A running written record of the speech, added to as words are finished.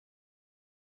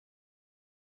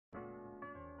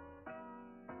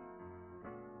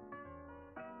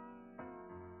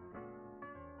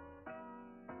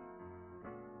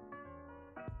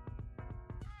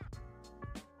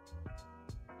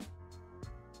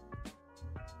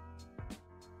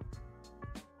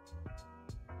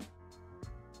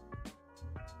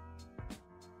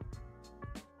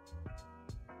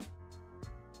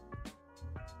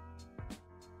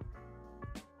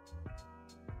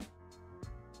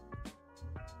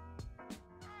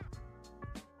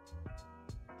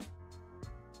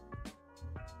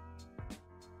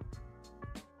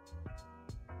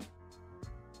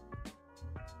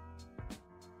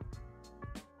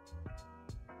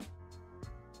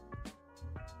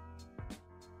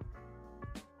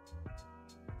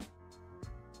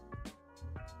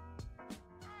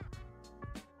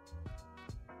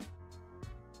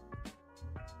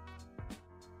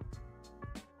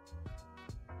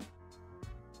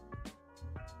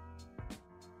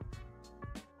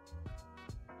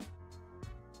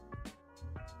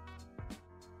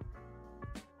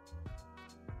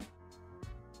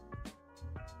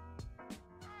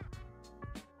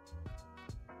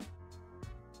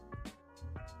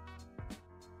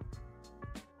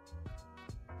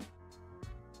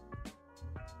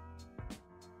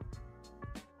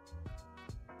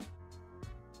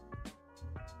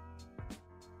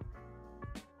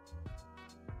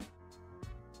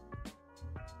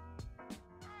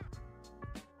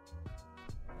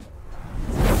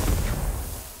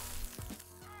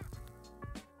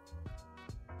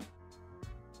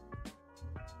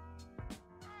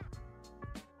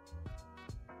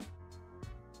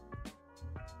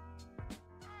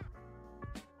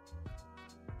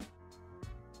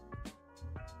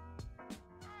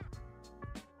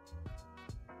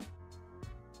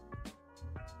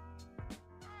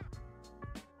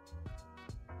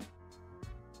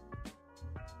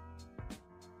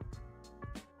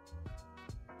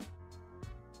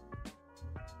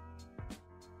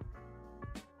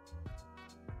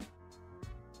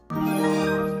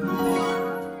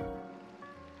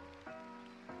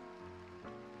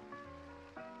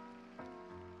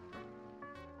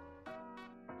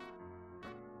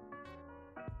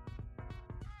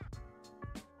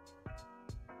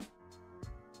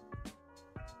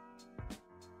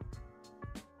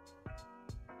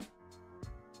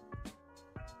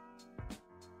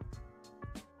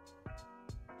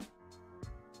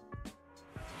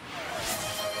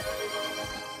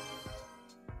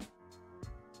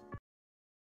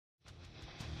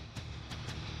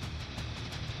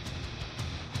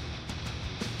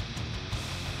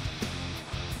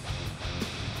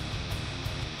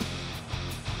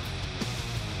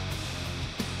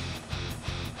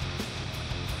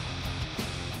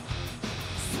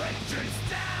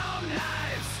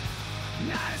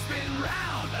spin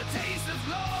round, a taste of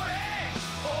glory,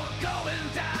 or going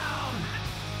down.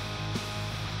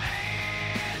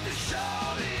 And to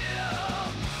show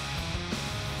them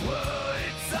what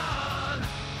it's on.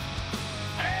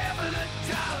 Having a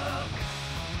dollar,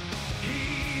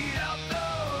 heat up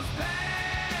those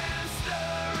pans,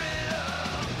 stir it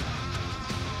up.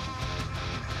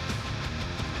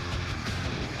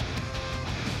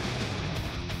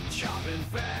 Chopping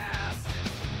fast,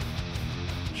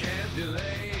 can't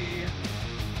delay.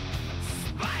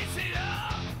 Spice it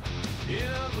up in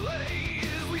a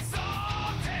blaze. We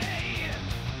saute.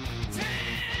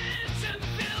 Tension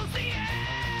fills the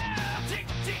air. Tick,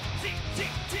 tick, tick,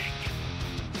 tick, tick.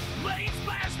 Blade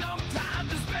splash, no time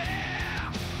to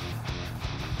spare.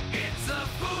 It's a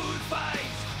food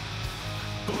fight.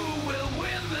 Who will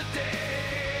win the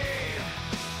day?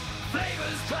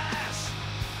 Flavors clash.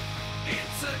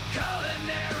 It's a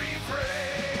culinary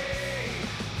fray.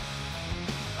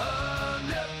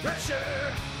 Under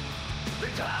pressure, the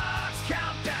clocks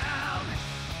count down.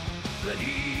 The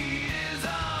heat is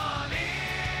on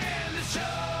and the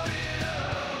show it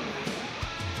up.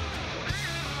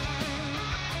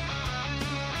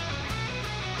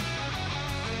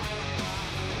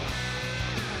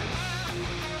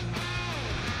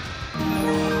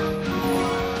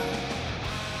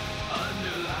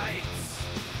 Under lights,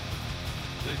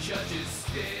 the judges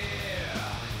stare.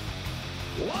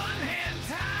 One hand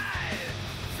tied,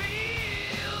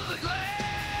 feel the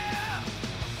glare.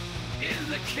 In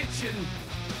the kitchen,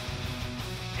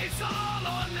 it's all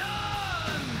or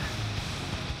none.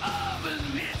 Oven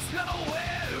mitts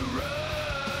nowhere to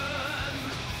run.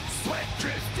 Sweat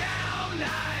drips down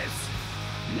knives,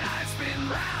 knives spin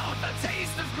round. A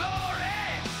taste of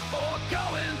glory, or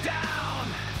going down.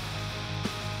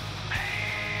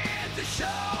 And to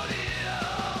show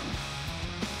them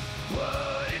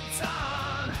what it's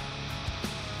on.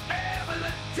 Having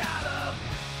a dollar,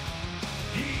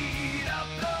 heat up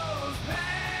those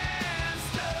pans,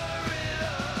 stir it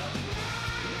up.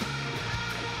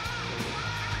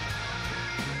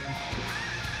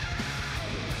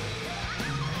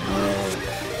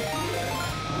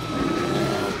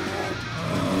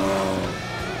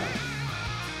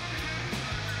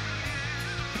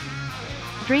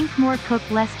 Drink more, cook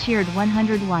less. Cheered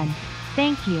 101.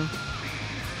 Thank you.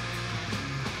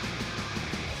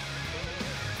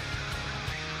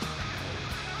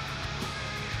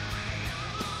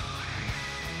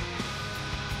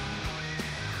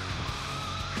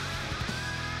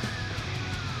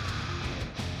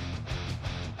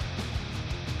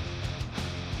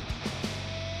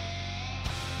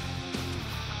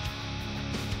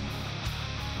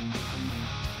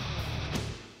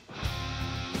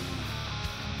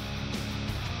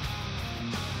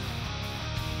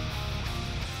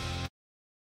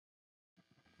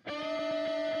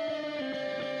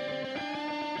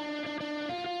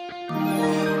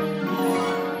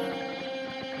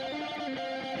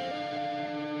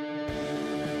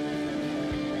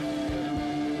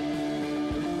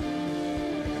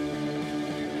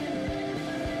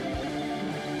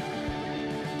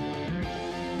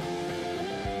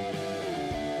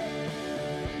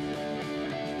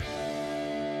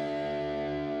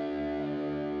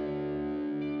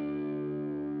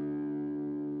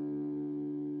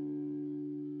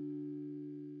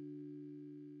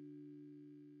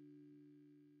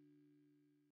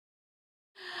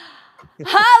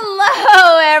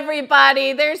 Hello,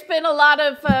 everybody. There's been a lot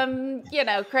of,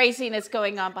 craziness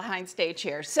going on behind stage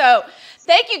here. So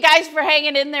thank you guys for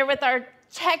hanging in there with our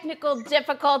technical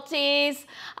difficulties.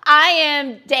 I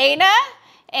am Dana,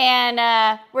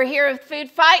 and we're here with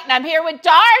Food Fight, and I'm here with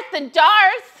Darth. And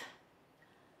Darth,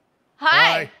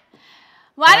 hi.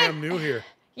 I am new here.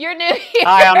 You're new here.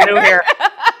 Hi, I'm new here.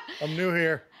 I'm new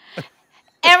here.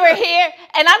 And we're here,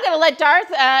 and I'm going to let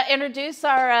Darth introduce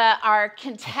our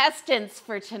contestants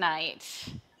for tonight.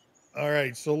 All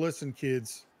right, so listen,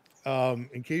 kids.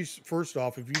 In case, first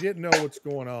off, if you didn't know what's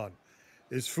going on,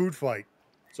 is Food Fight.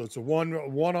 So it's a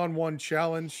one-on-one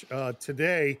challenge.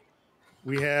 Today,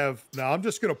 we have. Now I'm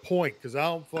just going to point because I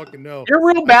don't fucking know. You're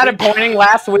real bad at pointing.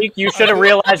 Last week, you should have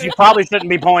realized you probably shouldn't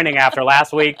be pointing after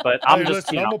last week. But I'm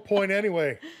listen, I'm gonna point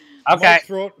anyway. Okay.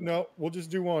 No, we'll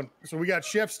just do one. So we got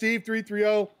Chef Steve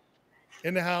 330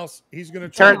 in the house. He's gonna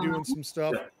try doing some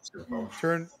stuff.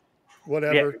 Turn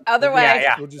whatever. Yeah. Other way.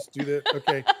 We'll just do that.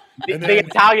 Okay. And the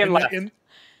Italian left. In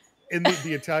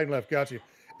the Italian left. Got you.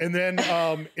 And then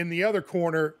in the other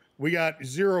corner, we got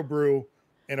Zero Brew,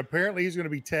 and apparently he's going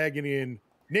to be tagging in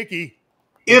Nikki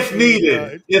if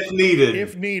needed. If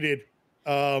needed.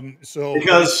 So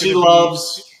because she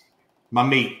loves my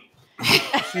meat.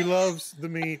 She loves the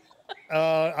meat.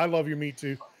 I love your meat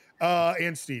too.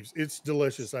 And Steve's. It's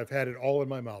delicious. I've had it all in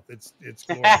my mouth. It's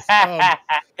glorious.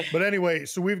 But anyway,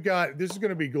 so we've got, this is going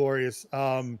to be glorious.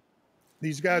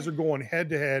 These guys are going head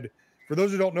to head. For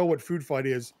those who don't know what Food Fight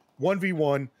is,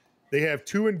 1v1. They have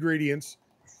 2 ingredients.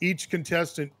 Each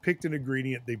contestant picked an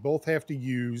ingredient they both have to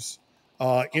use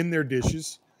in their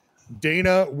dishes.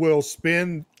 Dana will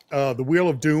spin the Wheel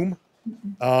of Doom.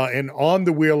 And on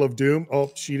the Wheel of Doom,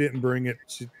 oh, she didn't bring it.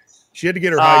 She had to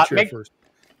get her high chair first.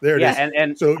 There it is.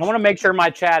 And so I want to make sure my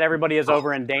chat, everybody is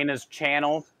over in Dana's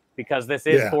channel because this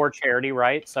is for charity,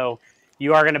 right? So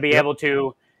you are going to be able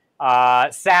to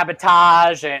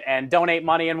sabotage and donate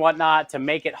money and whatnot to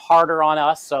make it harder on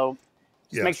us. So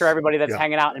just make sure everybody that's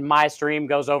hanging out in my stream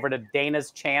goes over to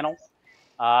Dana's channel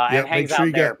and hangs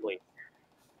out there, please.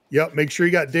 Yep, make sure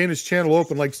you got Dana's channel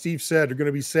open. Like Steve said, they're going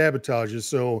to be sabotages.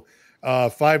 So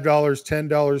 $5, $10,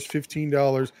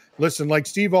 $15. Listen, like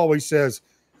Steve always says,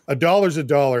 $1's a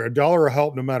dollar. $1 will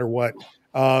help no matter what.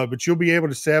 But you'll be able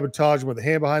to sabotage them with a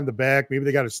hand behind the back. Maybe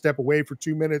they got to step away for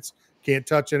 2 minutes, can't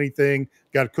touch anything,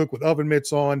 got to cook with oven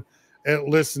mitts on. And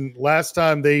listen, last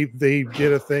time they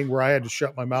did a thing where I had to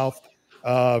shut my mouth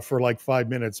for like 5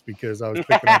 minutes because I was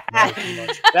picking up too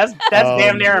much. That's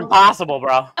damn near impossible,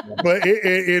 bro. But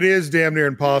it is damn near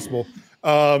impossible.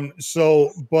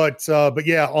 But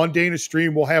yeah, on Dana's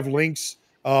stream, we'll have links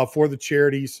for the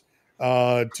charities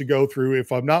to go through.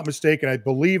 If I'm not mistaken, I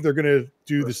believe they're going to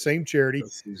do the same charity.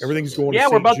 Everything's going to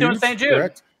St. we're both Jude, doing St. Jude.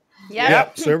 Correct?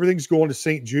 Yep. So everything's going to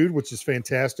St. Jude, which is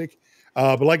fantastic.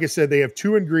 But like I said, they have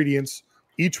 2 ingredients,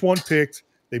 each one picked.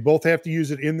 They both have to use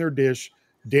it in their dish.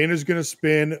 Dana's going to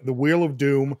spin the Wheel of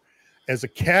Doom as a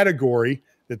category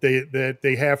that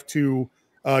they have to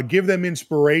give them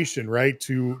inspiration, right,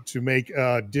 to make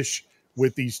a dish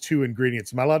with these 2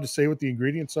 ingredients. Am I allowed to say what the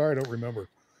ingredients are? I don't remember.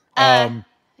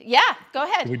 Yeah, go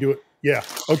ahead. Can we do it? Yeah.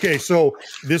 Okay. So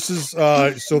this is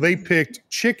so they picked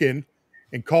chicken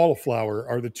and cauliflower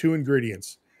are the 2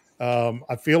 ingredients.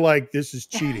 I feel like this is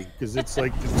cheating because it's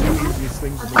like the 2 easiest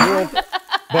things in the world.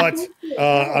 But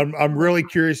I'm really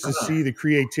curious to see the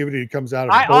creativity that comes out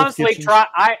of I both kitchens.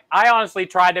 honestly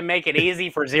tried to make it easy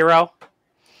for Zero.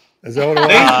 Is that what it was?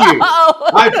 Thank you.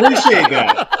 I appreciate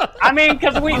that. I mean,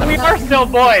 because we are still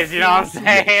boys, you know what I'm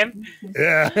saying?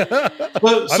 Yeah.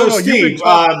 So Steve,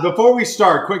 before we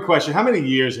start, quick question: how many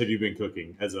years have you been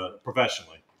cooking as a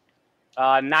professionally?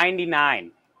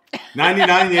 99.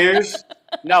 99 years?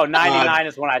 No, 99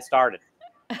 is when I started.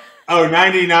 Oh,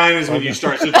 99 is when you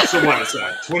start. So what is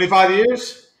that? 25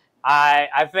 years?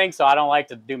 I think so. I don't like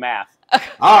to do math.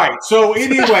 All right. So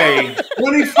anyway,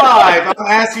 25. I'm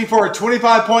asking for a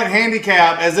 25-point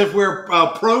handicap as if we're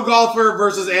a pro golfer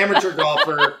versus amateur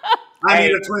golfer. I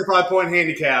need a 25-point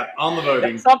handicap on the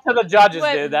voting. It's up to the judges,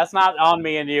 dude. That's not on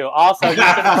me and you. Also, you should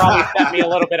have probably sent me a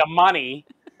little bit of money,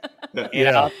 you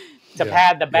know, to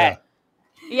pad the bet.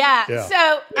 Yeah.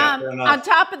 So on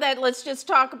top of that, let's just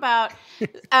talk about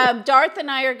Darth and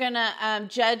I are going to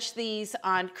judge these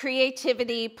on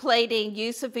creativity, plating,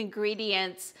 use of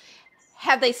ingredients.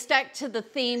 Have they stuck to the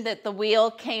theme that the wheel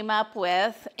came up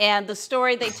with and the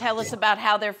story they tell us about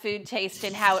how their food tastes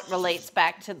and how it relates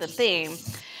back to the theme?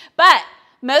 But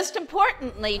most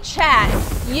importantly, chat,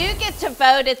 you get to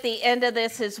vote at the end of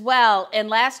this as well. And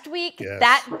last week,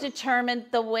 that determined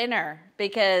the winner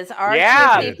because our 2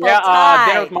 people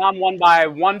tied. Dinner's mom won by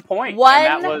 1 point.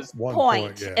 1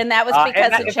 point. And that was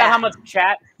because of chat. Is that how much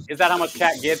chat? Is that how much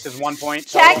chat gets? Is 1 point?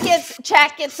 Chat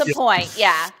gets a point.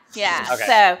 Yeah. Okay.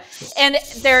 So, and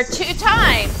there are 2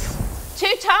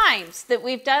 times that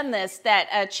we've done this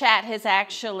that chat has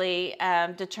actually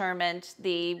determined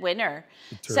the winner.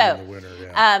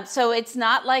 So it's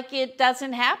not like it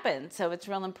doesn't happen. So it's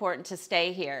real important to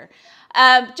stay here.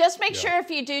 Just make sure if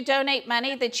you do donate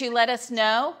money that you let us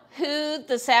know who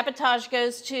the sabotage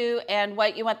goes to and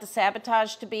what you want the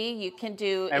sabotage to be. You can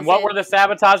do. And what were the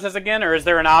sabotages again, or is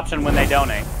there an option when they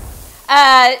donate?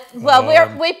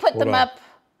 Well, we put them up.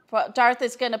 Well, Darth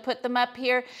is going to put them up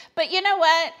here. But you know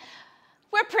what?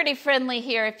 We're pretty friendly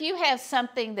here. If you have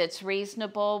something that's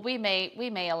reasonable, we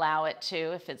may allow it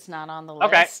too if it's not on the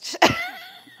list.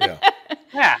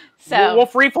 Yeah. So we'll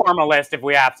freeform a list if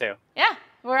we have to. Yeah,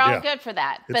 we're all good for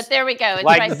that. But there we go. It's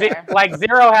right there. Like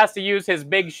Zero has to use his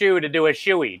big shoe to do a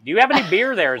shoey. Do you have any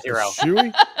beer there, Zero?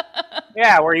 Shoey?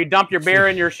 Yeah, where you dump your beer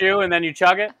in your shoe and then you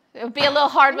chug it. It would be a little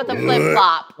hard with a flip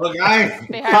flop. Look, I'm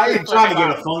trying to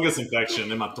get a fungus infection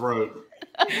in my throat.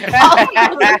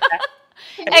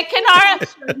 And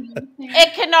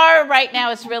Kanara right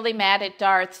now is really mad at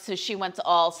Darth, so she wants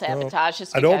all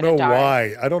sabotages. I don't know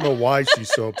why. I don't know why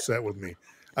she's so upset with me.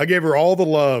 I gave her all the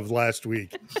love last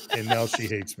week, and now she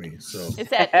hates me. So is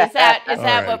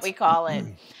that what we call it?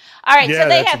 All right, Yeah, so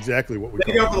they that's have exactly what we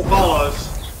They call go it. for the follows.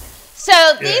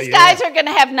 So these guys are going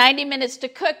to have 90 minutes to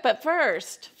cook, but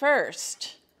first,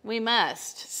 we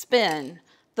must spin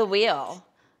the wheel.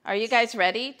 Are you guys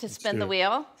ready to spin the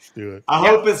wheel? Let's do it. I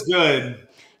hope it's good.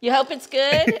 You hope it's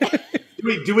good?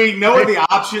 Do we know what the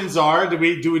options are? Do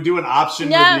we do an option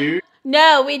review?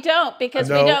 No, we don't, because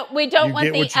we don't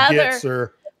want the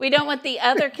other we don't want the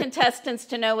other contestants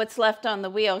to know what's left on the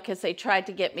wheel, because they tried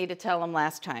to get me to tell them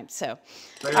last time. So,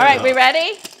 all right, we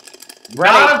ready?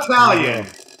 Not Italian.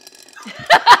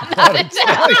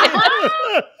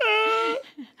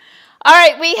 All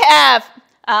right, we have.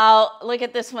 Look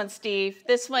at this one, Steve.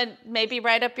 This one may be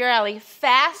right up your alley.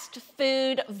 Fast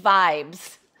food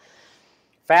vibes.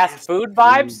 Fast food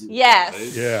vibes?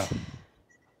 Yes. Yeah.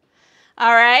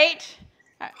 All right.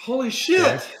 Holy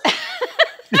shit!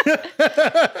 You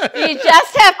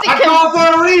just have to. I call for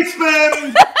a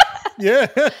respin. Yeah.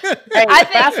 Hey,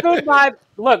 fast food vibes.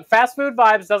 Look, fast food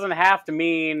vibes doesn't have to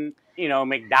mean, you know,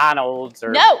 McDonald's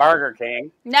or Burger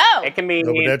King. No. It can mean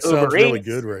No, but that Uber sounds really Eats.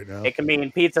 good right now. It can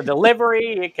mean pizza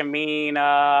delivery. It can mean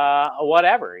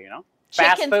whatever, you know.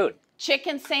 Fast food.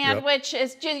 Chicken sandwich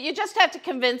is. You just have to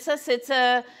convince us it's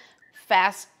a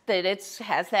fast. That it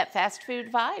has that fast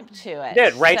food vibe to it.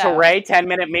 Dude, Rachel Ray,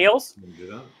 10-minute meals.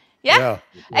 Yeah.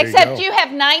 Except you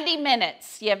have 90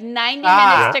 minutes. You have 90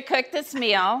 minutes to cook this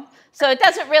meal. So it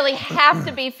doesn't really have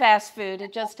to be fast food.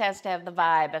 It just has to have the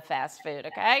vibe of fast food,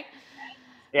 okay?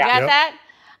 Yeah. You got that?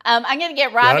 I'm going to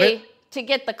get Robbie to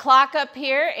get the clock up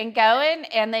here and going,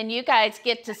 and then you guys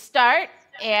get to start.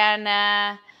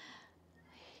 And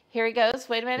here he goes.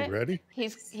 Wait a minute. You ready?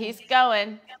 He's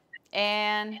going.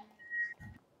 And...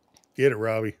 Get it,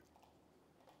 Robbie.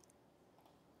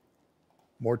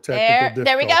 More technical difficulties.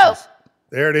 There we go.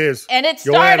 There it is. And it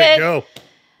Go at started. it. Go.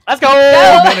 Let's go.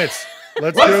 4 minutes.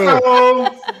 Let's go.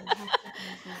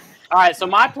 All right, so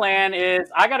my plan is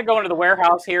I got to go into the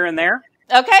warehouse here and there.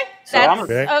 Okay. So That's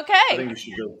okay. I think you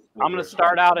should go. I'm going to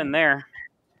start out in there.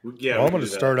 Yeah, Well, I'm going to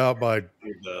start out by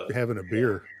having a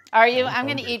beer. Are you? I'm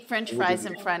going to eat French fries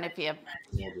in front of you,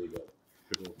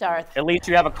 Darth. At least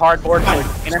you have a cardboard.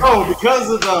 So, because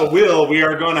of the wheel, we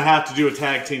are going to have to do a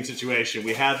tag team situation.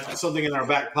 We have something in our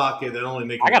back pocket that only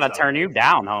Nikki. I got to turn you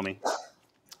down, homie.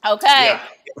 Okay.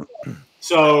 Yeah.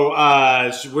 So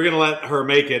we're going to let her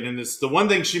make it. And it's the one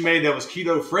thing she made that was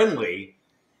keto friendly,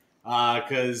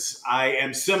 because I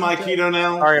am semi-keto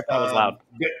now. Sorry if that was loud.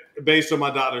 Based on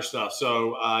my doctor stuff.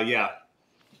 So, yeah.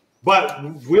 But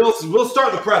we'll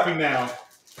start the prepping now.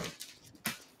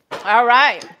 All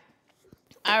right.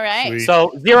 All right. Sweet.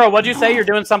 So, Zero, what'd you say? You're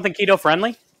doing something keto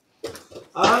friendly?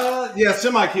 Yeah,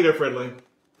 semi-keto friendly. Okay.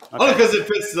 Only because it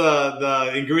fits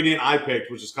the ingredient I picked,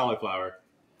 which is cauliflower.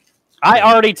 I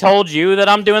already told you that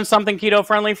I'm doing something keto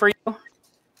friendly for you.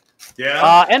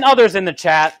 Yeah. And others in the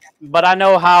chat, but I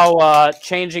know how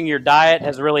changing your diet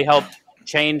has really helped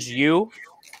change you.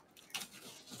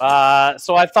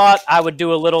 So I thought I would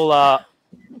do a little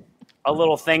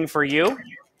thing for you.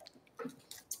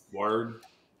 Word.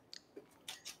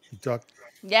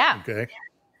 Yeah. Okay.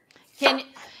 Can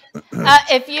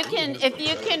if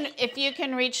you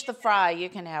can reach the fry, you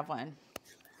can have one.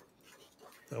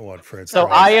 I want French So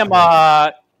fries. I am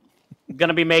going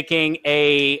to be making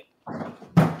a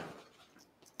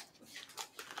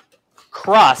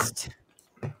crust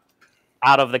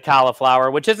out of the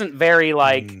cauliflower, which isn't very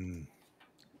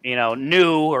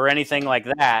new or anything like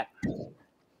that.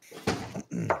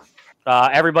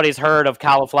 Everybody's heard of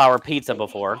cauliflower pizza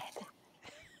before.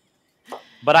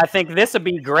 But I think this would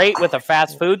be great with a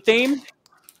fast food theme.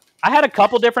 I had a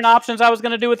couple different options I was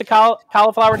going to do with the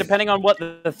cauliflower, depending on what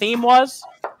the theme was.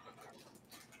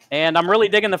 And I'm really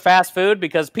digging the fast food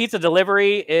because pizza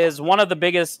delivery is one of the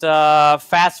biggest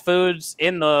fast foods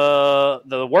in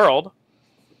the world,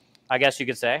 I guess you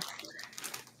could say.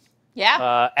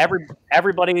 Yeah.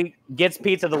 Everybody gets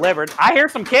pizza delivered. I hear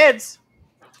some kids.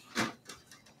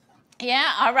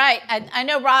 Yeah, all right. I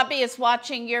know Robbie is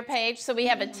watching your page, so we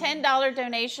have a $10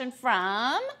 donation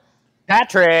from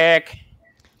Patrick.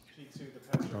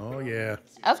 Oh, yeah.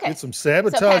 Okay. Get some So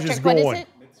sabotages Patrick, what is going. it?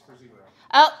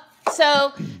 Oh,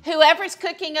 so whoever's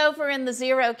cooking over in the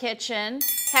Zero kitchen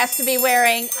has to be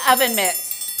wearing oven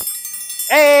mitts.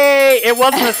 Hey, it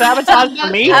wasn't a sabotage for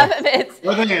me. Oven mitts.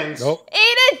 With hands. Nope. Eat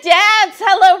it, Dads.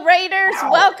 Hello, Raiders.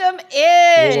 Welcome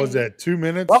in. What was that? 2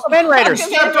 minutes? Welcome in, Raiders.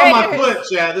 Welcome Stepped on my foot,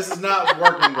 Chad. This is not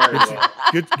working very well.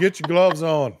 Get your gloves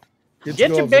on. Get your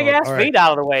gloves big on. ass All right. feet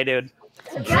out of the way, dude.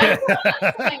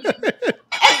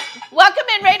 Welcome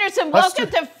in, Raiders, and welcome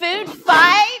to Food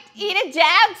Fight. Eat it,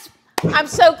 Dads. I'm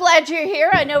so glad you're here.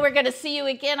 I know we're going to see you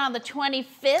again on the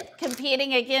 25th,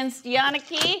 competing against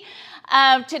Yannicki.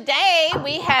 Today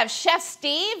we have Chef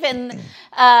Steve in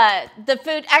the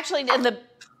food, actually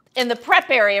in the prep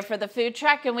area for the food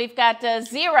truck, and we've got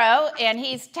Zero, and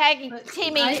he's teaming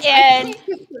in.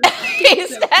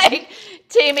 He's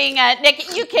teaming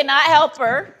Nikki. You cannot help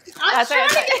her. I'm trying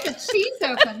to get the cheese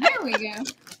open. There we go.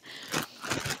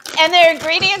 And their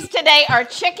ingredients today are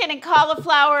chicken and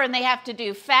cauliflower, and they have to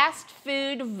do fast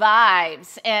food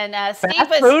vibes. And Steve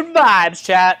Fast food vibes,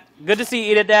 chat. Good to see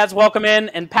you, Eat It Dads. Welcome in.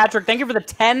 And Patrick, thank you for the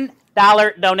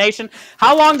 $10 donation.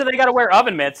 How long do they got to wear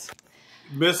oven mitts?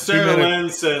 Miss Sarah Lynn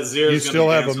says Zero's You still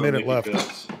have a minute left.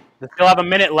 They still have a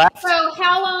minute left. So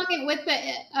how long with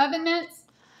the oven mitts?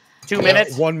 2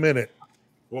 minutes. 1 minute.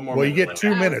 One more Well, you minute get left.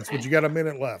 2 minutes, but you got a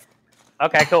minute left.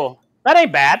 Okay, cool. That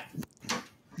ain't bad.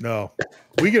 No,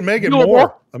 we can make it Doable.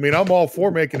 more. I mean, I'm all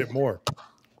for making it more.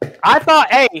 I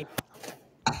thought, hey,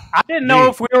 I didn't know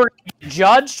if we were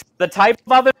judged the type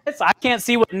of oven mitts. I can't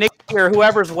see what Nick or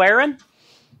whoever's wearing,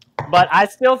 but I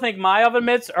still think my oven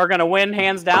mitts are going to win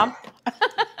hands down.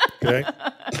 Okay.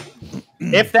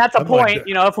 If that's a I'm like point, that.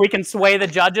 you know, if we can sway the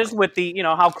judges with the, you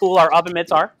know, how cool our oven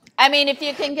mitts are. I mean, if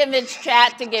you can convince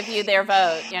chat to give you their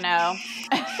vote, you know.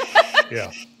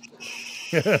 Yeah.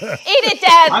 Eat It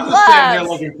Dad I'm just standing here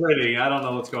loves. looking pretty. I don't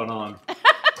know what's going on.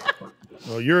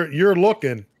 Well, you're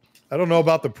looking. I don't know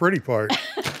about the pretty part.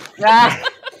 Ah.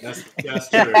 That's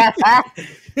true. I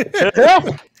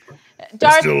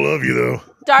Darth, still love you though.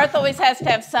 Darth always has to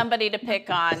have somebody to pick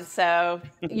on, so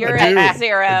you're I do. at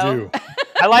Zero. I do.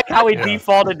 I like how he Yeah.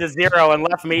 defaulted to 0 and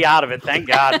left me out of it. Thank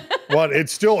God. Well,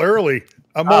 it's still early.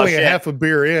 I'm Oh, only shit. a half a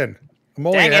beer in. I'm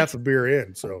only Dang a it. half a beer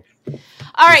in. So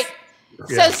All right.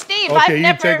 yeah. So Steve, Okay, I've you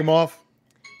never. take them off.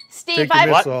 Steve, Take your I've,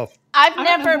 mitts off. I've I don't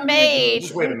know never how made.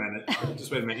 Just wait a minute.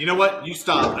 Just wait a minute. You know what? You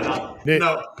stop. And I'll, Nick-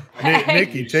 no.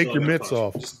 Nikki, take your mitts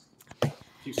off.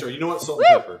 Keep stirring. You know what? Salt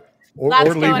and pepper. Lots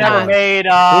Or leave going them Never on. on. made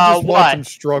We'll just watch what? them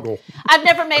struggle. I've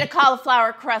never made a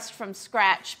cauliflower crust from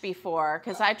scratch before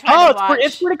because I tried Oh, to it's, watch.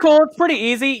 it's pretty cool. It's pretty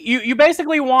easy. You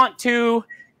basically want to.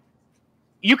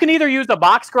 You can either use the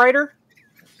box grater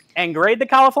and grate the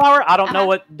cauliflower. I don't know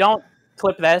what. Don't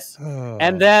clip this. Oh.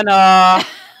 And then,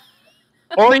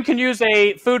 or you can use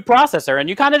a food processor, and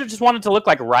you kind of just want it to look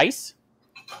like rice.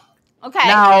 Okay.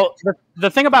 Now, the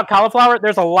thing about cauliflower,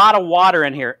 there's a lot of water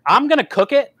in here. I'm gonna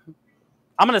cook it.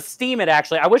 I'm gonna steam it.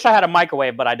 Actually, I wish I had a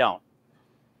microwave, but I don't.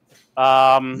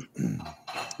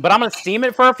 But I'm gonna steam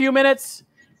it for a few minutes,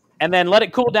 and then let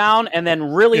it cool down, and then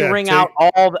really Yeah, wring take- out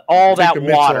all Take that the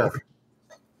mitts water. off.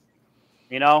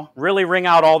 You know, really wring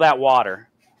out all that water.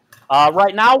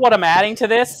 Right now, what I'm adding to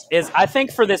this is, I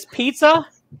think for this pizza,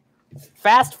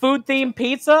 fast food themed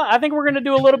pizza, I think we're gonna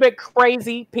do a little bit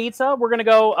crazy pizza. We're gonna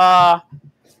go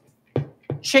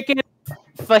chicken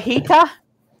fajita.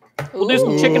 We'll do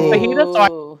some chicken fajita.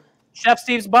 So Ooh. Chef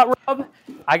Steve's butt rub.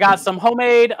 I got some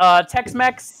homemade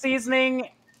Tex-Mex seasoning,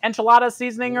 enchilada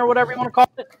seasoning, or whatever you want to call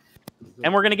it.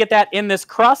 And we're going to get that in this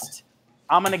crust.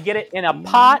 I'm going to get it in a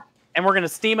pot, and we're going to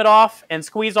steam it off and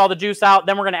squeeze all the juice out.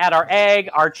 Then we're going to add our egg,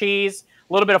 our cheese,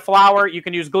 a little bit of flour. You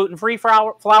can use gluten-free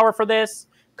flour for this,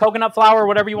 coconut flour,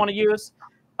 whatever you want to use.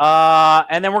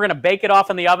 And then we're going to bake it off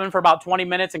in the oven for about 20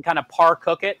 minutes and kind of par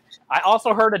cook it. I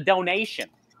also heard a donation.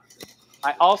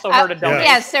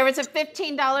 Yes, there was a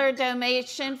 $15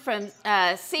 donation from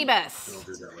Cebus.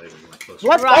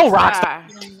 Let's go, Rockstar.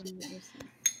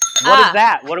 What is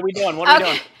that? What are we doing? What are we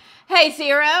doing? Hey,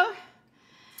 Zero,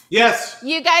 Yes.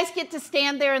 you guys get to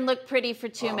stand there and look pretty for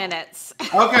 2 minutes.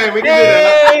 Okay, we can do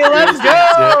that. Hey, let's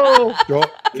go! Go,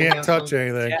 can't touch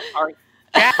anything. Yeah, all right.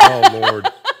 Oh Lord.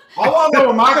 I want to know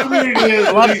what my community is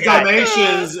Love with these that.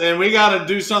 donations, and we got to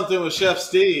do something with Chef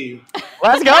Steve.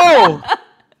 Let's go!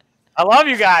 I love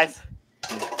you guys.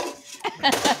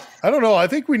 I don't know. I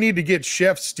think we need to get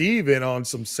Chef Steve in on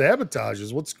some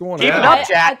sabotages. What's going Keep on? it up, I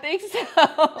chat. think so.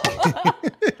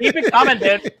 Keep it coming,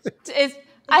 dude.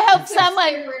 I hope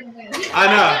someone. I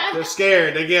know. They're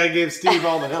scared. They got to give Steve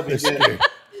all the help he They're can.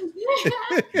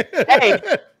 Hey,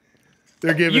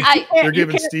 They're giving I- they're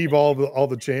giving Steve all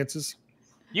the chances.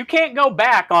 you can't go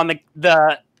back on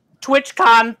the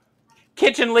TwitchCon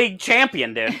Kitchen League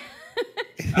champion, dude.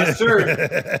 That's true.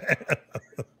 It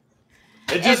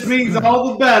just means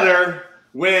all the better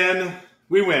when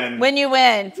we win. When you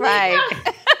win, right?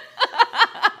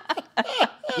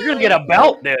 You're gonna get a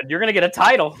belt, dude. You're gonna get a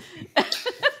title.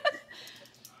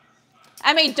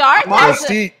 I mean, Darth Come on, has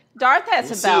Steve. Darth has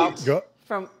We'll a belt see. Go.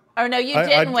 from. Oh no, you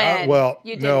didn't win. Well,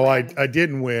 you didn't no, win. I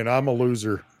didn't win. I'm a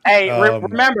loser. Hey, Um,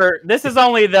 remember, this is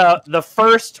only the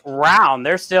first round.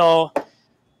 There's still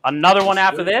another one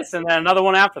after this, and then another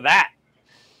one after that.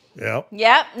 Yep.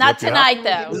 Yep, not Look out. tonight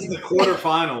though. This is the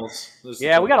quarterfinals.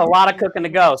 Yeah, we got a lot of cooking to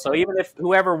go. So even if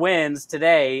whoever wins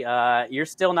today, you're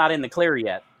still not in the clear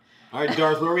yet. All right,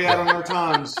 Darth, where are we at on our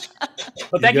times?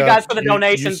 But thank you got- guys for the you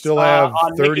donations still have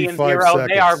on Mickey and 35 Zero.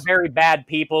 They are seconds. very bad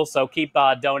people, so keep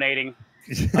donating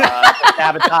to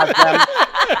sabotage them.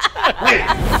 Hey,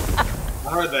 I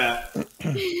heard that.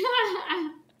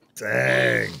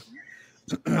 Dang.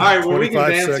 All right, well, we can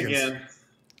 25 dance seconds. again.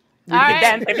 You All can right.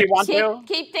 dance if you want to.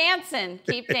 Keep dancing.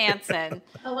 Keep dancing.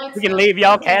 Alexa, We can leave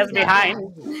y'all cats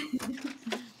behind.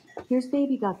 Here's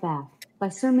Baby Got Back by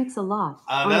Sir Mix-a-Lot.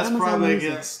 on That's Amazon probably Music.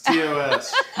 against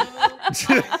TOS.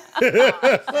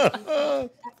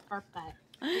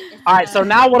 All right, so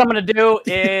now what I'm going to do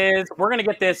is we're going to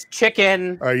get this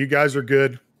chicken. All right, you guys are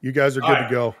good. You guys are good to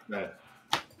go.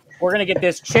 We're going to get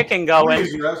this chicken Use going.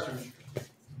 the restroom.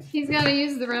 He's got to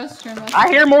use the restroom. I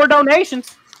hear more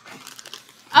donations.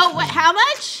 Oh, what, how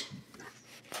much?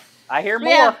 I hear We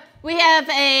more. have, we have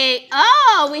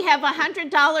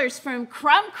 $100 from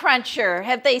Crumb Cruncher.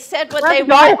 Have they said what they Let's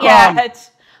go, want Crumb.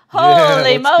 yet? Yeah,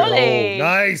 Holy let's go. moly.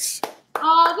 Nice.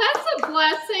 Oh, that's a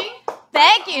blessing.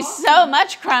 Thank you so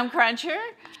much, Crumb Cruncher.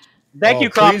 Thank Oh, you,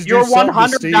 Crumb. please do Your something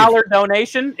to $100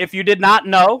 donation, if you did not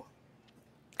know,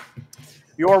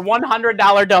 your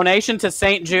 $100 donation to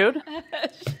St. Jude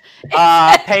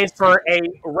pays for a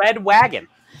red wagon.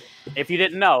 If you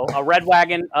didn't know, a red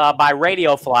wagon by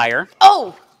Radio Flyer.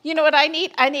 Oh, you know what I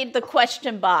need? I need the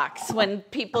question box when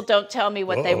people don't tell me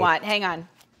what they Uh-oh. want. Hang on.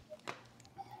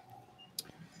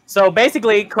 So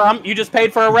basically, Crumb, you just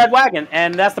paid for a red wagon,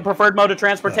 and that's the preferred mode of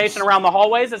transportation around the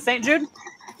hallways at St. Jude.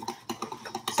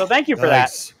 So thank you for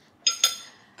Nice.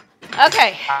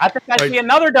 Okay. that. I think I Right. see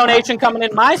another donation coming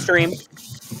in my stream.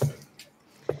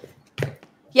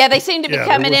 Yeah, they seem to be Yeah,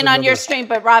 there coming was in on your another- stream,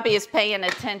 but Robbie is paying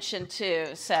attention too.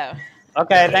 So,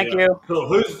 Okay, thank you. So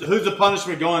who's the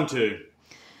punishment going to?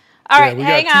 all Yeah, right, we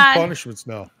hang got two on. punishments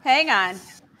now. Hang on.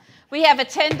 We have a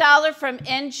 $10 from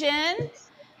Engine.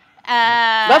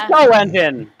 Let's go,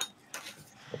 Engine.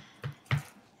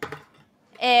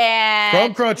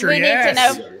 And Crumb Cruncher, we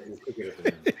yes. need to know.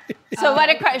 So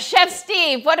Chef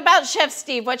Steve, what about Chef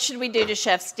Steve? What should we do to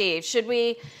Chef Steve? Should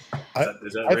we, Is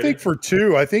that I ready? think for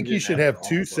two, I think you should have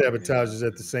two sabotages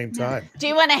at the same time. do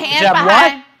you want a hand Have what?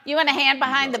 behind? You want a hand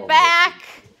behind the back?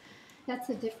 That's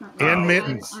a different And one.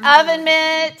 mittens. Oven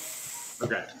mitts.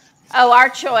 Okay. Oh, our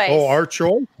choice. Oh, our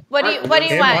choice? What do you And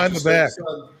behind want? the back.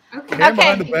 Okay. And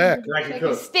behind the back. I can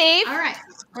cook. Steve, All right.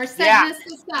 We're setting Yeah. this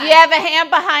aside. do you have a hand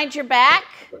behind your back?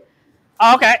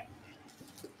 Okay.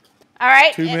 All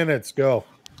right. 2 minutes. Go.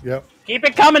 Yep. Keep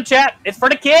it coming, chat. It's for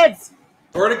the kids.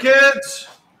 For the kids.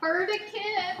 For the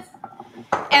kids.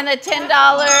 And the $10.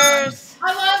 I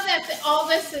love that all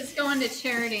this is going to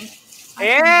charity.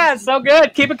 Yeah, so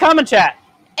good. Keep it coming, chat.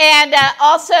 And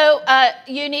also,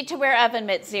 you need to wear oven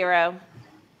mitts, Zero.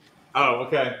 Oh,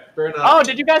 okay. Fair enough. Oh,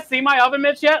 did you guys see my oven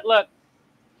mitts yet? Look.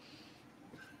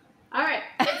 All right.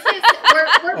 It's his,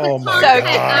 we're Oh my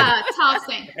God.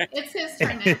 tossing. It's his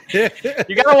turn now.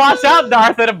 You gotta watch out,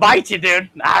 Darth. It'll bite you, dude.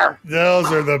 Arr.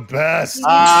 Those are the best.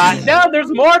 No,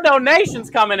 there's more donations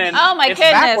coming in. Oh my It's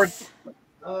goodness. backwards.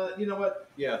 You know what?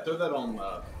 Yeah, throw that on.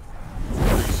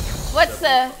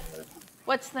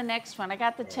 What's the next one? I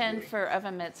got the 10 for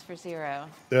oven mitts for Zero.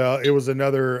 It was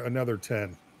another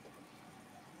 10.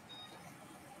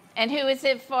 And who is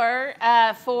it for?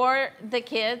 For the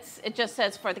kids. It just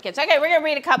says for the kids. Okay, we're gonna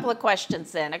read a couple of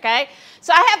questions then. Okay,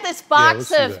 so I have this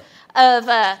box let's do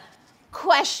of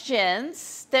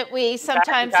questions that we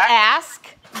sometimes Okay. ask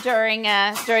during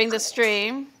the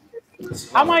stream.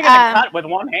 How am I gonna Um, cut with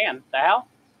one hand? The hell?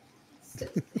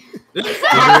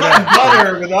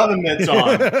 Butter with oven mitts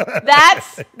on.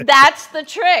 That's the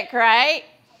trick, right?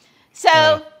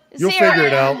 So You'll Zero. figure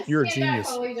it out. You're a Stand back genius.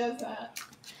 while he does that.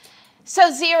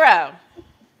 So Zero.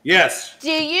 Yes.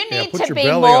 Do you Yeah, need put to your be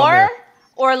belly on more there.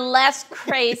 or less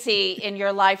crazy in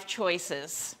your life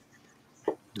choices?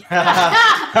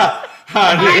 The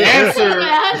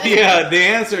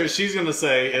answer she's gonna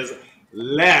say is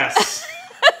less.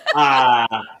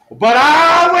 But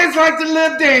I always like to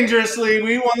live dangerously.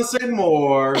 We want to say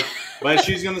more, but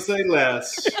she's gonna say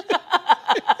less.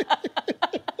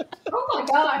 Oh my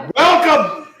God.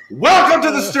 Welcome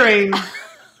to the stream.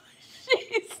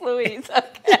 Jeez Louise,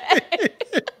 okay.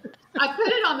 I put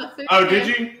it on the food. Oh,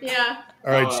 did pan. you? Yeah.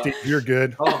 All right, Steve, you're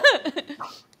good. Oh,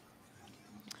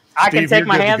 I can Steve, take you're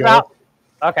my good to hands go. out.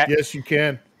 Okay. Yes, you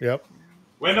can. Yep.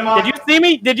 Wyndham on. Did you see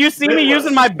me? Did you see me Midwest.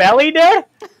 using my belly, dude?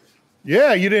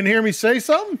 Yeah, you didn't hear me say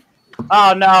something?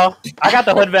 Oh no, I got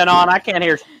the hood vent on. I can't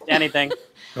hear anything.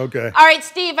 Okay. All right,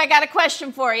 Steve, I got a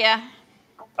question for you.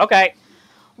 Okay.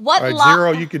 What All right, lie?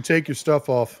 Zero, you can take your stuff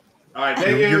off. All right,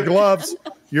 thank Your you. gloves,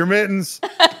 your mittens.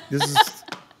 This is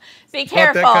Be not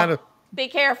careful. that kind of. Be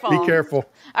careful. Be careful.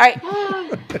 All right.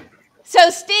 So,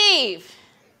 Steve,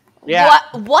 Yeah.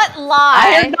 what I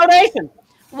lie? hear donation.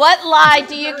 What lie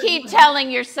do you keep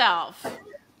telling yourself?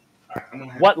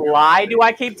 What lie do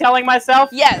I keep telling myself?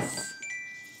 Yes.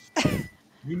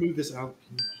 You move this out.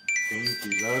 Thank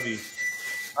you. Love you.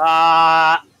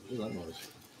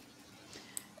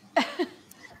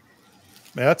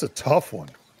 Man, that's a tough one.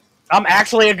 I'm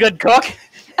actually a good cook.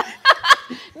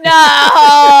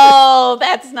 No,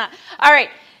 that's not. All right.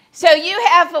 So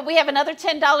we have another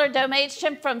 $10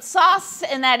 donation from Sauce,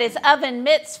 and that is oven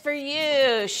mitts for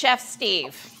you, Chef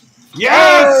Steve.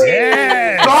 Yes!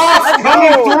 Yes. Sauce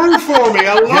coming through for me.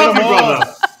 I love you,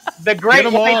 brother. The Great Get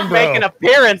 'em White's on, bro. making an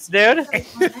appearance, dude.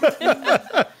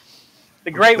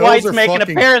 The Great Those White's are making an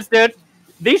fucking- appearance, dude.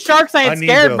 These sharks I ain't need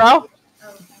scared, those. bro.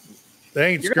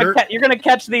 They ain't You're skirt. gonna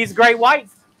catch these Great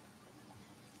Whites.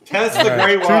 Test the All right,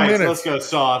 great 2 whites. minutes. Let's go,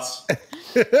 Sauce.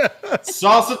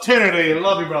 Sauce eternity.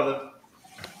 Love you, brother.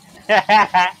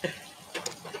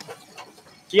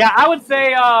 Yeah, I would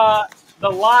say the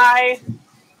lie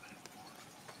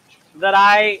that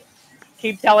I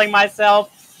keep telling myself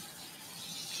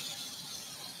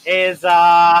is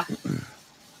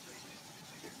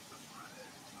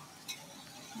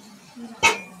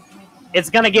it's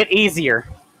gonna get easier,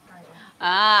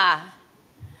 Ah.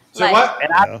 So Like- what?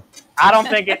 and I don't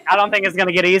think it's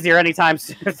gonna get easier anytime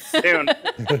soon.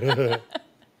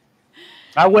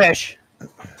 I wish.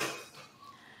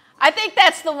 I think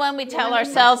that's the one we tell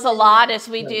ourselves a lot as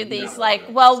we do these, like,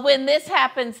 well, when this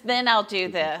happens, then I'll do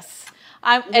this.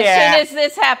 As Yeah. soon as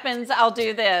this happens, I'll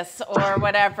do this or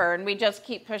whatever. And we just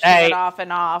keep pushing Hey. it off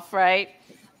and off, right?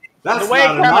 That's The way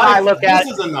not a Krem and I knife. look at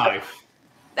This is a knife.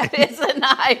 That is a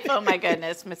knife. Oh, my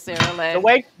goodness, Monsieur Lynn.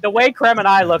 The way Krem and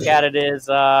I look at it is,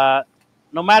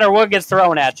 no matter what gets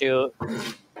thrown at you,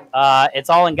 it's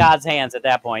all in God's hands at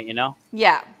that point, you know.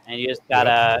 Yeah. And you just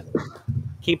gotta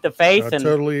keep the faith, I and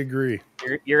totally agree.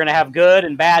 you're gonna have good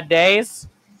and bad days,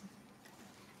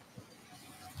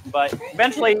 but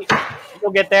eventually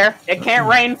you'll get there. It can't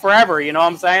rain forever, you know what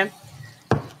I'm saying?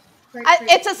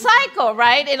 It's a cycle,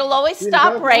 right? It'll always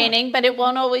stop raining, but it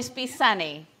won't always be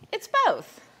sunny. It's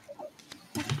both.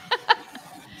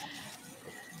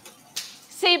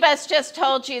 Seabus just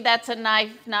told you that's a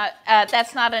knife.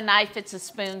 That's not a knife. It's a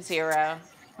spoon zero.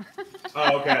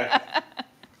 Oh, okay.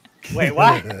 Wait,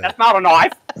 what? That's not a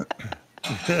knife.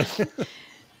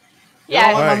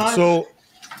 Yeah. All right,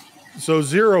 so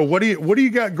Zero, what do you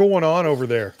got going on over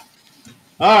there?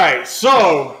 All right,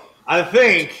 so I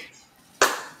think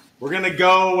we're gonna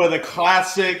go with a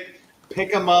classic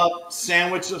pick 'em up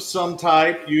sandwich of some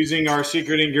type using our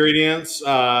secret ingredients.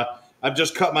 I've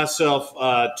just cut myself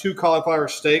 2 cauliflower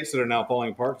steaks that are now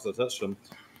falling apart because I touched them,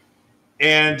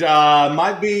 and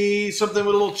might be something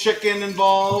with a little chicken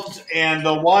involved. And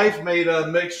the wife made a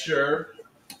mixture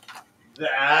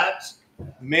that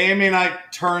may or may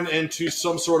not turn into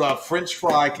some sort of French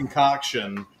fry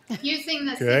concoction. Using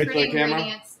the Okay. secret Play camera.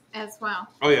 ingredients as well.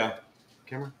 Oh yeah,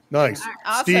 camera. Nice.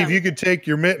 Awesome. Steve, you could take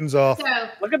your mittens off. So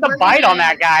Look at the we're bite gonna- on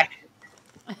that guy.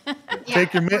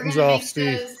 Take your we're mittens gonna off, make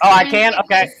Steve. those- Oh, I we're gonna can? take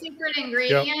Okay. the secret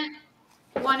ingredient,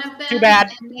 one of them. Too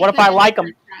bad. and What make if I them like 'em?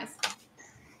 French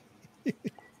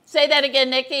fries. Say that again,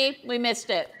 Nikki. We missed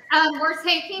it. We're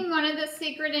taking one of the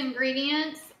secret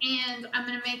ingredients and I'm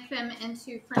going to make them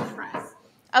into French fries.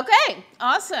 Okay.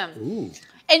 Awesome. Ooh.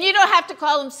 And you don't have to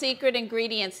call them secret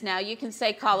ingredients now. You can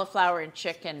say cauliflower and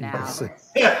chicken now.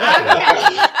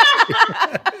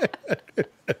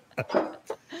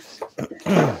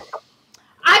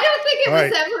 I don't think it All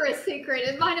was right. ever a secret.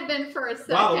 It might have been for a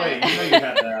second. By the way, you know you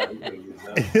had that. We could've used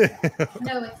that.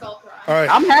 No, it's all dry. All right,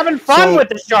 I'm having fun So- with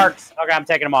the sharks. Okay, I'm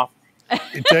taking them off.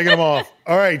 you're taking them off.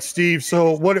 All right, Steve.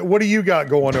 So what do you got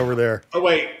going over there? Oh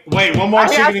wait, one more I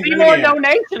secret see more ingredient.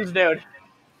 donations, dude.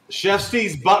 Chef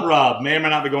Steve's butt rub may or may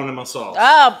not be going in my sauce.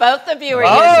 Oh, both of you are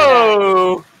using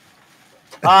Oh.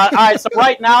 All right, so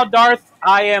right now, Darth,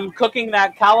 I am cooking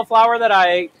that cauliflower that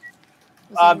I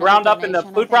ground up in the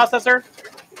food processor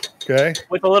Okay.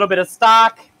 with a little bit of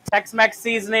stock, Tex-Mex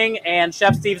seasoning, and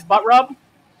Chef Steve's butt rub.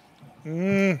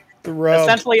 The rub.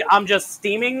 Essentially, I'm just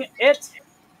steaming it.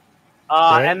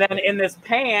 Okay. And then in this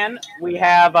pan, we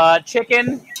have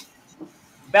chicken,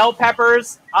 bell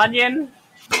peppers, onion.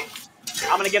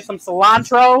 I'm going to get some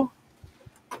cilantro,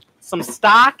 some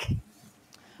stock,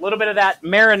 a little bit of that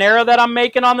marinara that I'm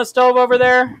making on the stove over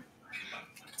there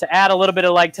to add a little bit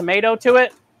of like tomato to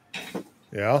it.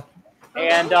 Yeah.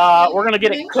 And we're going to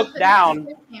get it cooked down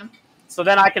so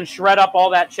then I can shred up all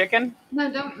that chicken. No,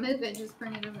 don't move it. Just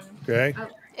bring it over. Okay. Oh,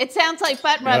 It sounds like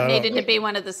butt rub No. needed to be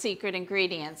one of the secret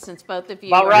ingredients since both of you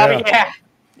But were Robbie, Yeah.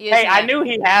 yeah. Hey, I knew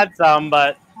he had some,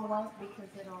 but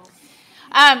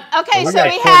Okay, we so got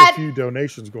we quite had a few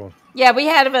donations going. yeah, we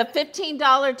had a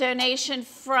 $15 donation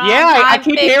from yeah, I I'm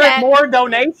keep Big hearing Dad- more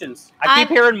donations. I keep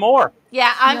hearing more.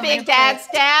 Yeah, I'm You want Big me to put Dad's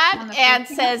it dad on the and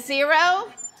food says 0.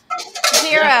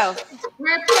 0.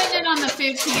 We're putting it on the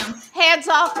food cam. Hands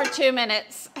off for 2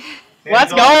 minutes.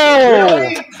 Let's Hands go. off.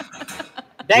 Really?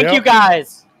 Thank Yep. you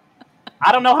guys.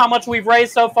 I don't know how much we've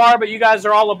raised so far, but you guys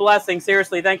are all a blessing.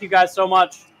 Seriously, thank you guys so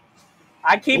much.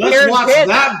 I keep Let's hearing watch kids.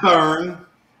 that burn.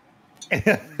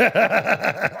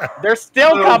 They're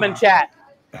still coming, chat.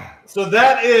 So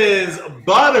that is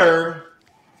butter,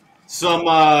 some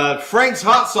Frank's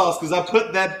hot sauce because I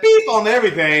put that beep on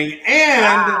everything,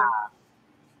 and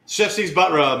Chef C's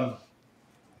butt rub.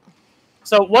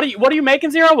 So what are you making,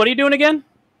 Zero? What are you doing again?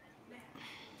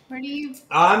 Where do you?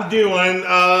 I'm doing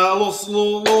a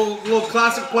little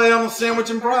classic play on the sandwich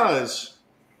and fries.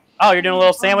 Oh, you're doing a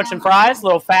little sandwich and fries, a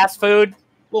little fast food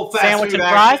Little fast sandwich food and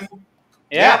fries. action.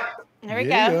 Yeah. There we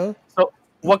Yeah. go. So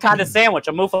what kind of sandwich?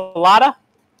 A muffalata?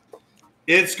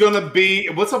 It's gonna be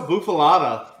what's a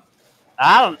buffalata?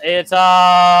 I don't. It's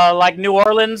like New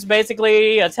Orleans,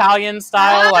 basically Italian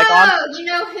style, like on. you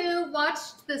know who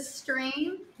watched the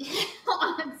stream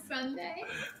on Sunday?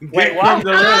 Wait, what? From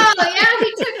the list. Oh yeah,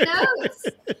 he took notes.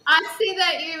 I see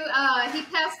that you he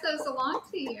passed those along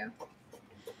to you.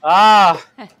 Ah.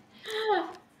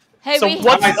 Hey, So we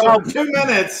what- All right, so 2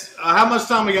 minutes. How much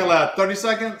time we got left? 30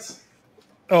 seconds.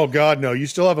 Oh God, no! You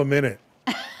still have a minute.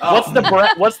 What's the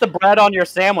bread? What's the bread on your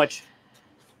sandwich?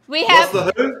 we What's have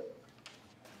the who?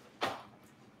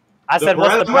 I said,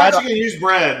 what's the I'm bread? actually gonna use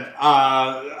bread.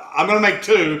 I'm gonna make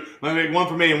 2. I'm gonna make one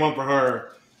for me and one for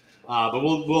her. But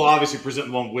we'll obviously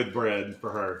present one with bread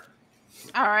for her.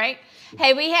 all right.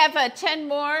 Hey, we have 10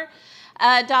 more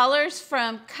dollars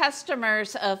from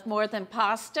customers of More Than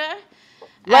Pasta.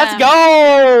 Let's Um,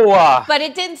 go. But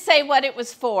it didn't say what it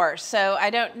was for, so I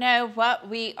don't know what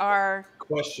we are.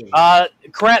 Question.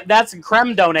 That's a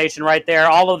creme donation right there.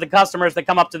 All of the customers that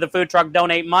come up to the food truck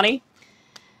donate money.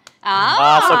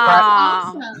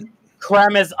 Ah, Awesome.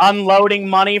 Creme is unloading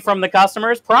money from the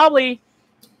customers, probably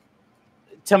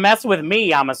to mess with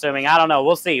me. I'm assuming. I don't know.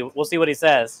 We'll see. We'll see what he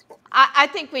says. I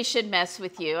think we should mess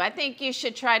with you. I think you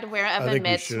should try to wear oven think we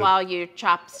mitts should. while you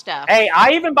chop stuff. Hey,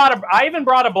 I even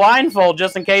brought a blindfold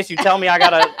just in case you tell me I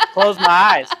gotta close my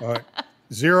eyes. All right,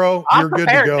 0. I'm You're good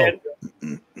to prepared,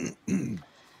 go. dude.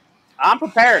 I'm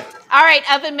prepared. All right,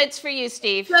 oven mitts for you,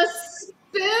 Steve. The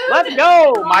spoon. Let's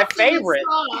go, my dropped in the favorite.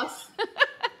 sauce.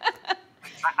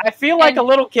 I feel like And- a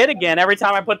little kid again every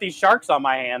time I put these sharks on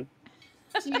my hand.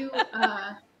 You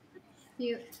love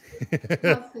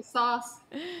the sauce.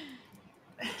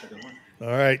 All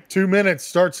right, 2 minutes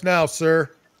starts now, sir.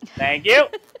 Thank you.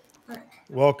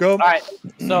 Welcome. All right,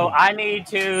 so I need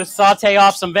to saute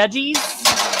off some veggies.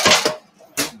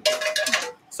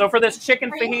 So for this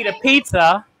chicken fajita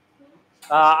pizza,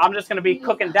 I'm just going to be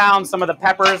cooking down some of the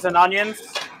peppers and onions.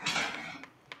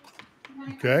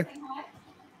 Okay.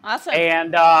 Awesome.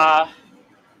 And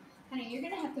Honey, you're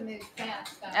gonna have to move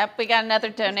fast. Up, we got another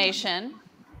donation.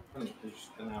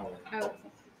 Oh.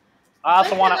 I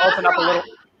also want to open up a little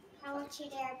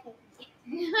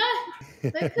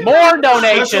Look at more that. Special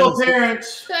donations. appearance.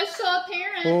 Special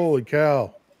appearance. Holy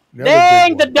cow! Another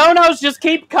Dang, big the one. donos just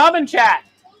keep coming, chat.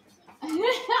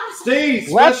 Steve,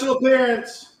 Let's- special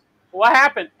appearance. What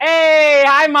happened? Hey,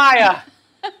 hi, Maya.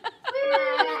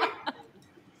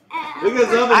 Look at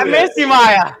his oven I mitt. miss you,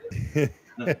 Maya.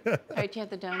 All right, do you have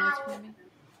the donuts for me?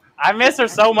 I miss her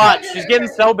so much. She's getting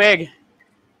so big.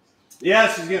 Yeah,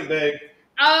 she's getting big.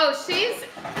 Oh, she's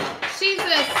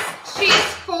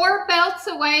 4 belts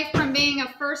away from being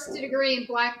a first degree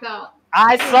black belt.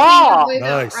 I She's saw. being a blue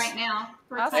belt Nice. right now.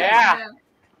 Awesome. Yeah.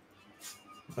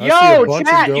 I see a Yo, bunch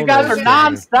of chat, you guys are donuts.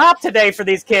 non-stop today for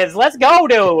these kids. Let's go,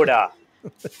 dude.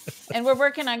 And we're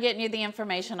working on getting you the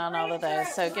information on all of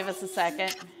those, so give us a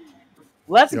second.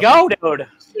 Let's Yep. go, dude.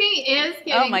 She is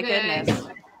getting Oh my big. goodness.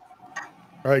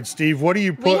 All right, Steve. What do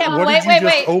you We put? have What wait, did you wait,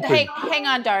 just wait. open? Hey, hang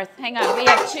on, Darth. Hang on. We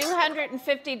have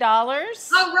 $250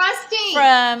 Oh, Rusty.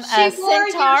 from She wore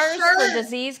your Centaurs for shirt.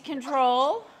 Disease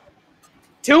Control.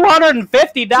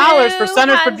 $250 for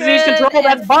Centers for Disease Control.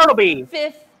 That's Bartleby.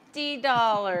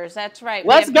 $50. That's right.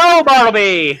 Let's go,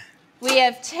 Bartleby. We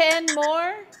have 10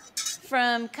 more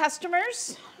from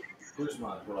customers. Where's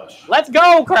my brush? Let's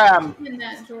go, Creme. In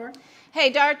that drawer. Hey,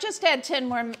 Dart, just add 10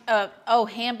 more.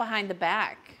 Hand behind the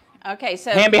back. Okay, so.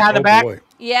 Hand behind the Oh, back. boy.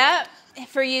 Yeah,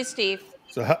 for you, Steve.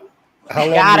 So how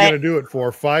long Got are we it. gonna do it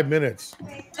for? 5 minutes.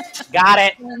 Got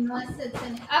it. Unless it's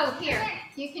in. Oh, here.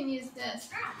 You can use this.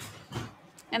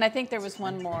 And I think there was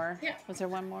one more. Yeah. Was there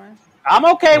one more? I'm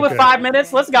okay with 5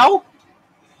 minutes. Let's go.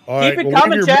 All right, Keep it well,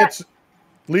 coming, chat.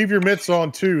 Leave your mitts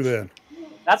on too, then.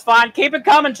 That's fine. Keep it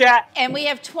coming, chat. And we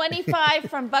have 25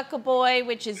 from Bucka Boy,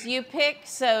 which is you pick.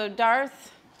 So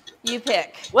Darth, you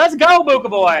pick. Let's go, Buka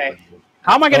Boy.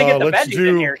 How am I going to get the veggies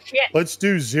in here? Shit. Let's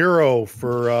do 0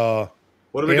 for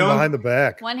What are we hand doing? behind the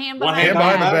back. One hand One behind Hand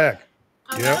hand the behind back. the back.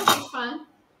 Oh, Yep. that'll be fun.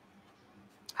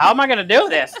 How am I going to do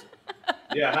this?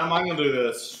 Yeah, how am I going to do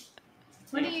this?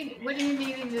 What are you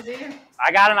needing to do?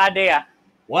 I got an idea.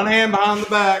 One hand behind the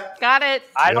back. Got it.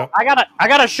 I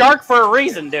got a shark for a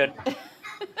reason, dude.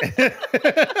 Look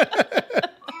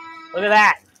at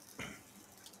that.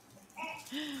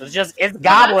 It's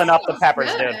gobbling up the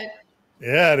peppers, dude.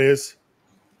 Yeah, it is.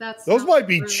 That's Those might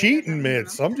be cheating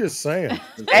mitts. I'm just saying.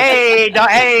 Hey,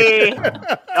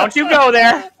 don't you go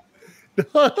there. These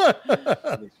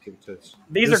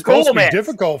It's are cool supposed to be mitts.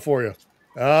 difficult for you.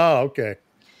 Oh, okay.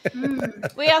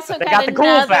 We also They got got the cool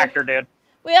another. factor, dude.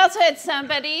 We also had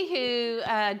somebody who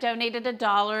donated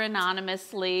 $1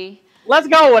 anonymously. Let's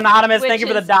go, Anonymous. Which Thank you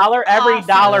for the is $1. Every awesome.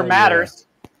 dollar Oh, yeah. matters.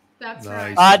 That's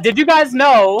Nice. right. Did you guys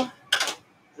know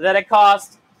that it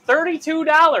cost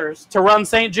 $32 to run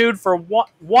St. Jude for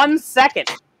 1 second?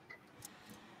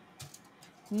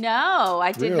 No,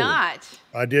 I did Really? not.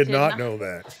 I did Did not not. know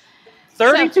that.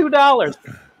 $32.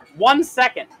 1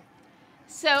 second.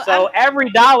 So So every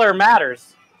dollar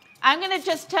matters. I'm going to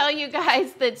just tell you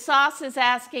guys that Sauce is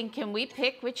asking, can we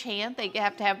pick which hand they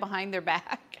have to have behind their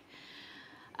back?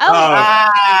 Oh,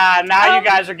 Now you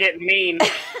guys are getting mean.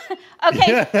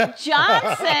 okay.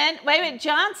 Johnson, wait a minute.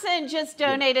 Johnson just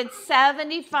donated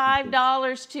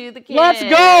 $75 to the kids. Let's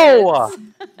go.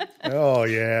 Oh,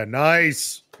 yeah.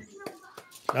 Nice.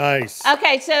 Nice.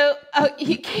 Okay, so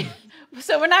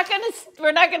so we're not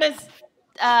gonna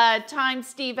time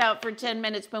Steve out for 10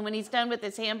 minutes, but when he's done with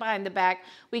his hand behind the back,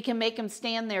 we can make him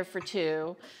stand there for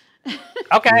 2.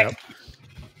 Okay. Yep.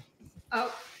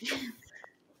 Oh,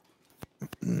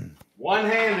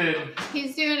 One-handed.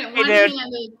 he's doing it Hey, dude.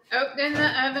 one-handed. Oh, in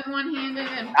the oven one-handed.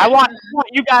 And I want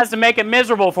you guys to make it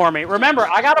miserable for me. Remember,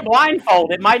 I got a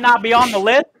blindfold. It might not be on the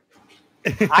list.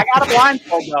 I got a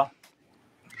blindfold, though.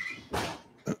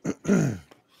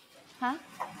 Huh?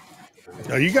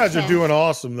 Oh, you guys are doing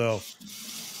awesome, though.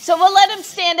 So we'll let him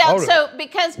stand out. Hold it. So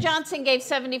because Johnson gave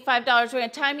 $75, we're gonna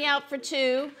time you out for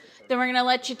 2. Then we're gonna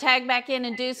let you tag back in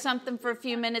and do something for a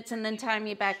few minutes, and then time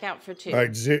you back out for 2. All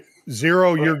right,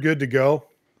 0, you're good to go.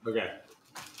 Okay.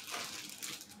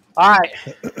 All right.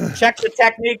 Check the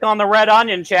technique on the red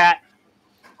onion, chat.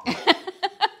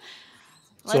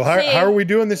 So Let's see. how are we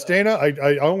doing this, Dana?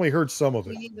 I only heard some of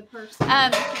we it. need the person.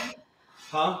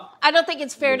 Huh? I don't think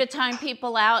it's fair to time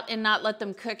people out and not let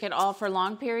them cook at all for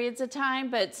long periods of time.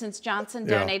 But since Johnson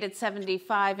Yeah. donated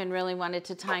 75 and really wanted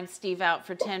to time Steve out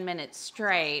for 10 minutes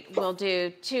straight, we'll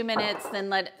do 2 minutes, then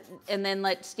let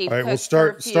Steve All right, cook we'll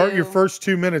for a start your few. first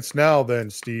 2 minutes now, then,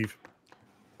 Steve.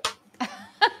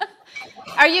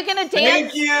 Are you gonna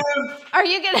dance? Thank you. Are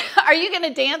you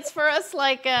gonna dance for us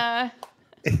like Nikki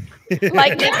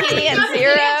and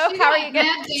Zero? How are you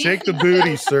gonna? Shake the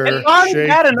booty, sir. It's already Shake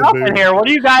had the enough booty. in here. What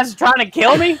are you guys trying to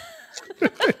kill me?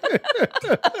 Look,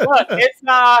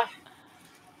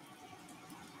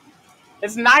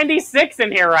 it's 96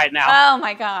 in here right now. Oh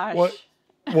my gosh! What?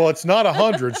 Well, it's not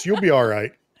 100, so you'll be all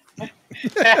right.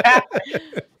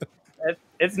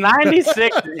 It's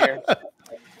 96 in here.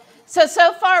 So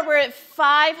far we're at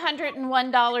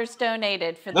 $501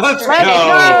 donated for the Let's stream.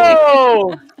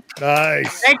 Oh,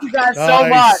 Nice. thank you guys so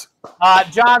Nice.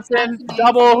 much. Johnson,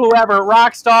 Double, whoever,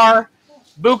 Rockstar,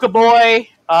 Buka Boy,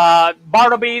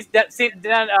 Bartleby's,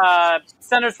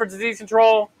 Centers for Disease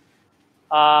Control.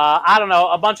 I don't know,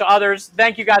 a bunch of others.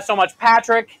 Thank you guys so much.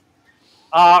 Patrick,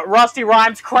 Rusty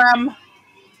Rhymes, Creme.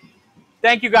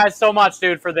 Thank you guys so much,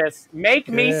 dude, for this. Make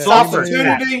me Yeah. suffer.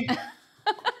 Opportunity.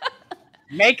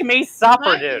 Make me suffer,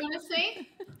 What? You dude. want to see?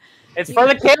 It's for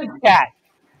the kids, cat.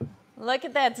 Look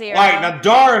at that, Zero. All right, now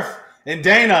Darth and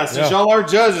Dana, since Yeah. y'all are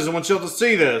judges, I want y'all to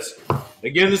see this.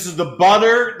 Again, this is the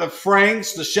butter, the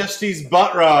Frank's, the Chef Steve's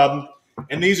butt rub,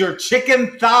 and these are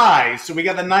chicken thighs. So we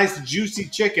got the nice juicy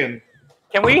chicken.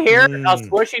 Can we hear a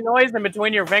squishy noise in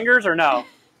between your fingers or no?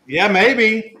 Yeah,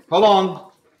 maybe. Hold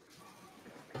on.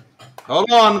 Hold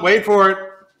on. Wait for it.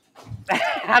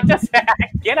 I'm just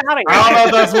get out of I don't know here.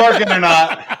 if that's working or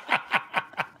not.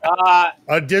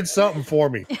 I did something for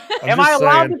me. Am I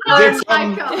allowed to Did Oh my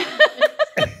some- God.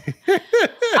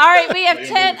 All right, we have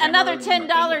another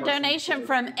 $10 donation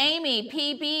from Amy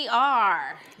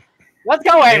PBR. Let's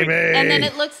go, Amy. Amy. And then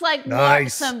it looks like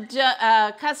Nice. some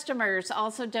customers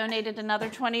also donated another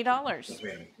 $20. Let's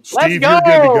Steve, go. you're good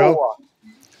to go.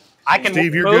 I can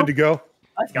Steve, you're move. good to go.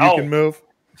 Let's You go. can move.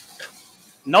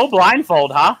 No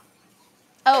blindfold, huh?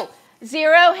 Oh,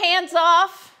 0 hands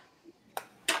off.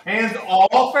 Hands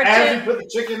off For as two. you put the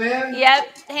chicken in.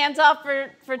 Yep, hands off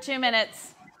for 2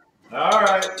 minutes. All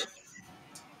right.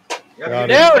 Got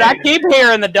Dude, it. I keep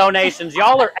hearing the donations.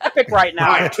 Y'all are epic right All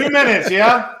now. right, 2 minutes,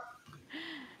 yeah?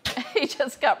 He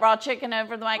just got raw chicken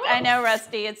over the mic. I know,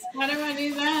 Rusty. It's How do I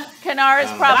do that? Kanara's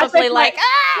I probably think like,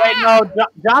 Wait, no,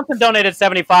 Johnson donated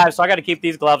 75, so I got to keep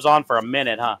these gloves on for a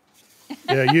minute, huh?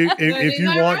 Yeah, if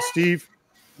you want, Steve,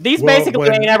 These Well, basically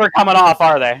when- ain't ever coming off,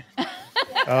 are they?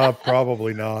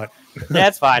 probably not.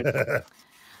 That's fine.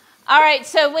 All right,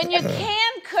 so when you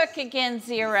can cook again,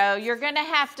 0, you're going to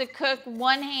have to cook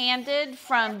one-handed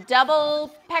from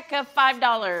Double Pekka $5.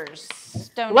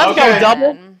 Donation. Let's go,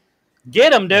 Double.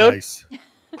 Get him, dude. Nice.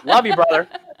 Love you, brother.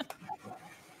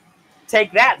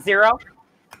 Take that, 0.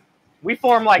 We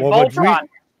form like Well, but Voltron.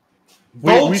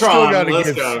 We still Voltron, got to let's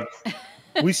give. go.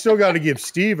 We still got to give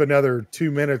Steve another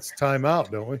 2 minutes timeout,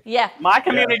 don't we? Yeah, My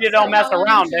community don't mess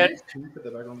around, dude. Can you put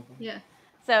that back on? Yeah.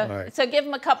 so right. so give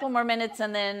him a couple more minutes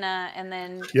and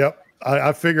then Yep.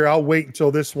 I figure I'll wait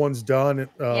until this one's done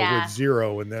Yeah. with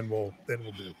 0, and then we'll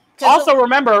do. Also,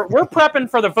 remember, we're prepping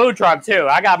for the food truck, too.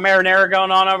 I got marinara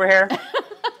going on over here.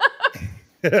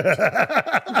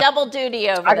 double duty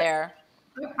over there.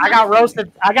 I got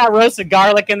roasted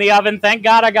garlic in the oven. Thank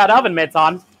God I got oven mitts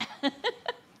on.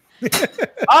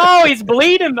 Oh, he's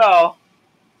bleeding, though.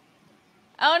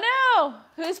 Oh no,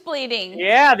 who's bleeding?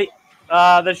 Yeah,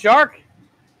 the shark.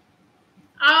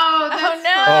 Oh, that's Oh,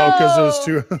 no. Oh, because those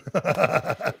two.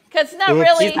 Because not Oops.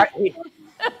 really.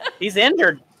 He's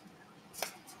injured.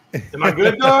 Am I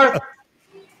good, Dar?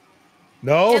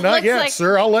 No, It not looks yet, like-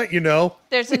 sir. I'll let you know.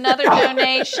 There's another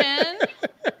donation.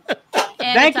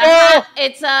 And Thank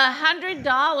it's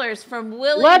 $100 from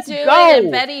Willie Let's Do go. It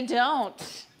and Betty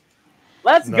Don't.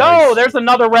 Let's Nice. go. There's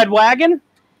another red wagon.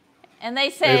 And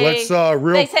they say, Hey, let's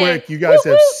real they say, quick. You guys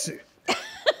 "Woo, have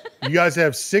you guys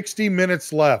have 60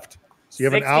 minutes left. So you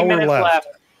have an 60 hour minutes left.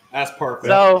 That's perfect.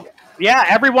 So, yeah,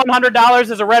 every $100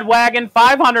 is a red wagon.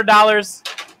 $500.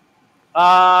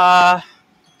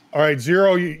 All right,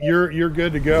 0, you're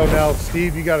good to go now.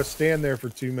 Steve, you got to stand there for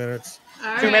 2 minutes.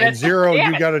 all 2 right. minutes. And 0, Damn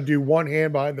you it. got to do one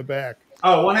hand behind the back.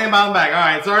 Oh, one hand behind the back. All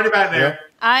right, it's already back there.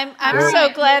 I'm Well- so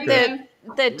glad Okay.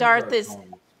 that Darth is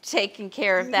taking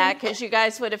care of that because you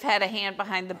guys would have had a hand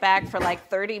behind the back for like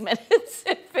 30 minutes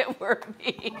if it were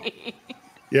me.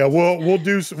 Yeah, we'll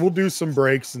do some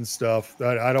breaks and stuff.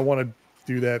 I don't want to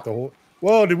do that the whole.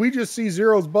 Whoa, did we just see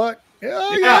 0's butt?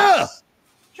 Yeah, yeah.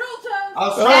 I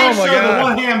was Oh trying to my show God. the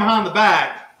one hand behind the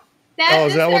back. That Oh,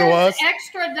 is that what it deserves was?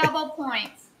 Extra double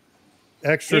points.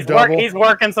 Extra double. He's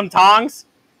working some tongs.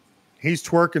 He's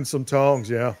twerking some tongs.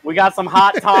 Yeah. We got some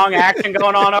hot tong action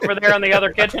going on over there in the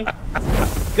other kitchen.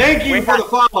 Thank you for the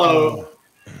follow.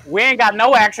 We ain't got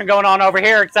no action going on over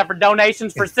here except for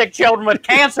donations for sick children with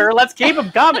cancer. Let's keep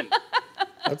them coming.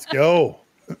 Let's go.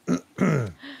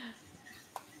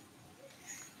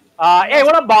 Hey,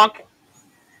 what up, Bonk?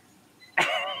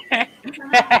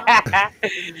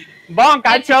 Bonk,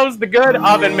 I chose the good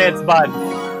oven mitts, bud.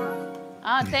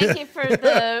 Thank you for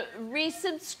the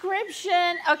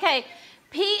resubscription. Okay,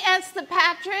 P.S. the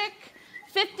Patrick,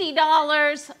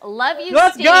 $50. Love you,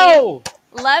 Let's Steve. go.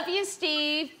 Love you,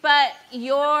 Steve. But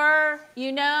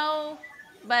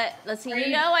let's see,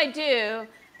 I do.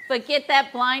 But get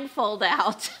that blindfold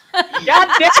out. God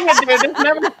damn it, dude. This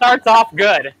never starts off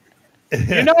good.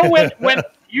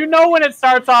 You know when it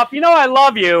starts off, I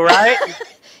love you, right?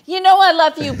 I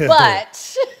love you,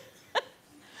 but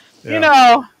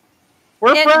Yeah.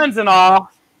 We're And- friends and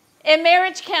all. in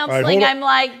marriage counseling, hold on. I'm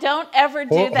like, don't ever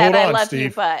do Hold- that. hold I on, love you,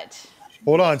 Steve. but.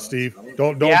 Hold on, Steve.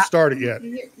 Don't Yeah. start it yet.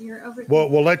 You're over.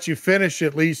 We'll let you finish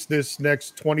at least this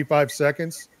next 25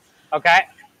 seconds. Okay.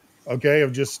 Okay,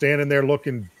 of just standing there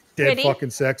looking dead Pretty. fucking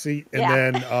sexy, and Yeah.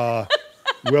 then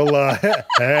we'll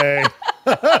hey.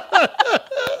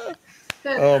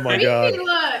 Oh my God.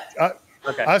 Look.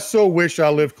 Okay. I so wish I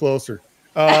lived closer.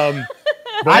 But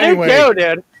I anyway, do too,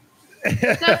 dude.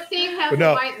 So Steve has But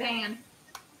no. a white van.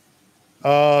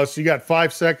 so you got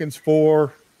 5 seconds.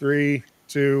 4, 3,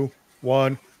 2,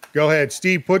 1. Go ahead,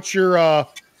 Steve. Put your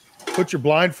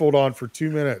blindfold on for 2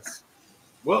 minutes.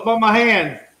 What about my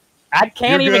hand? I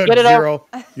can't You're even good, get it over. 0.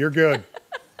 You're good.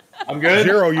 I'm good.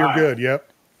 0, you're All right. good. Yep.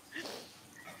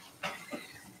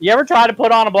 You ever try to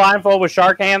put on a blindfold with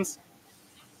shark hands?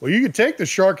 Well, you can take the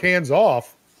shark hands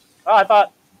off. Oh, I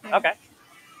thought. Okay.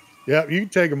 Yeah, you can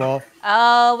take them off.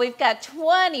 Oh, we've got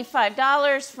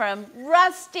 $25 from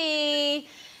Rusty.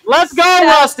 Let's go, So,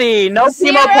 Rusty. No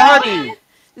Zero. chemo party.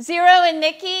 Zero and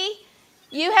Nikki,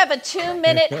 you have a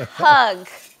 2-minute hug.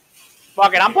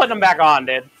 Fuck it, I'm putting them back on,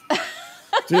 dude.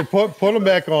 Dude, put them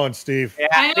back on, Steve.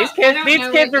 Yeah, these I don't kids know are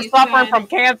what you suffering said. from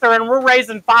cancer, and we're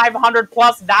raising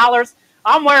 $500+.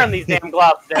 I'm wearing these damn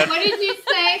gloves, dude. What did you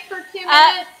say for 2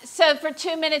 minutes? So for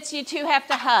 2 minutes, you two have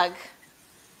to hug.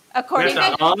 According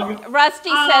There's to a hug? Rusty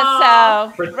says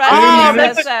so. For 2 Rusty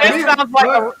minutes? says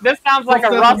so. This sounds like a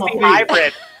What's that Rusty on my feet?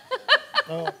 hybrid.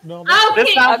 Oh, no. Okay.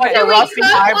 This sounds like Okay. a Do we Rusty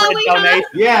cook while hybrid we hug? donation.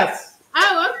 Yes.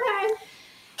 Oh,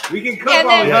 okay. We can cook And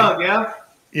while we then- hug, yeah?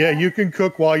 Yeah, you can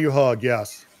cook while you hug,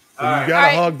 yes. But All you right. got to All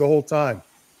right. hug the whole time.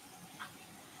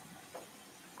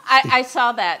 I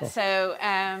saw that. So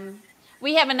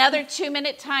we have another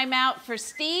 2-minute timeout for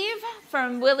Steve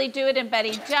from Willie Do It and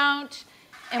Betty Don't.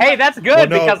 And Hey, what- that's good Well,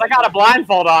 no. because I got a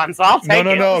blindfold on, so I'll take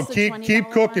No, it. no. What's the Keep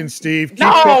 $20 cooking, one? Steve. Keep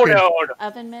No, cooking. dude.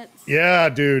 oven mitts. Yeah,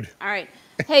 dude. All right.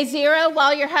 Hey, Zero,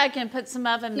 while you're hugging, put some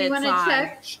oven Do you mitts want to on.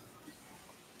 check?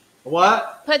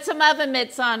 What? Put some oven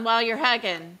mitts on while you're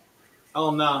hugging.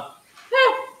 Oh, no.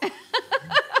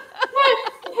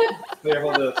 Here,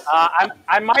 hold this.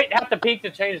 I might have to peek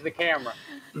to change the camera.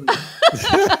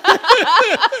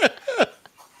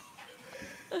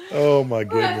 Oh, my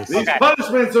goodness. These Okay.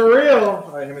 punishments are real.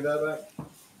 All right, hand me that back.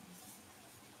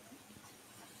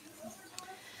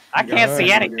 I can't see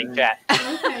Alright. anything, chat.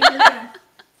 Okay, you're good.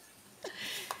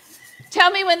 Tell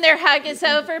me when their hug is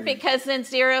over because then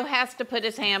Zero has to put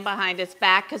his hand behind his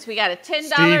back because we got a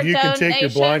 $10 Steve, you donation. can take your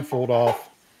blindfold off.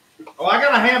 Oh, I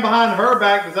got a hand behind her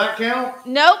back. Does that count?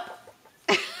 Nope.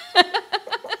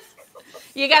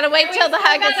 You got to wait Wait, till the I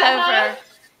hug is got a hug? over.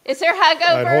 Is their hug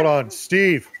All over? right, hold on.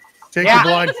 Steve, take Yeah. your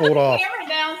blindfold off. Camera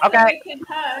down so Okay. we can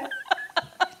hug.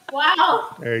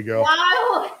 Wow. There you go.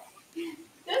 Wow. This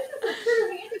is a true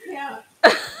handicap.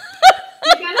 You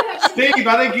gotta have Steve,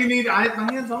 I think you need. my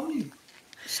hand's on you.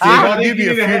 Steve, I'll give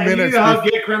you a few minutes. You need to hug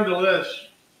Get Creme Delish.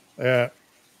 Yeah.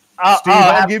 Oh, Steve,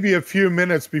 I'll give you a few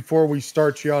minutes before we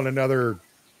start you on another.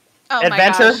 Oh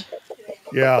Adventure? my gosh.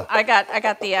 Yeah. I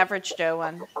got the average Joe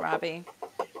one, Robbie.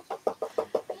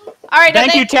 All right.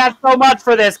 Thank you, chat, so much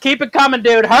for this. Keep it coming,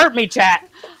 dude. Hurt me, chat.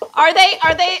 Are they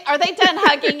done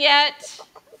hugging yet?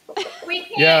 We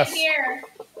can't Yes. hear.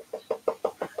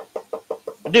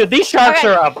 Dude, these sharks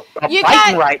Okay. are You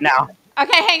fighting got- right now.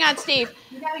 Okay, hang on, Steve.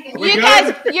 You gotta get We You good?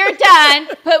 guys, you're done.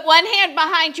 Put one hand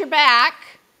behind your back,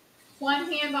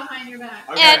 one hand behind your back.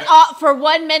 Okay. and for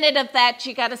 1 minute of that,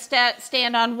 you got to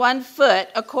stand on 1 foot,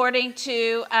 according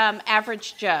to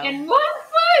Average Joe. And 1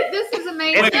 foot. This is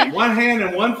amazing. Wait, one hand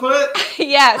and 1 foot?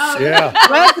 Yes, Oh, Yeah.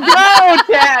 Let's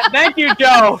go, chat. Thank you,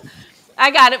 Joe.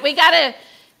 I got it. We got a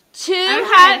 200.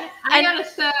 Okay, I gotta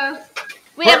show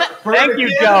We have Thank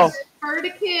you, Joe. for the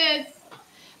kids.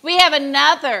 we have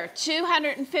another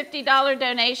 $250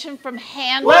 donation from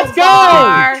Handlebar. Let's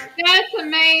go! That's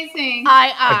amazing.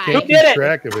 I I can't Who did keep it?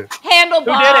 track of it.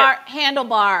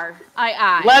 Handlebar.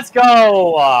 I. Let's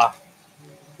go.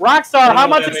 Rockstar, how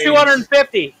much that is means.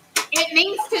 250? It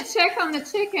means to check on the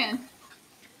chicken.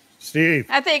 Steve,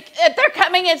 I think they're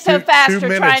coming in so two fast. They're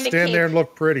minutes. trying to Stand keep. there and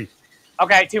look pretty.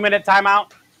 Okay, 2-minute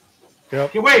timeout. Yep.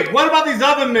 Okay, wait, what about these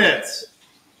oven mitts?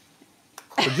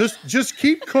 So just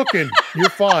keep cooking. You're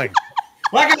fine.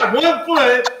 Well, I got 1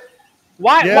 foot,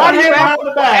 Why, Yeah. why, one do you hand act,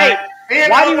 behind the back,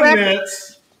 and why do you oven act-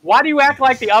 mitts. why do you act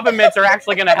like the oven mitts are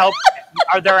actually going to help?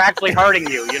 Or they're actually hurting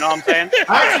you? You know what I'm saying?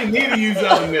 I actually need to use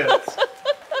oven mitts.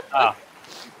 Oh.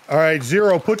 All right,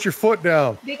 Zero, put your foot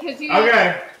down. Because you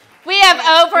Okay. We have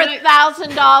over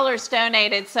 $1,000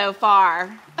 donated so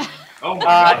far. Oh my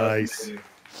God. Nice.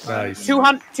 Nice.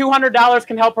 $200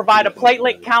 can help provide a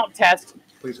platelet count test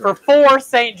Please for hurry. 4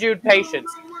 St. Jude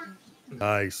patients.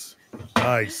 Nice.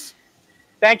 Nice.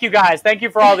 Thank you, guys. Thank you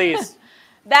for all these.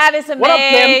 That is What up,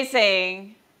 Kim?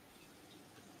 amazing.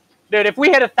 Dude, if we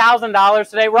hit $1,000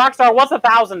 today, Rockstar, what's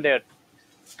 1,000, dude?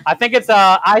 I think it's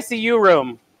a ICU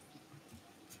room.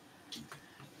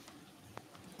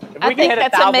 If I we can think hit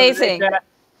that's 1,000 today, amazing. chat,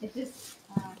 It just.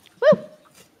 Woo.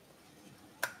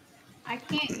 I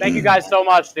can't. Thank you guys so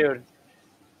much, dude.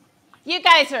 You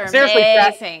guys are Seriously, Pat.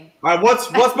 amazing. All right, what's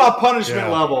my punishment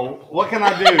Yeah. level? What can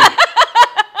I do?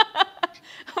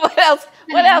 What else?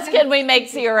 What else can we make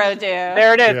Zero do?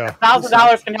 There it is. Yeah.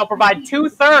 $1,000 can help provide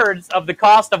 2/3 of the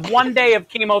cost of 1 day of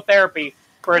chemotherapy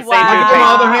for a St. Wow. Can I Jude get my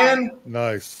patient. other hand?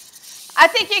 Nice. I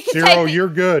think you can Zero, take. you're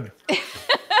good.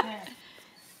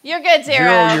 You're good,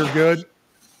 Zero. Zero, you're good.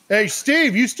 Hey,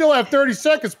 Steve, you still have 30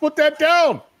 seconds. Put that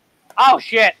down. Oh,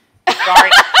 shit.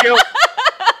 Sorry. Shoot.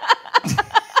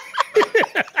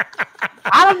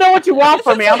 I don't know what you want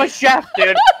from me. I'm a chef,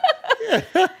 dude.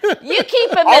 You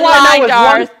keep him All in I line, know is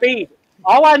Darth. one speed.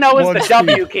 All I know is One the speed.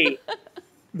 W key.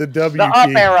 The W The up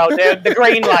key. arrow, dude. The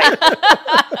green light.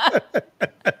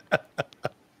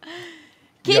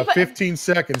 You Keep got 15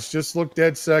 seconds. Just look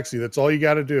dead sexy. That's all you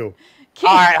got to do.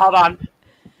 All right, hold on.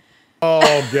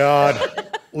 Oh,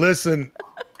 God. Listen,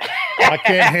 I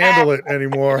can't handle it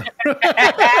anymore.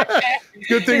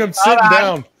 Good thing I'm sitting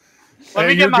down. Let Hey,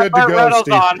 me you're get my good to Burt go, Reynolds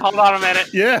Steve. on. Hold on a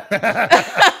minute. Yeah.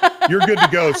 You're good to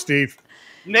go, Steve.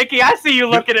 Nikki, I see you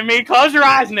looking at me. Close your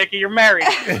eyes, Nikki. You're married.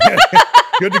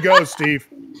 Good to go, Steve.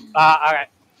 All right.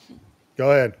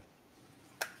 Go ahead.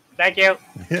 Thank you.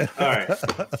 All right.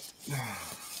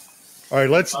 All right,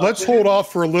 let's hold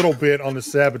off for a little bit on the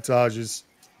sabotages.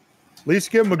 At least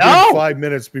give them a good No. 5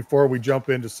 minutes before we jump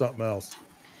into something else.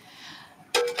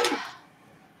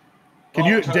 Can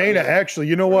you, Dana, actually,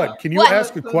 you know what? Can you What?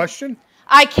 ask a question?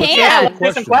 I Yeah, can. let's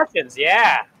do some questions.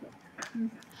 Yeah.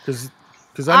 Because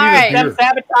All I right. need a Them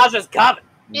beer. sabotages coming.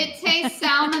 It tastes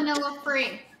salmonella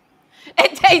free.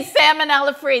 It tastes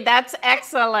salmonella free. That's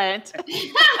excellent. All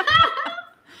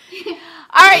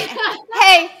right.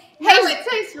 Hey. No, Hey. it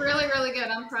tastes really, really good.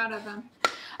 I'm proud of him.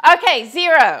 Okay,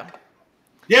 Zero.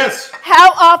 Yes.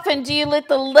 How often do you let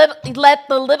the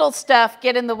little stuff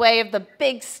get in the way of the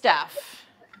big stuff?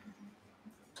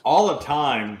 All the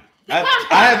time. I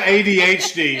have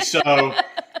ADHD, so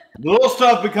little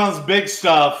stuff becomes big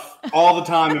stuff all the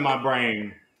time in my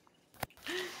brain.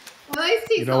 Well, at least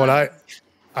he's You know what? honest.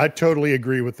 I totally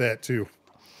agree with that, too.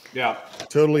 Yeah.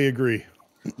 Totally agree.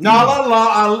 No, I let a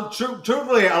lot.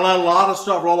 Truthfully, I let a lot of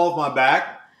stuff roll off my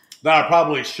back that I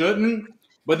probably shouldn't.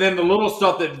 But then the little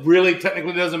stuff that really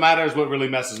technically doesn't matter is what really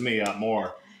messes me up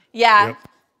more. Yeah. Yep.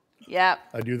 Yep.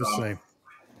 I do the same.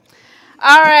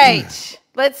 All right.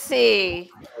 Let's see.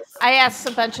 I asked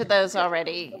a bunch of those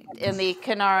already in the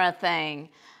Kanara thing.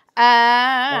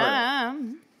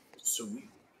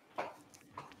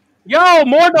 Yo,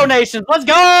 more donations. Let's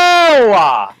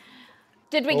go.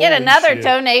 Did we get Holy another shit.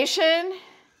 donation?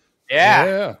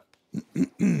 Yeah.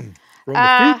 From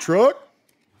the food truck.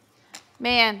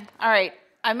 Man, all right.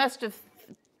 I must have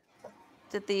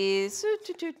did these.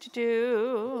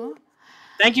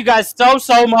 Thank you guys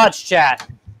so much, chat.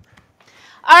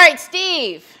 All right,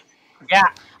 Steve. Yeah.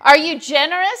 Are you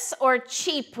generous or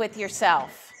cheap with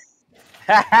yourself?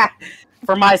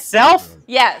 For myself,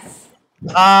 Yes.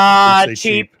 Please say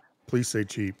cheap. Please say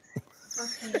cheap.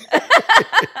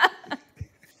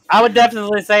 I would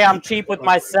definitely say I'm cheap with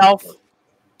myself.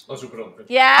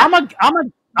 Yeah.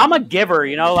 I'm a giver,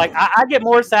 you know, like I get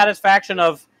more satisfaction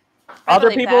of other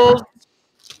believe that. people's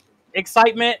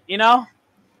excitement, you know?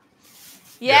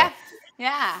 Yeah.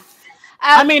 Yeah.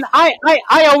 I mean, I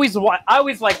always want,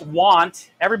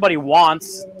 everybody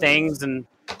wants things but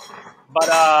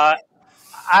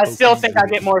I still think I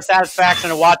get more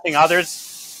satisfaction of watching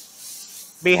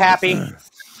others be happy.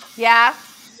 Yeah.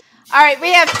 All right,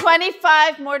 we have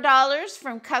 $25 more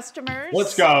from customers.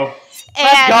 Let's go.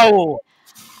 Let's go.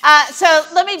 So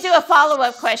let me do a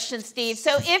follow-up question, Steve.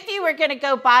 So if you were going to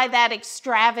go buy that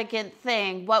extravagant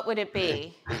thing, what would it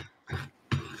be?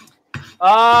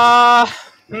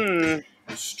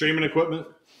 Streaming equipment.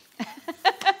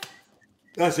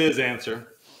 That's his answer.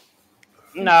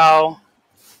 No.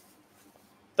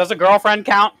 Does a girlfriend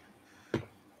count?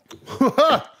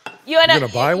 You're gonna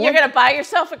buy one? You're going to buy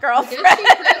yourself a girlfriend?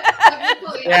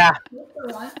 Yeah.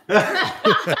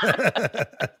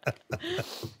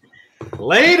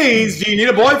 Ladies, do you need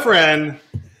a boyfriend?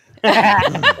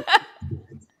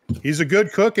 He's a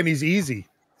good cook and he's easy.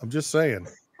 I'm just saying.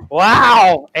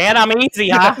 Wow. And I'm easy,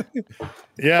 huh?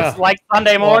 Yeah. It's like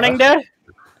Sunday morning, dude.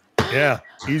 Yeah.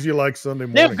 Easy like Sunday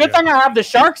morning. Dude, good yeah. thing I have the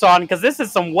sharks on because this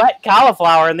is some wet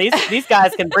cauliflower and these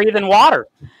guys can breathe in water.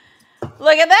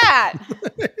 Look at that.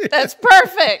 That's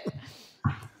perfect.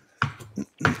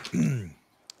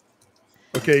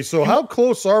 Okay, so how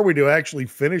close are we to actually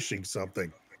finishing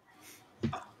something?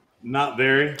 Not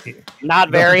very.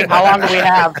 Not very. How long do we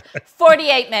have?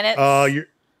 48 minutes. You're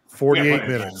 48 Yeah,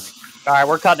 minutes. All right,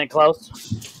 we're cutting it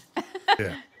close.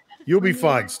 Yeah. You'll be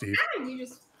fine, Steve. You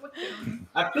just flipped it.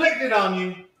 I clicked it on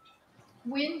you.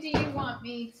 When do you want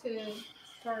me to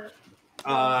start?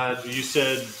 You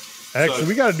said. Actually,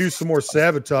 we got to do some more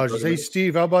sabotages. Hey,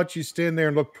 Steve, how about you stand there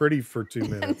and look pretty for 2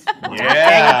 minutes?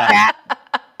 Yeah.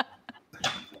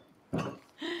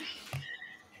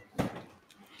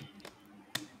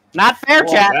 Not fair,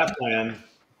 Well, chat. that plan.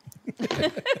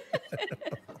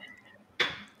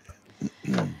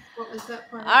 What was that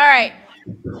part? All right.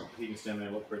 You can stand there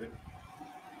and look pretty.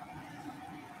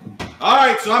 All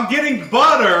right, so I'm getting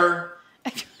butter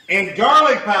and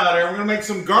garlic powder. We're gonna make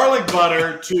some garlic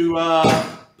butter to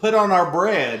put on our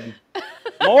bread.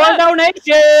 More donations.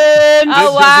 Oh, Does it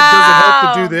help to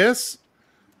wow. do this?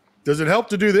 Does it help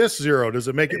to do this, Zero? Does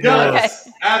it make it It does. more? Okay.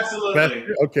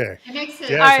 Absolutely. Okay. It makes it,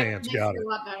 Jazz Alright. hands, makes got it it. a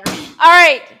lot better. All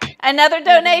right, another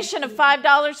donation of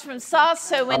 $5 from Sauce.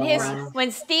 So when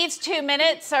Steve's 2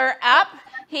 minutes are up,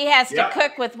 he has to Yep.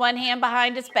 cook with one hand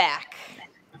behind his back.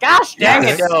 Gosh dang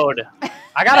Yes. it, dude.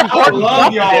 I got I important love stuff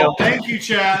to y'all. do. Thank you,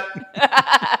 chat.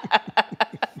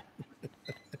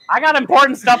 I got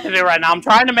important stuff to do right now. I'm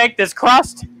trying to make this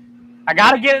crust. I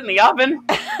got to get it in the oven.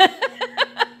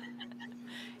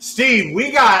 Steve,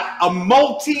 we got a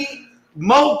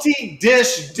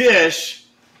multi-dish, Dish.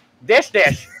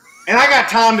 and I got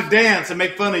time to dance and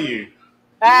make fun of you.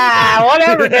 Ah,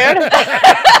 whatever, dude.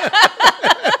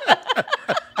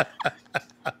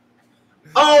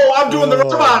 Oh, I'm doing the Oh,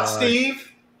 robot, my.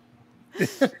 Steve.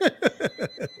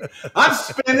 I'm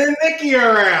spinning Nikki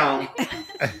around.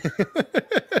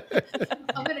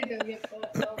 I'm gonna go get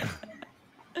the.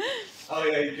 Oh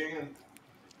yeah, you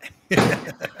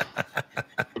can.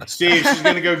 Steve, she's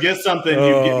gonna go get something. You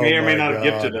Oh, may or may my not have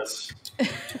gifted God. us.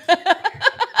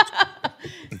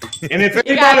 And if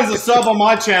anybody's a sub on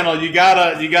my channel, you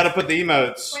gotta put the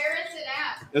emotes. Where is it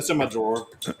at? It's in my drawer,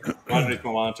 underneath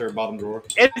my monitor, bottom drawer.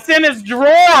 It's in his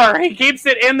drawer. He keeps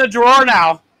it in the drawer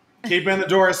now. Keep it in the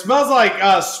drawer. It smells like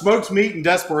smoked meat and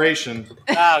desperation.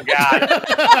 Oh, God.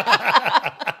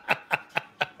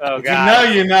 Oh, If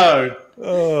God. you know.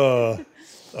 Oh,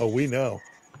 we know.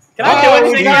 Can I do Oh,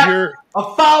 anything? we got- You're-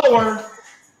 A follower.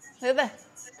 Who the-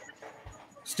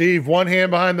 Steve, one hand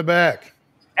behind the back.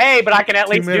 Hey, but I can at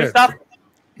 2 least do minutes. stuff.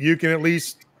 You can at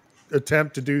least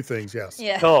attempt to do things. Yes.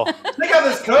 Yeah. Cool. Check out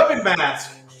this COVID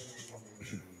mask.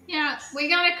 Yeah, we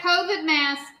got a COVID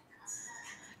mask.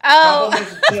 Oh,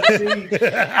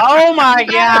 Oh, my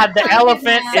God. The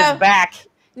elephant is So- back.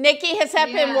 Nikki, has that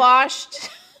been Yeah. washed?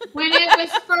 When it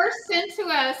was first sent to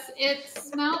us, it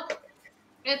smelled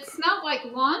like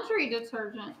laundry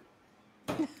detergent.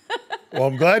 Well,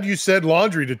 I'm glad you said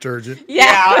laundry detergent. Yeah,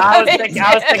 I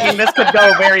was thinking this could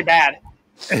go very bad.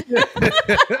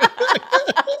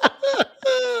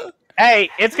 Hey,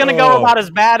 it's going to go Oh. about as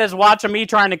bad as watching me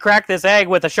trying to crack this egg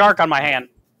with a shark on my hand.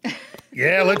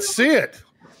 Yeah, let's see it.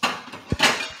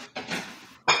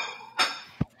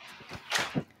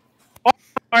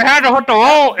 I had to put the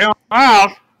roll in my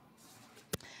mouth.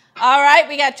 All right,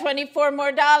 we got $24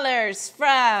 more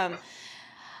from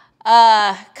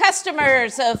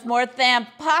customers of More Than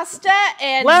Pasta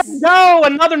and Let's go!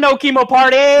 Another no chemo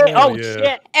party. Oh, yeah.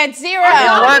 shit. and Zero.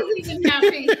 I was even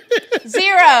happy.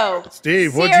 Zero.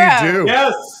 Steve, what'd Zero. you do?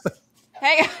 Yes.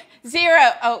 Hang on. Zero.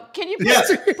 Oh, can you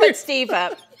put Steve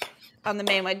up on the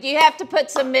main one? You have to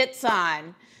put some mitts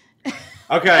on.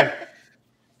 Okay.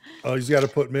 Oh, he's got to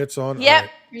put mitts on. All Yep.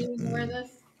 right. Are you gonna wear this?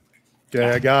 Okay,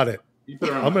 I got it. You put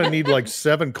it on. I'm gonna need like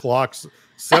 7 stopwatches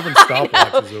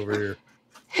over here.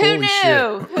 Who Holy knew?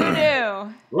 shit. Who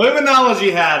knew?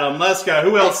 Luminology had them. Let's go.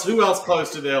 Who else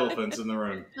close to the elephants in the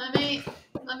room? Let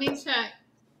me check.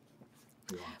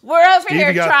 We're over Steve, here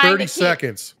you got trying 30 to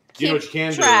seconds. You know what keep you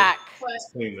can track. What?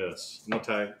 do? Clean this. I'm gonna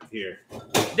tie it here.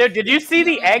 Dude, did you see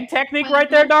the egg technique right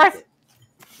there, Darth?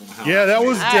 Yeah, that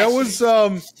was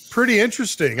Nice. pretty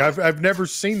interesting. I've never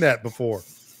seen that before.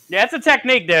 Yeah, it's a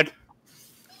technique, dude.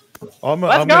 I'm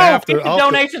Let's gonna go. have Keep to. the I'll-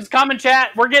 donations coming,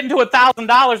 chat. We're getting to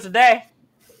 $1,000 a day.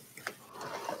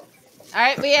 All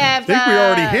right, we have. I think we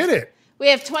already hit it. We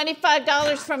have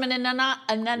 $25 from an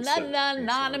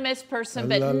anonymous person,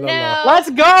 but La, la, la. no.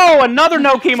 Let's go. Another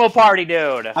no chemo party,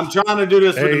 dude. I'm trying to do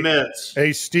this with Hey. the mitts.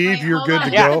 Hey, Steve, Wait, you're hold good on.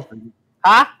 to Yeah. go.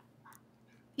 Huh?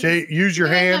 Jay, use your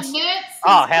In the hands. mitts,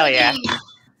 Oh, he's hell yeah. putting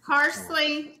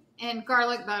Parsley and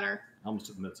garlic butter. I almost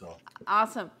took the mitts off.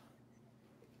 Awesome.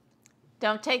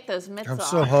 Don't take those mitts I'm off.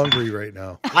 so hungry right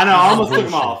now. I know. I almost took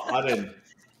them off. I didn't.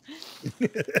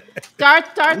 Darth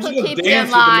I'm will just gonna keep you dance in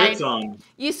with the line. mitts on.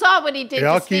 You saw what he did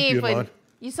Yeah, I'll to keep you Steve in when line.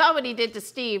 you saw what he did to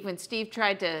Steve when Steve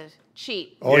tried to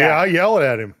cheat. Oh Yeah. yeah, I yelled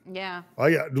at him. Yeah. Oh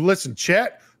yeah, listen,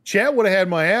 chat would have had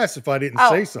my ass if I didn't Oh.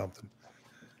 say something.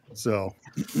 So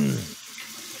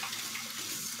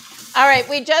All right,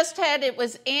 we just had it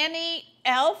was Annie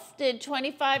Elf did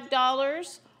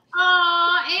 $25.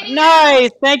 Aw, Annie.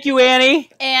 Nice. Thank you, Annie.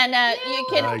 And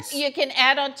Nice. you can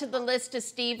add on to the list of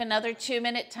Steve another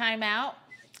 2-minute timeout.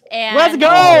 And Let's go.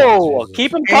 Oh, Jesus.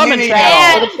 Keep them coming, Annie,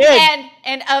 chat. For the kids.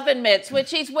 and oven mitts, which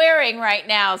he's wearing right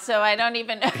now, so I don't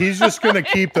even know. he's just gonna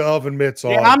keep the oven mitts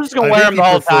on. Yeah, I'm just gonna I wear think them the he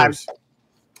whole time. prefers-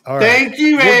 All right. Thank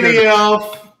you, We're Annie good.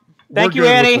 Elf. Thank you, We're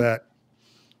good Annie. with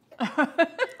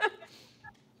that.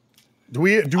 Do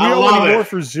we I owe love any more it.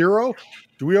 for Zero?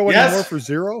 Do we owe Yes. any more for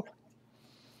Zero?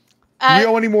 Do we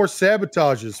owe any more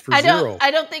sabotages for Zero?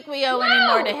 I don't think we owe any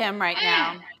more to him right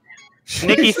now.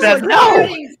 Nikki says no.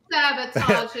 Starting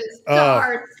sabotages.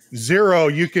 Darts. Zero,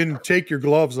 you can take your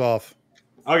gloves off.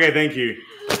 Okay, thank you.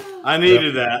 I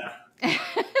needed that.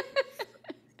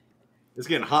 It's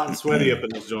getting hot and sweaty up in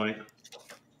this joint.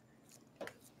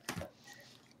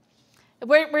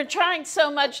 We're trying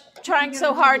so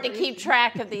hard to keep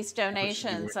track of these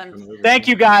donations. Thank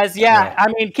you guys. Yeah, I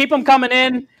mean, keep them coming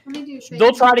in.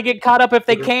 They'll try to get caught up if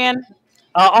they can.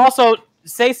 Also,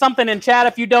 say something in chat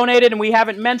if you donated and we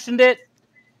haven't mentioned it.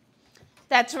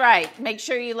 That's right. Make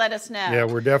sure you let us know. Yeah,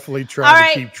 we're definitely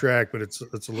trying to keep track, but it's a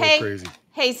little crazy.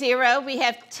 Hey, Zero, we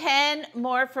have 10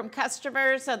 more from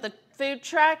customers of the food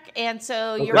truck, and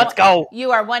so let's go.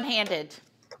 You are one-handed.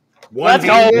 Let's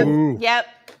go. Ooh. Yep.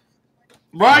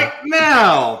 Right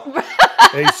now.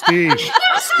 Hey, Steve.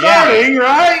 Starting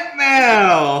right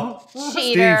now. Cheater.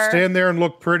 Steve, stand there and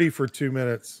look pretty for 2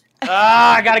 minutes.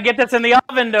 I got to get this in the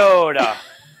oven, dude.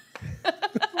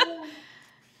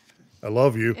 I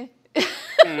love you.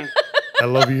 I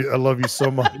love you. I love you so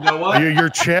much. You know what? Your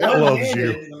chat loves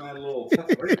you.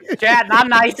 Chat, not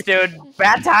nice, dude.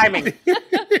 Bad timing.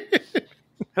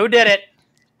 Who did it?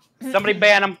 Somebody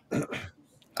ban him.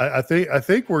 I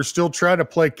think we're still trying to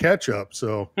play catch up.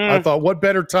 So I thought, what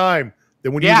better time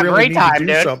than when you really need to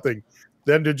do something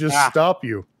than to just stop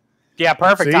you? Yeah,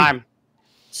 perfect time.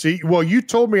 See, well, you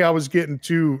told me I was getting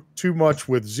too much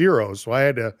with Zero, so I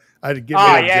had to get.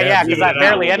 Oh yeah, because I've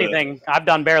barely anything. I've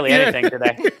done barely anything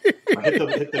today.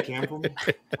 Hit the cam for me.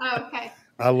 Oh, okay.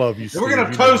 I love you. Steve. We're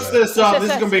gonna toast this up.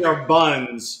 This is gonna be our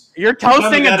buns. You're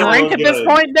toasting a drink at this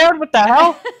point, dude? What the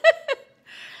hell?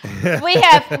 We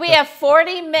have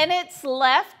 40 minutes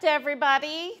left,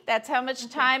 everybody. That's how much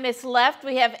time is left.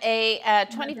 We have a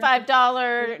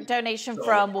 $25 donation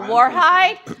from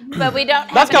Warhide, but we don't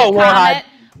have Let's go, Warhide.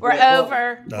 We're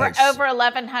over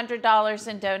 $1,100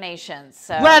 in donations.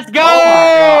 So Let's go!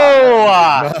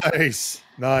 Nice.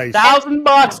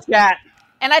 $1,000, chat.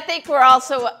 And I think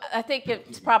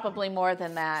it's probably more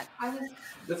than that.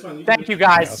 Thank you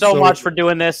guys so much for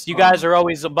doing this. You guys are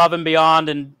always above and beyond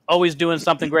and always doing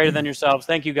something greater than yourselves.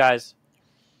 Thank you guys.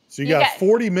 So you got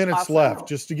 40 minutes left.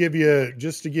 Just to give you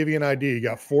an idea, you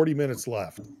got 40 minutes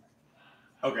left.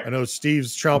 Okay. I know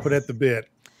Steve's chomping at the bit.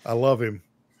 I love him.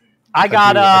 I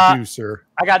do, sir.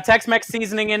 I got Tex-Mex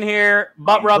seasoning in here,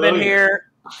 butt rub in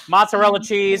here, mozzarella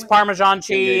cheese, Parmesan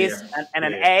cheese, and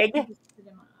an egg.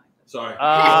 Sorry.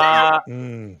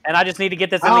 And I just need to get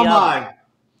this in the oven.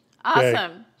 Awesome.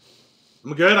 Okay.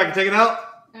 I'm good. I can take it out.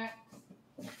 All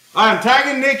right, I'm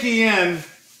tagging Nikki in.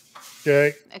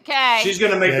 Okay. She's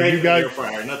gonna make bacon you guys, in your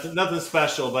fryer. Nothing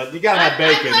special, but you gotta have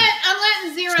bacon. I'm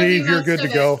letting Zero. Steve, do you're most good of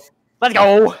to go. it. Let's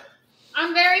go.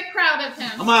 I'm very proud of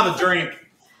him. I'm gonna have a drink.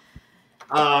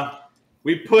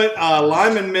 We put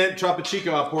lime and mint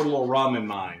Tropichico. I poured a little rum in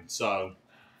mine, so.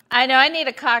 I know I need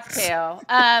a cocktail.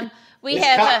 We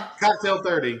have cocktail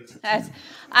 30.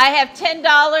 I have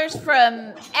 $10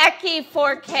 from Eki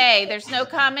 4K. There's no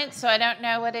comment, so I don't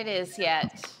know what it is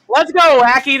yet. Let's go,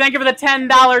 Aki. Thank you for the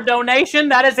 $10 donation.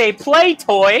 That is a play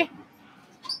toy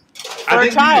for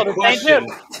a child. Thank you.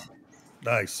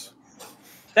 Nice.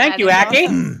 Thank you, Aki.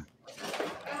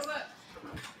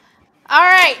 All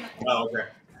right. Oh, okay.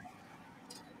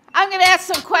 I'm going to ask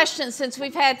some questions since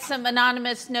we've had some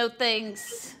anonymous note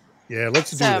things. Yeah,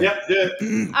 let's do it. Yep, do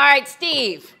it. All right,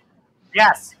 Steve.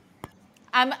 Yes.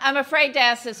 I'm afraid to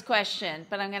ask this question,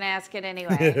 but I'm going to ask it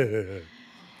anyway.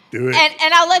 Do it.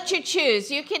 And I'll let you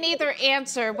choose. You can either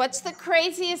answer what's the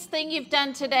craziest thing you've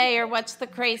done today or what's the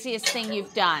craziest thing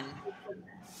you've done.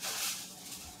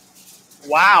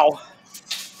 Wow.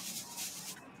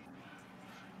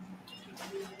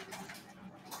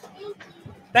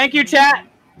 Thank you, chat.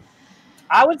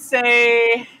 I would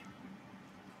say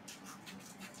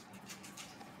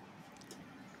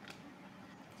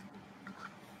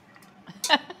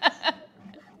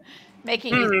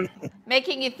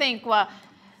making you think. Well,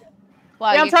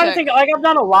 I'm trying to think. Like, I've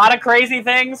done a lot of crazy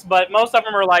things, but most of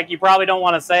them are like you probably don't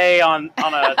want to say on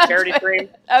a charity stream.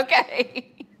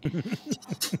 Okay.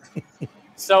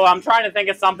 So I'm trying to think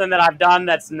of something that I've done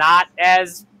that's not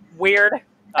as weird,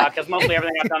 because mostly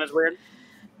everything I've done is weird.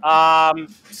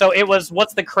 So it was,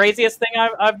 what's the craziest thing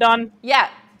I've done? Yeah.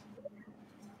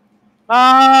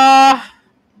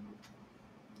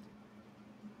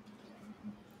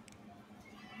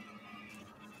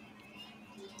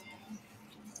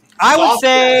 I would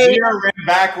say Zero ran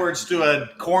backwards to a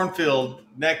cornfield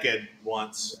naked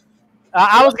once.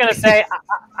 I was gonna say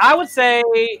I would say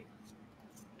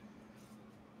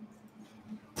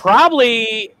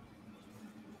probably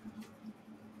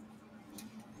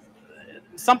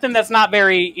something that's not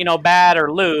very, bad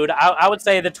or lewd, I would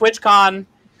say the TwitchCon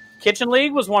Kitchen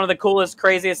League was one of the coolest,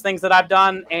 craziest things that I've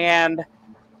done, and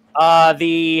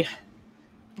the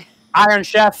Iron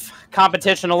Chef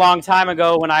competition a long time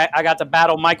ago when I got to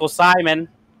battle Michael Simon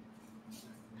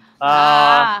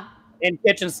in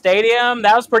Kitchen Stadium.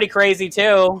 That was pretty crazy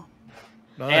too.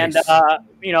 Nice.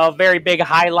 And a very big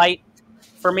highlight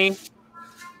for me.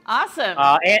 Awesome.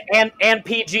 And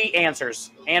PG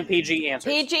answers. PG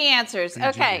answers. PG Okay.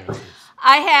 answers.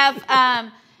 I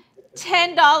have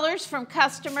 $10 from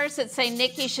customers that say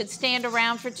Nikki should stand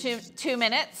around for 2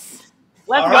 minutes.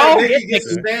 Let's All go. right, Nikki gets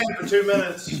to stand for 2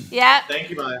 minutes. Yeah. Thank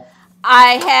you, Maya.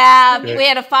 I have. Okay. We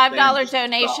had a $5 Thanks.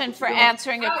 donation for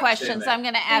answering a question. So I'm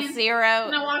going to ask Can Zero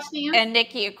I wash hands? and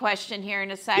Nikki a question here in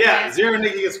a second. Yeah, Zero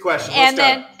Nikki gets a question. And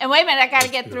Let's then, wait a minute, I got to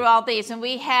get through all these. And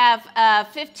we have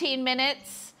 15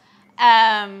 minutes,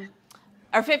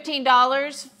 or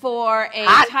 $15 for a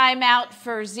timeout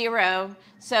for Zero.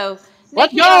 So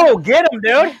Let's Nikki- go. Get him,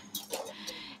 dude.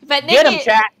 But Get 'em, Nikki,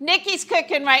 chat. Nikki's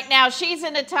cooking right now. She's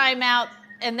in a timeout,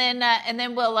 and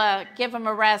then we'll give him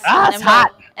a rest, It's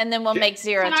hot. and then we'll make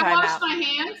Zero Can I wash timeout. my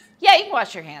hands? Yeah, you can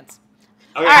wash your hands.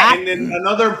 Okay, All right. and then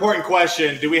another important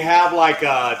question. Do we have like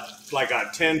a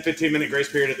 10, 15-minute grace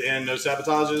period at the end, no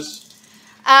sabotages?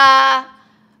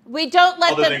 We don't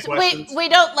let Other them. than questions?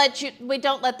 We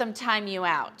don't let them time you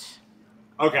out.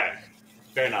 Okay,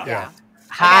 fair enough. Yeah.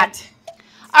 Hot.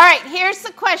 All right. Here's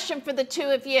the question for the two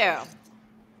of you.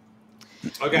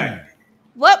 Okay.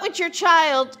 What would your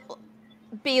child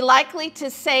be likely to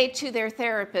say to their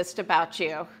therapist about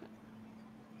you?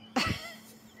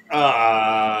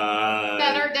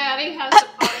 That our daddy has a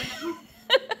partner.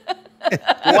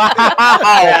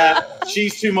 Wow. Yeah,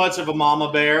 she's too much of a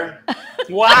mama bear.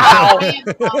 Wow. Me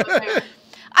and Mama Bear.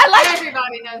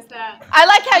 Everybody knows that. I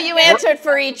like how you answered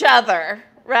for each other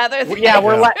rather than. Yeah,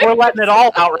 we're letting it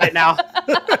all out right now.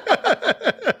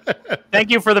 Thank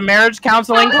you for the marriage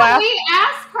counseling How about class. we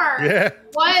ask her Yeah.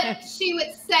 what she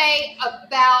would say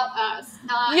about us?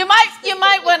 Not You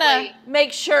might want to specifically.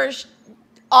 make sure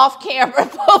off camera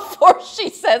before she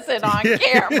says it on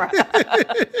camera.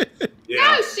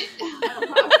 Yeah.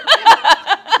 No,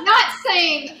 not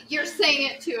saying you're saying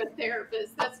it to a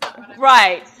therapist. That's not what I mean.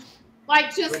 Right.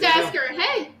 Like, just ask her,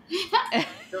 hey,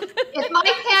 if my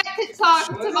cat could talk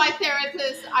to my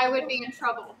therapist, I would be in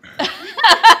trouble.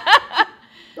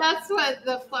 That's what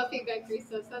the Fluffy Bakery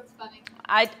says. That's funny.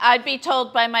 I'd be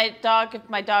told by my dog if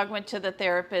my dog went to the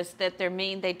therapist that they're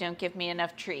mean. They don't give me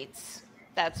enough treats.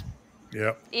 That's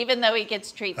Yep. even though he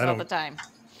gets treats I all don't- the time.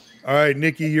 All right,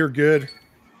 Nikki, you're good.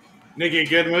 Nikki,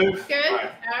 good move? Good? All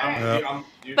right. All right.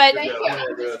 But- Thank you.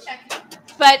 I'm just checking.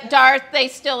 But Darth, they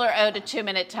still are owed a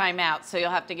 2-minute timeout, so you'll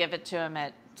have to give it to him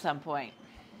at some point.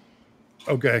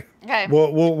 Okay. Okay.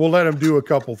 We'll let him do a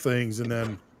couple things, and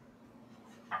then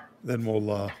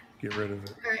we'll get rid of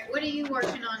it. All right. What are you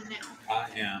working on now? I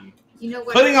am You know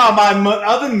what? putting on my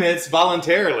oven mitts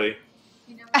voluntarily.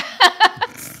 You know what?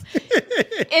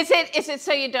 Is it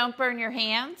so you don't burn your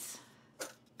hands?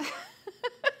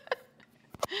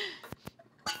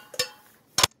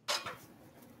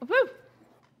 Woo.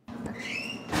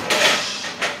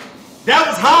 That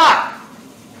was hot.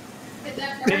 Did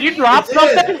that Did burn you drop It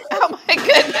something? did. Oh my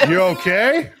goodness. You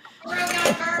okay?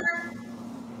 Got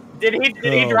burned? Did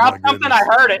he Oh, drop my something? goodness.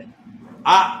 I heard it.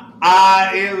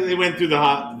 It went through the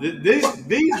hot.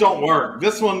 These don't work.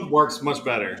 This one works much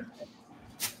better.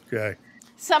 Okay.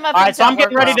 Some of All them right, so I'm don't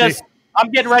getting work ready well. to. I'm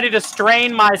getting ready to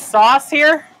strain my sauce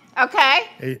here. Okay.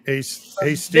 Hey, This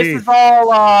Steve. is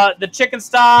all the chicken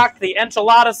stock, the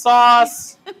enchilada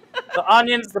sauce, the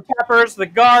onions, the peppers, the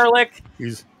garlic.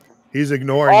 He's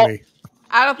ignoring Oh. me.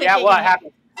 I don't think Yeah, he what can-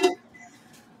 happened?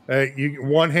 Hey, you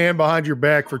one hand behind your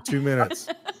back for 2 minutes.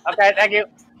 Okay, thank you.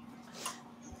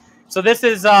 So this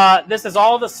is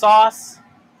all the sauce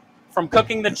from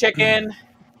cooking the chicken,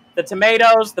 the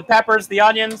tomatoes, the peppers, the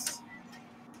onions.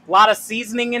 A lot of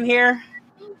seasoning in here.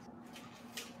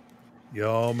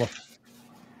 Yum. And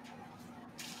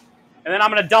then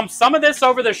I'm going to dump some of this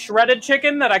over the shredded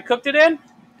chicken that I cooked it in.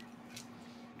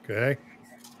 Okay.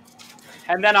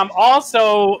 And then I'm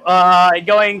also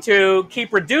going to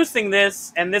keep reducing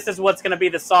this, and this is what's going to be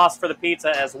the sauce for the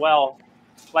pizza as well.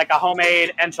 Like a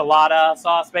homemade enchilada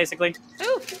sauce, basically.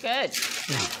 Ooh, good.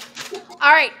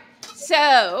 All right.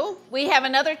 So we have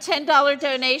another $10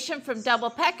 donation from Double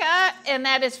Pekka, and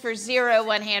that is for Zero,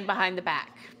 one hand behind the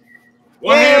back.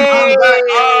 One hand behind the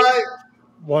back. All right.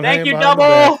 One Thank hand you, behind the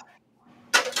Double.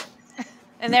 back.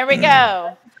 And there we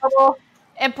go.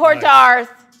 And poor Darth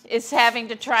is having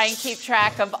to try and keep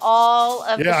track of all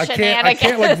of Yeah, the I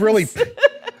can't like really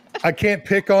I can't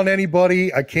pick on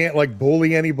anybody. I can't like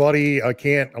bully anybody. I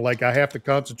can't like I have to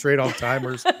concentrate on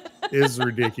timers. Is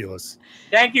ridiculous.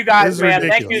 Thank you guys, This is man.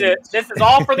 Thank you. ridiculous. This is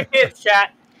all for the kids,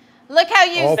 chat. Look how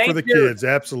you All Thank for the you. kids,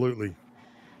 absolutely.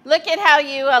 look at how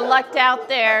you lucked out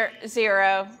there,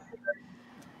 Zero.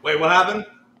 Wait, what happened?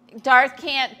 Darth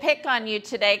can't pick on you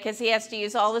today because he has to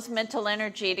use all his mental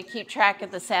energy to keep track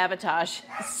of the sabotage.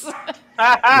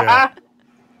 Yeah.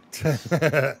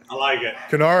 I like it.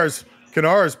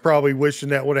 Kanara's probably wishing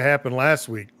that would have happened last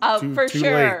week. Oh, Too- for too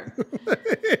sure.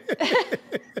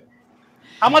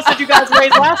 How much did you guys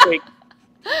raise last week?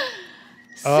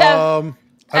 So,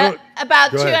 I don't.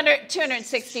 about go ahead.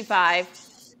 265.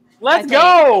 Let's think.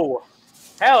 go.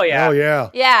 Hell yeah. Oh yeah.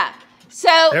 Yeah. So,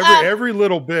 Every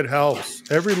little bit helps.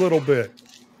 Every little bit.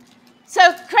 so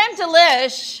Creme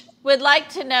Delish would like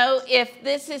to know if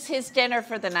this is his dinner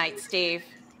for the night, Steve.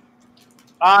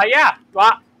 Yeah.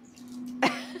 Well,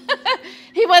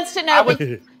 He wants to know. I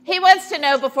would- He wants to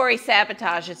know before he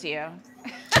sabotages you.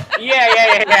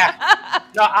 yeah.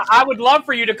 No, I would love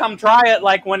for you to come try it,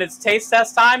 like when it's taste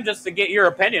test time, just to get your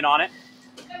opinion on it.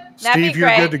 That'd be Steve, you're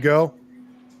great. good to go.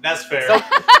 That's fair. So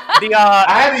the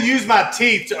I had to use my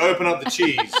teeth to open up the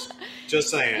cheese. Just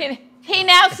saying. He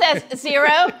now says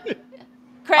Zero.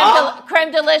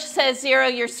 Creme Delish says Zero,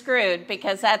 you're screwed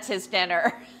because that's his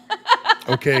dinner.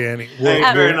 Okay, Annie. Hey,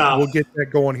 fair enough. We'll get that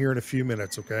going here in a few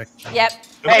minutes, okay? Yep.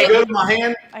 Am I good with my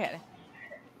hand? Okay.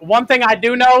 one thing I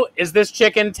do know is this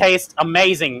chicken tastes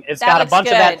amazing. It's That got a looks bunch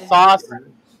of that good. sauce.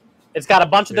 It's got a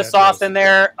bunch of Yeah, the it sauce does. in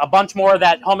there, a bunch more of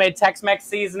that homemade Tex-Mex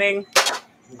seasoning.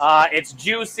 It's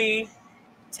juicy,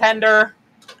 tender,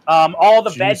 all the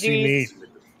Juicy veggies, meat.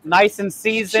 nice and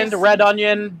seasoned, red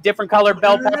onion, different colored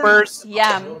bell peppers.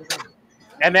 Yum.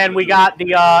 And then we got the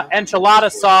enchilada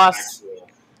sauce.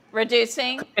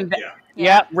 Reducing. And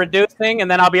reducing, and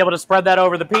then I'll be able to spread that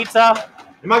over the pizza.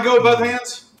 Am I good with both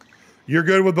hands? You're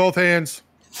good with both hands.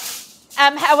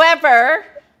 However,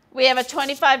 we have a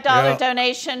 $25 Yeah.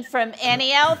 donation from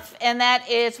Annie Elf, and that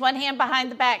is one hand behind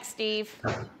the back, Steve.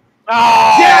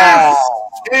 Oh, Yes!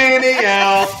 Annie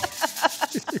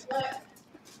Elf.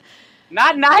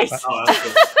 not nice. Oh,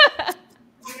 that's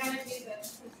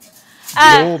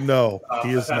good. No, he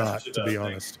is that's what not, she to does, be thanks.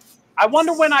 honest. I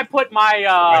wonder when I put my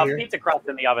Right here? pizza crust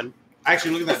in the oven.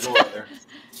 Actually, look at that door right there.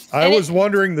 I And was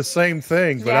wondering the same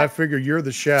thing, but Yeah. I figure you're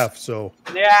the chef, so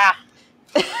Yeah,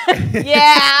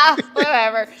 Yeah,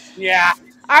 whatever. yeah.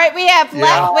 All right, we have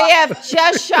Yeah. we have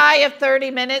just shy of 30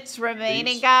 minutes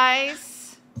remaining,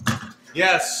 guys.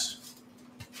 Yes.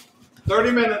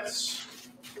 30 minutes.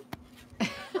 All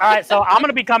right, so I'm going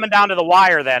to be coming down to the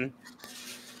wire then.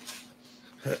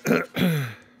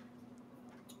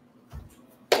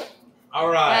 All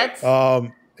right.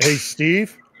 That's hey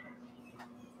Steve.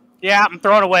 Yeah, I'm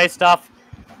throwing away stuff.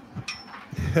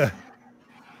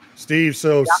 Steve,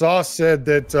 so Sauce said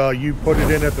that you put it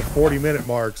in at the 40-minute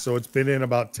mark, so it's been in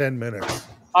about 10 minutes.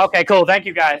 Okay, cool. Thank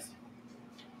you, guys.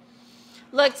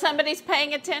 look, somebody's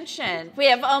paying attention. We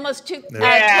have almost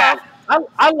Yeah, 12.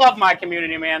 I love my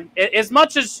community, man. As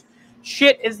much as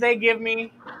shit as they give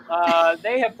me,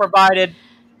 they have provided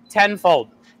tenfold.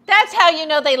 That's how you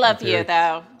know they love you, Okay.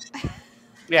 though.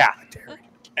 Yeah.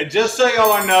 And just so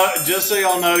y'all know,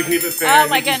 to keep it fair, Oh,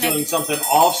 my Nikki's goodness. doing something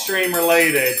off-stream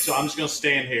related, so I'm just gonna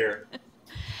stand here.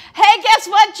 Hey, guess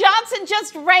what? Johnson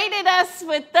just rated us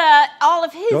with all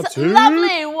of his Johnson.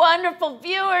 lovely, wonderful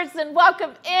viewers, and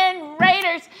welcome in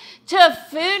Raiders to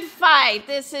Food Fight.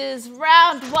 This is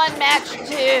round one, match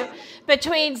two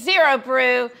between Zero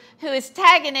Brew, who is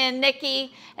tagging in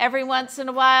Nikki every once in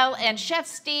a while, and Chef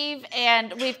Steve,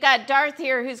 and we've got Darth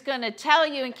here who's going to tell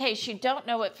you, in case you don't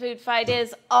know what Food Fight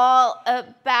is, all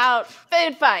about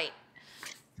Food Fight.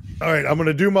 All right, I'm going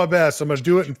to do my best. I'm going to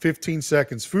do it in 15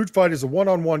 seconds. Food Fight is a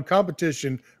one-on-one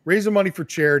competition, raising money for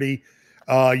charity.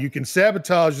 You can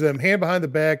sabotage them, hand behind the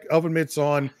back, oven mitts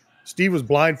on. Steve was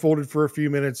blindfolded for a few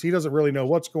minutes. He doesn't really know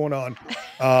what's going on.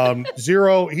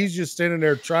 Zero, he's just standing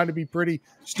there trying to be pretty.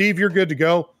 Steve, you're good to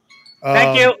go.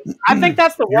 Thank you. I think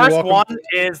that's the you're worst welcome. one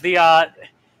is the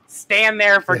stand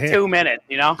there for The hand- 2 minutes,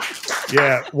 you know?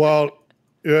 Yeah, well,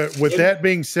 with that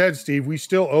being said, Steve, we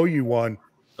still owe you one.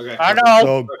 Okay. I know.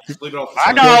 So Just leave it off.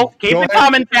 I know. Keep Go it ahead.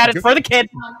 coming, Chad. It's for the kid.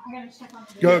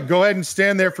 go ahead and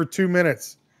stand there for 2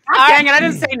 minutes. God dang it. I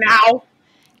didn't say now.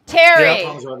 Terry,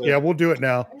 Yeah, we'll do it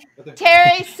now.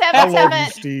 Terry I love you,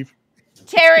 77 Steve.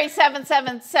 Terry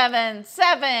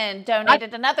 7777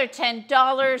 donated another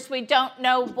 $10. We don't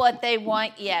know what they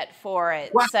want yet for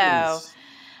it. So,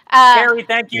 Terry,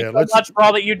 thank you Yeah, so let's- much for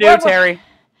all that you do, We're- Terry.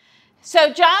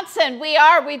 so Johnson,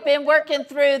 we've been working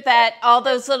through that, all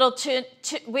those little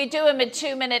we do them in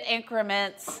 2-minute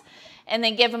increments. and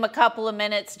then give him a couple of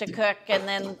minutes to cook and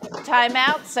then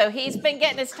timeout. So he's been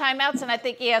getting his timeouts, and I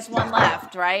think he has one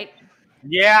left, right?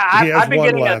 Yeah, I've been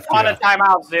getting a ton of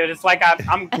timeouts, dude. It's like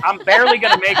I'm barely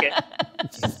gonna make it.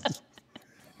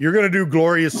 You're gonna do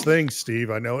glorious things, Steve.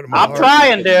 I know it. I'm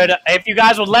trying, dude. If you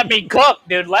guys would let me cook,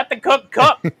 dude, let the cook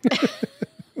cook.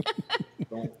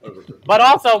 But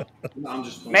also,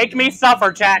 make me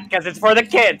suffer, chat, because it's for the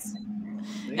kids.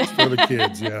 It's for the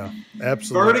kids, yeah,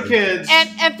 absolutely. For the kids.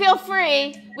 And feel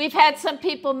free. We've had some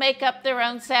people make up their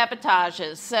own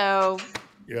sabotages, so.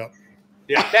 Yep.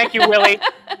 Yeah. Thank you, Willie.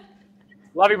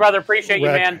 Love you, brother. Appreciate you,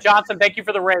 man. Johnson, thank you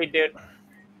for the raid, dude.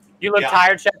 You look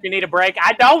tired, Chef. You need a break.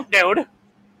 I don't, dude.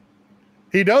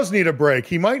 He does need a break.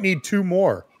 He might need 2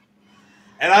 more.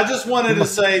 And I just wanted to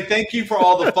say thank you for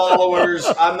all the followers.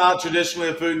 I'm not traditionally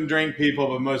a food and drink people,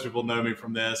 but most people know me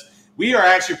from this. We are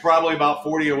actually probably about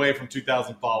 40 away from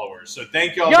 2,000 followers. So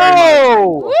thank you all very much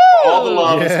for all the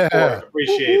love and support.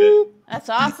 Appreciate it. That's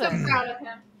awesome. I'm so proud of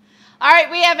him. All right,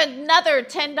 we have another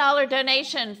 $10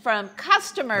 donation from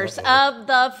customers of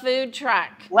the food truck.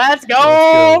 Let's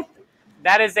go.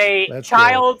 That is a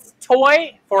child's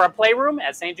toy for a playroom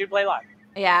at St. Jude Play Live.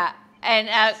 Yeah, and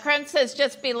Krem says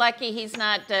just be lucky he's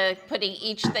not putting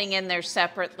each thing in there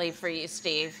separately for you,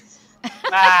 Steve.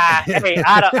 Hey,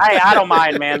 I don't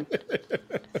mind, man.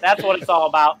 That's what it's all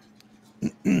about.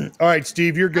 All right,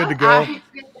 Steve, you're good to go.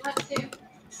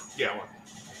 Yeah,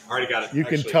 already got it. You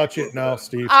can touch it now,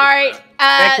 Steve. All right.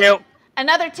 Thank you.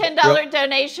 Another $10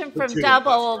 donation from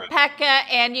Double Pekka,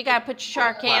 and you got to put your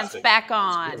shark hands back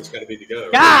on. It's got to be to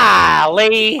go.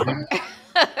 Golly.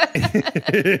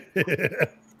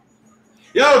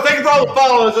 Yo, thank you for all the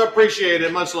follows. I appreciate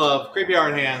it. Much love. Creepy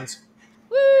Iron Hands.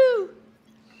 Woo!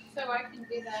 So I can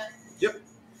do that. Yep.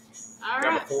 All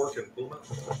Grab right. a fork and pull them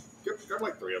out. Grab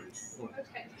like 3 of them.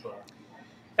 Okay.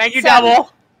 Thank you,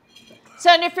 Double. So,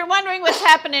 and if you're wondering what's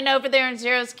happening over there in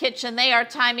Zero's kitchen, they are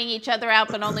timing each other out,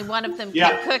 but only one of them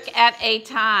can cook at a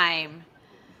time.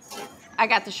 I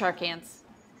got the shark hands.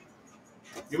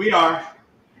 Here we are.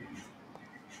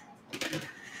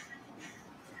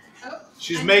 Oh,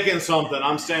 She's making something.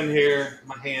 I'm standing here.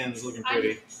 My hand's looking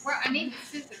pretty. I need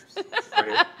the scissors. Right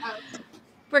here.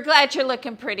 We're glad you're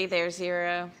looking pretty there,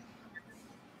 Zero.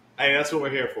 Hey, that's what we're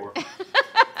here for.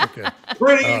 Okay.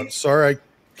 Pretty. Sorry, I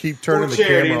keep turning the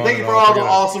charity. camera on. Thank you for all the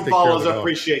awesome follows. I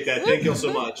appreciate that. Thank you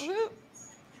so much.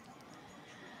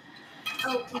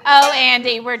 Oh,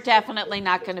 Andy, we're definitely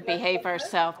not going to behave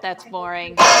ourselves. That's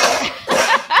boring.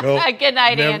 Nope. Good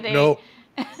night, Andy. Nope.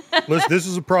 Listen, this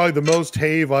is probably the most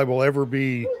have I will ever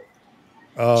be.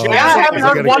 I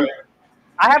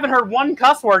haven't heard one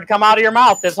cuss word come out of your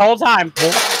mouth this whole time.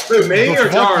 Who, me or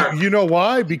Jar? You know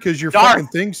why? Because your fucking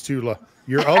thing's too loud.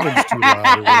 Your oven's too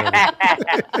loud or whatever.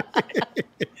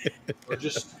 Or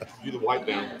just do the white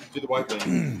band. Do the white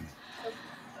band.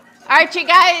 All right, you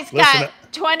guys got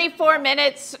 24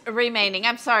 minutes remaining.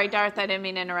 I'm sorry, Darth. I didn't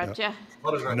mean to interrupt you.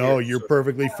 No, you're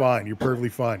perfectly fine. You're perfectly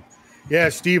fine. Yeah,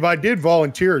 Steve, I did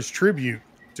volunteer as tribute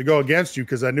to go against you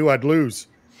because I knew I'd lose.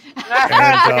 You don't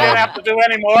have to do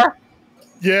any more.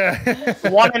 Yeah.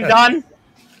 One and done.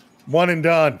 One and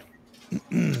done.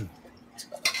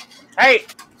 Hey,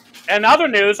 in other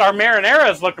news, our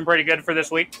marinara is looking pretty good for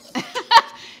this week.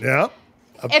 Yeah.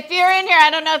 If you're in here, I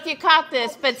don't know if you caught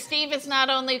this, but Steve is not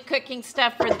only cooking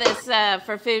stuff for this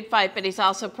for Food Fight, but he's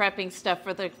also prepping stuff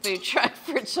for the food truck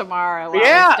for tomorrow.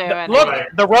 Yeah, look,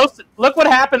 the roast. Look what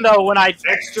happened though when I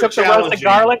took the roasted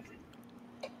garlic.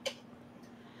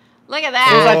 Look at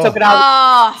that! I took it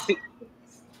out.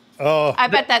 Oh, I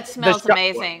bet that smells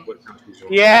amazing.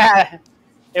 Yeah,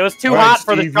 it was too hot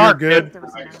for the shark, dude.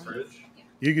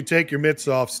 You can take your mitts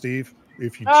off, Steve,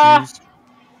 if you choose.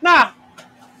 Nah.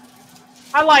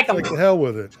 I like them. Like the hell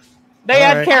with it. They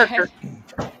add character.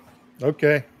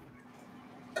 Okay.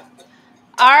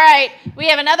 All right. We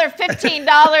have another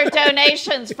 $15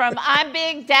 donations from I'm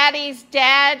Big Daddy's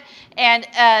Dad and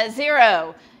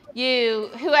Zero.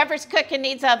 Whoever's cooking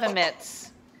needs oven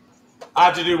mitts. I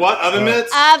have to do what? Oven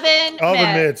mitts? Oven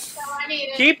mitts.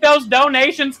 Keep those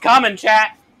donations coming,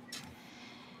 chat.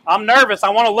 I'm nervous. I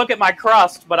want to look at my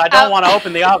crust, but I don't want to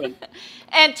open the oven.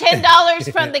 And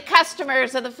 $10 from the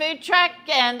customers of the food truck,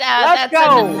 and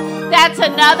that's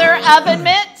another oven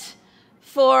mitt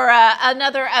for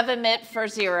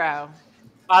Zero.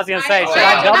 I was gonna say, should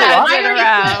I double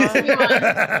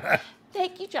up?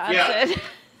 Thank you, Johnson. Yeah.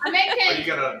 I'm making. You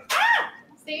gotta.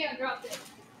 Stay and drop it.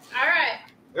 All right.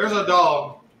 There's a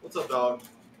dog. What's up, dog?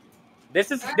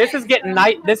 This is getting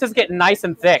nice. This is getting nice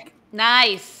and thick.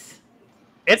 Nice.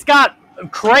 It's got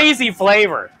crazy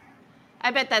flavor. I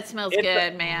bet that smells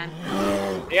good, man.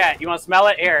 Yeah, you want to smell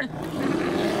it? Here.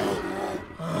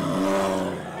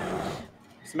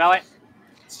 Smell it?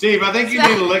 Steve, I think you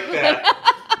need to lick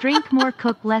that. Drink more,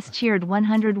 cook less, cheered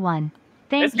 101.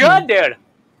 Thank It's you. good, dude.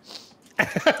 All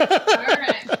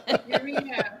right, here we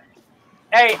go.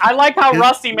 Hey, I like how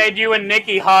Rusty made you and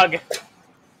Nikki hug.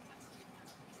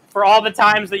 For all the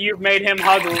times that you've made him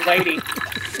hug a lady.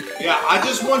 Yeah, I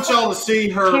just want y'all to see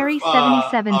her. Carrie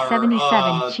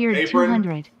 7777 cheered apron.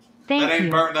 200. Thank That ain't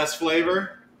you. burnt. That's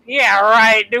flavor. Yeah,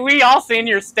 right. Dude, we all seen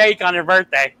your steak on your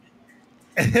birthday.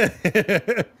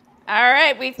 All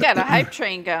right, we've got a hype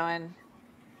train going.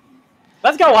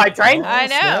 Let's go, Hype Train. I know.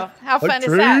 snap. How Hype fun is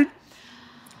train. that?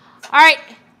 All right,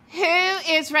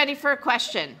 who is ready for a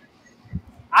question?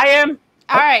 I am.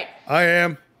 All right. I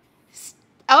am.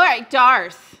 All right,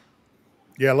 Darth.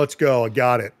 Yeah, let's go. I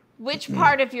got it. Which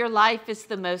part of your life is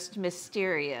the most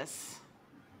mysterious?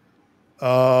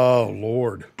 Oh,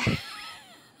 Lord.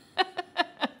 All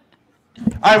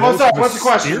right, what's up? What's the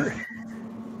question? Mysterious.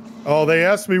 Oh, they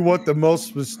asked me what the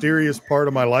most mysterious part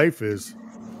of my life is.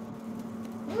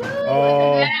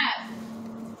 Oh, That.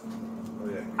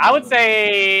 I would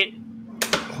say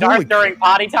holy Darth during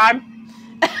potty time.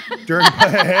 during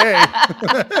hey.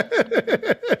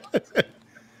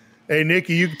 Hey,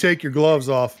 Nikki, you can take your gloves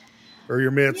off or your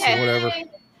mitts or whatever. Yay.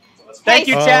 Thank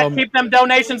you, Chad. Um, Keep them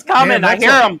donations coming. man, I that's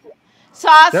hear a- them.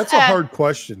 Sauce. That's a hard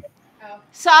question.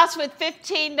 Sauce with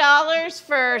 $15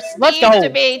 for Let's Steve go. to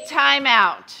be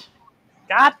timeout.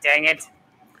 God dang it.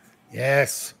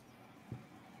 Yes.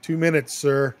 2 minutes,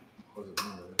 sir.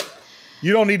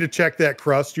 You don't need to check that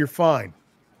crust. You're fine.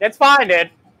 It's fine, dude.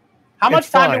 How much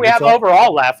It's time do fine. we It's have all-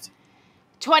 overall left?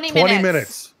 20 20 minutes.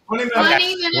 minutes. 20 minutes. 20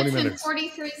 minutes 20 and minutes.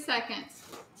 43 seconds.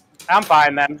 I'm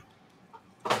fine then.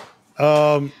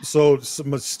 So it's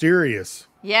mysterious.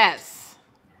 Yes.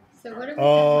 So what are we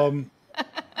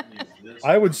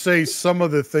I would say some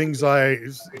of the things I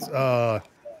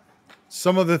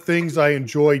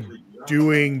enjoy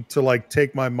doing to like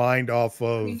take my mind off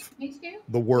of Me too.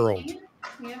 the world,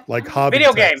 Yeah. like hobby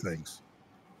Video type games. things.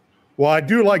 Well, I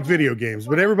do like video games,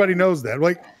 but everybody knows that.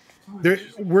 Like,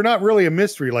 we're not really a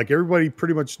mystery. Like everybody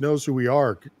pretty much knows who we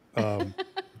are.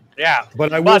 Yeah.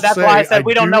 But I will But that's say, why I said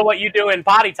we don't do- know what you do in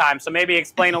potty time, so maybe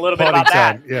explain a little bit potty about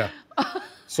time, yeah.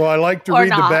 So I like to Or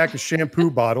read the not. back of shampoo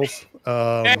bottles.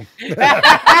 that.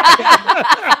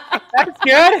 That's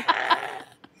good.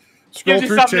 Scroll you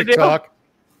through something to do. TikTok.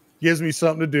 Gives me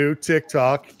something to do.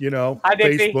 TikTok, Hi,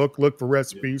 Dixie. Facebook, look for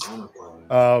recipes.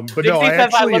 But Dixie no, I says I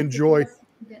actually look- enjoy.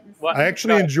 What? I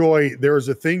actually enjoy. There is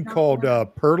a thing called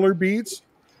perler beads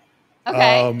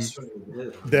Okay.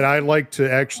 that I like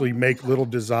to actually make little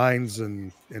designs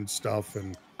and stuff.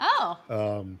 And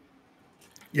Oh,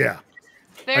 yeah,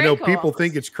 very I know cool. people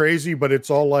think it's crazy, but it's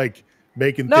all like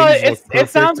making No, things look it perfect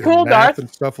sounds and cool, math Darth. and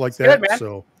stuff like It's that. good, man.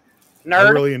 So I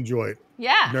Nerd. really enjoy it.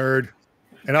 Yeah. Nerd,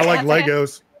 and I like That's okay.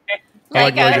 Legos. I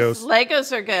like Legos.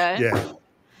 Legos are good. Yeah,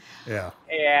 yeah.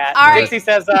 Yeah. All right. Dixie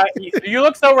says, you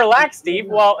look so relaxed, Steve.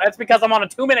 Well, that's because I'm on a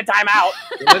 2-minute timeout.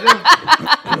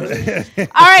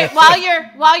 All right,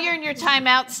 while you're in your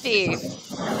timeout, Steve,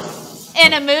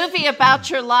 in a movie about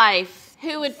your life,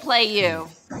 who would play you?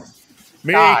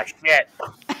 Me, Ah, shit.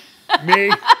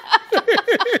 me.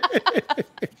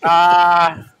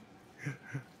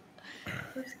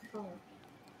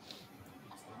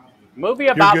 Movie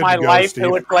about good my to go, life, Steve.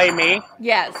 who would play me?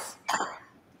 Yes.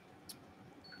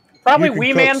 Probably You can Wee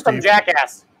cook, Man from Steve.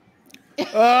 Jackass.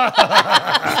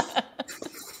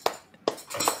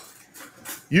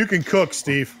 You can cook,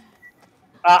 Steve.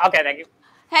 Okay, thank you.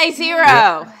 Hey,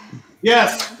 Zero.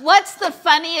 Yes. What's the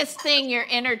funniest thing your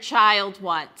inner child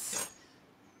wants?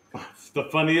 The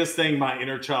funniest thing my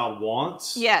inner child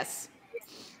wants. Yes.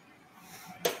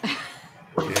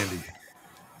 Candy.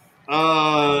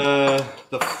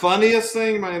 The funniest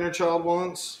thing my inner child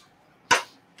wants.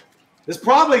 It's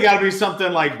probably got to be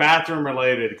something like bathroom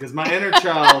related because my inner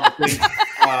child thinks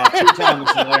two-time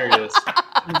is hilarious.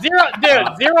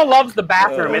 Zero loves the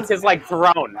bathroom. It's his, like,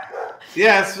 throne.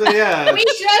 Yes, yeah. We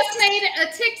just made a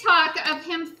TikTok of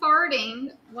him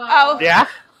farting. Oh. Wow. Yeah?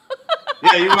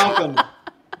 Yeah, you're welcome.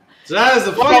 So that is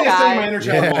the funniest thing my inner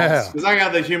child Yeah. wants because I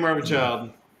got the humor of a child.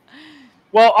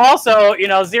 Well, also,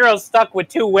 Zero's stuck with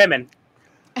 2 women.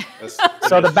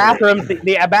 So the bathroom,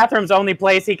 the bathroom's the only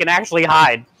place he can actually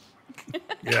hide.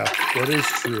 Yeah, that is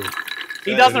true.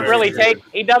 He That doesn't is really very take.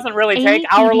 He doesn't really Amy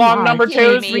take hour-long PBR, number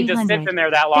twos. He just 300. sits in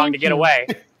there that long Thank to get you. away.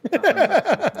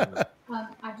 I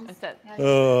just, That's it.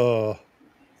 Oh,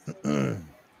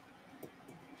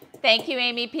 Thank you,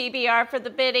 Amy PBR, for the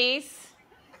biddies.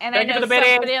 And Thank I you know for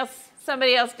the biddies.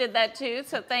 somebody else did that too,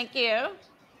 so thank you.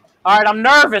 All right, I'm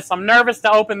nervous. I'm nervous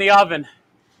to open the oven.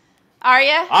 Are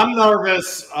you? I'm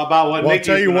nervous about what. Well, I'll Nikki's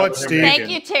tell you doing what, over here Steve. Thank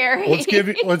making. you, Terry.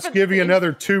 Let's give you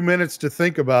another 2 minutes to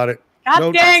think about it. God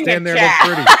Don't dang stand it, there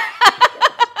and look Chad. pretty.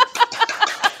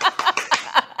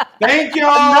 Thank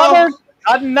y'all.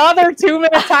 Another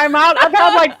 2-minute timeout. I've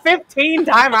had like 15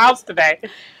 timeouts today.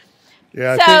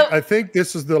 Yeah, So- I think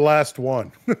this is the last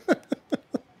one.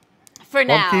 For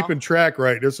now. I'm keeping track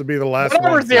right. This will be the last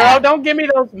Whatever, one. Zero. Don't give me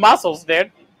those muscles,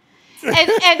 dude.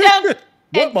 and don't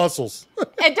What muscles?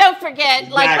 and don't forget,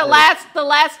 like Exactly. the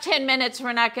last 10 minutes,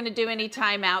 we're not going to do any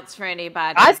timeouts for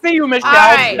anybody. I see you, Michelle.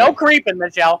 All right. No creeping,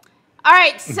 Michelle. All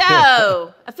right,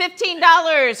 so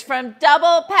 $15 from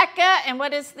Double Pekka, and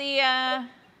what is the?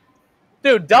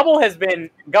 Dude, Double has been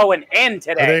going in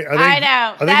today. I know.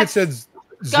 I think it That's said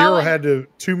Zero going- had to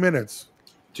 2 minutes.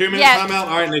 2 minute Yes. timeout.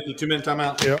 All right, Nikki. 2 minute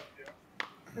timeout. Yep.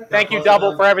 Thank you,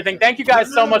 Double, for everything. Thank you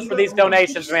guys so much for these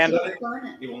donations, man.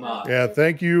 He will not. Yeah,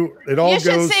 thank you. It all You goes.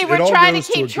 should see it we're all trying to goes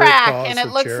keep a great track, cause and it for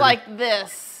looks charity. like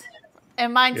this,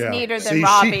 and mine's Yeah. neater than See,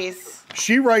 Robbie's.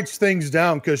 She writes things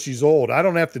down because she's old. I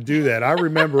don't have to do that. I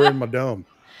remember in my dome.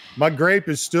 My grape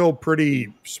is still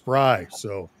pretty spry.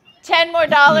 So $10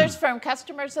 more from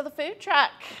customers of the food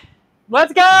truck.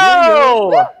 Let's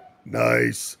go!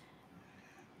 nice.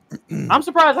 I'm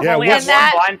surprised I've Yeah, only had what's- And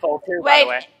that- one blindfold, too, by the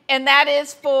way. Wait, and that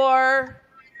is for.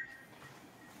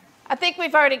 I think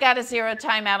we've already got a 0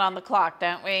 timeout on the clock,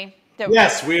 don't we?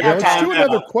 Yes, we Yeah, have let's time do now.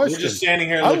 another question. We're just standing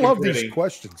here I looking love pretty. these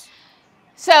questions.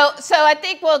 So I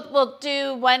think we'll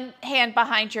do one hand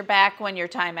behind your back when your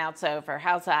timeout's over.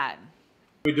 How's that?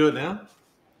 We do it now?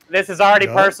 This is already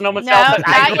No. personal, No, Michelle. said,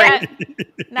 I not agree.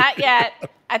 yet. Not yet.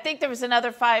 I think there was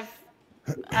another $5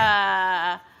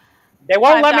 They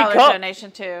won't let me cook.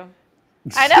 donation too.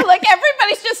 I know. Look,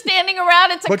 everybody's just standing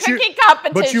around. It's a But you- cooking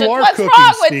competition. But you are What's cooking,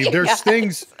 wrong with Steve. you There's guys?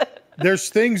 things. There's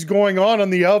things going on in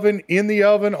the oven,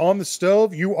 on the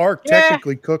stove. You are Yeah.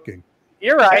 technically cooking,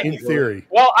 You're right. in theory.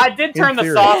 Well, I did turn the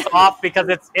theory. sauce off because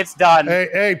it's done.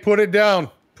 Hey, put it down.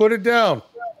 Put it down.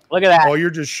 Look at that. Oh, you're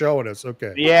just showing us.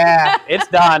 Okay. Yeah, it's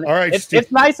done. All right, it's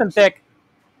Steve. nice and thick.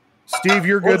 Steve,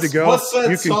 you're good to go. What's that You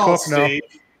can sauce, cook now. Steve?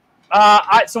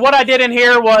 So what I did in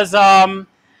here was a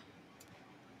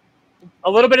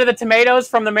little bit of the tomatoes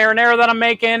from the marinara that I'm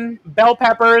making, bell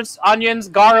peppers, onions,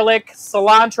 garlic,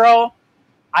 cilantro.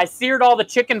 I seared all the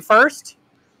chicken first.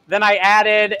 Then I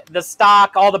added the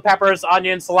stock, all the peppers,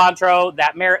 onions, cilantro,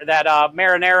 that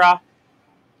marinara,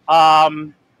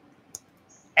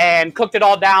 and cooked it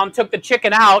all down. Took the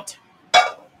chicken out,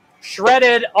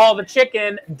 shredded all the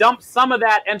chicken, dumped some of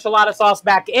that enchilada sauce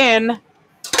back in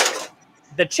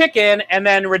the chicken, and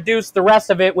then reduced the rest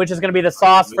of it, which is going to be the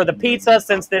sauce for the pizza,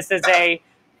 since this is a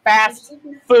fast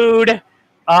food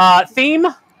theme.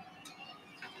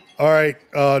 All right,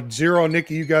 Zero and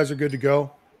Nikki, you guys are good to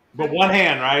go. But one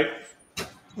hand, right?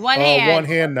 One hand. One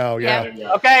hand now. Yeah.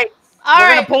 Yep. Okay, All we're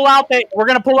right.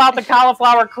 gonna pull out the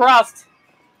cauliflower crust.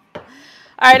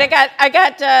 All right, I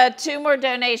got 2 more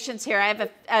donations here. I have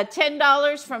a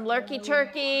 $10 from Lurky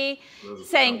Turkey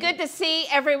saying, good to see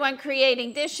everyone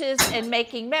creating dishes and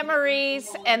making memories.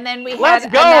 And then we Let's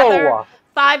had go. another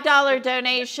 $5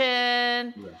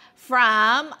 donation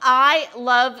from I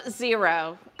Love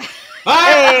Zero.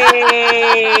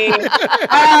 Hey,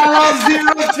 I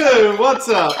love 0-2. What's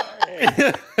up?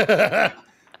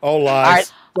 Oh, all lies.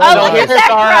 right. Oh, look at here's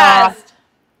that our crust.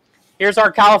 here's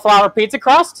our cauliflower pizza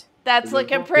crust. That's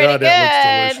looking pretty God,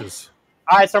 that looks good. delicious.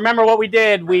 All right, so remember what we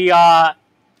did? We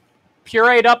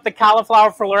pureed up the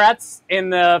cauliflower florets in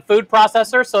the food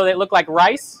processor so they look like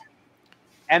rice.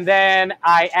 And then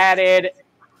I added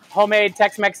homemade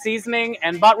Tex-Mex seasoning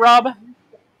and butt rub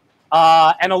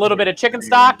and a little bit of chicken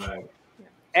stock.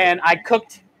 And I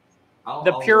cooked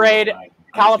the pureed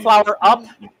cauliflower up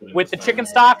with the chicken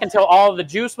stock until all of the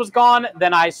juice was gone.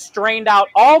 Then I strained out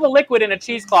all the liquid in a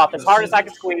cheesecloth as hard as I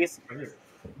could squeeze.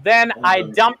 Then I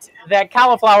dumped that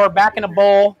cauliflower back in a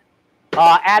bowl,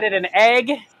 added an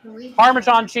egg,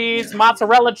 Parmesan cheese,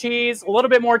 mozzarella cheese, a little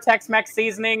bit more Tex-Mex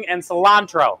seasoning, and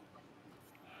cilantro.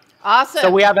 Awesome.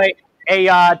 So we have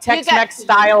a Tex-Mex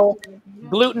style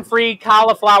gluten-free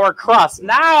cauliflower crust.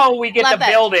 Now we get Love to it.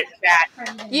 build it,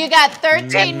 chat. You got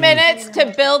 13 minutes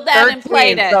to build that and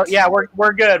plate it. So yeah,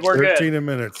 we're good. We're 13 good.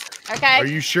 minutes. Okay. Are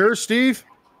you sure, Steve?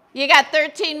 You got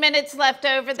 13 minutes left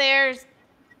over there,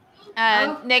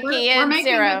 Nikki we're and making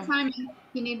Zero. good time.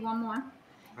 You need one more.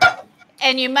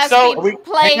 And you must So be Hands are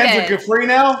plated. good free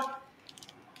now?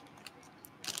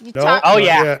 You No. talk- Oh, not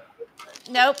yeah. Yet.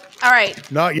 Nope. All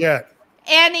right. Not yet.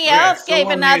 Annie Okay, Elf still gave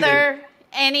on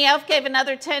Annie Elf gave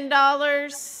another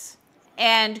 $10,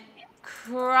 and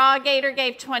Crawgator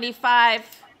gave 25.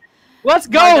 Let's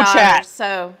go, more dollars. chat.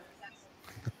 So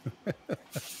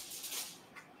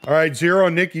All right, Zero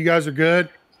and Nick, you guys are good.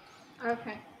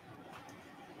 Okay.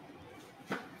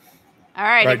 All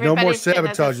right. Right, no more everybody's gonna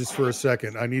just- sabotages for a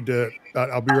second. I need to.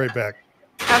 I'll be right back.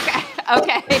 Okay.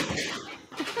 Okay.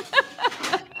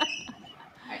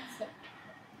 Alright, so.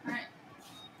 Alright.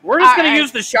 We're just All gonna right.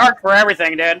 use the shark for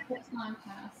everything, dude. It's time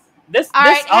pass. This All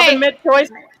this right, hey. oven mitt choice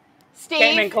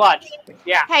came in Steve. clutch.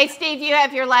 Yeah. Hey, Steve, you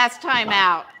have your last time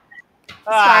out.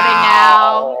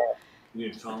 Ow. You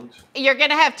need tongs? You're going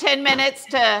to have 10 minutes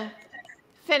to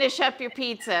finish up your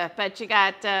pizza, but you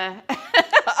got.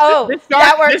 Oh, This that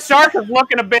shark, works. this shark is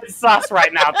looking a bit sus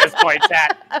right now at this point,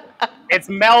 chat. It's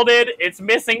melded. It's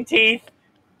missing teeth.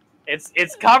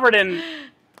 It's covered in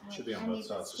Should be on both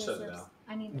sides. Just set it down.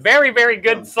 I need very, very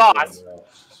good sauce.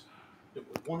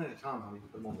 One at a time, honey.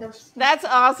 Put them on this. That's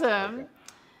awesome.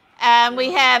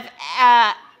 We have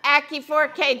Aki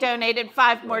 4K donated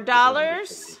 $5 more.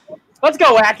 Let's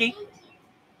go, Wacky.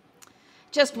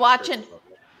 Just watching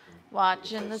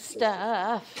the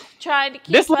stuff, trying to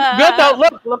keep This looks up. good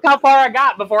though. Look how far I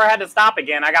got before I had to stop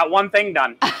again. I got one thing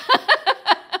done.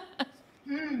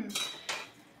 I'm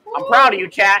proud of you,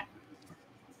 chat.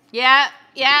 Yeah,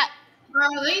 yeah,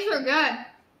 Oh, these are good.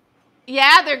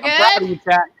 yeah. They're I'm proud of good. you,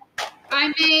 chat.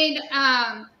 I made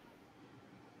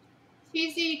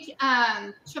cheesy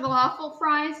falafel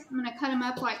fries. I'm gonna cut them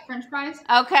up like French fries.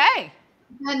 Okay.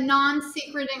 A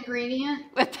non-secret ingredient.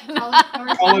 With the-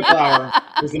 Cauliflower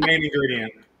is the main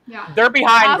ingredient. Yeah. They're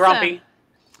behind, Awesome. Grumpy.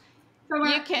 So we're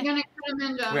You can- gonna cut them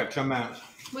into. We have 10 minutes.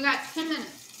 We got 10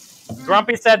 minutes.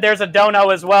 Grumpy said there's a dono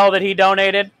as well that he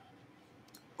donated.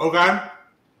 Okay.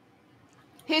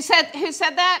 Who said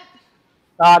that?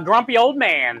 Grumpy old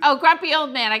man. Oh, Grumpy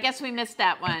Old Man. I guess we missed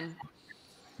that one.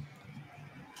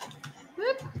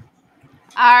 Whoop.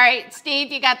 All right,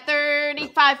 Steve, you got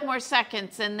 35 more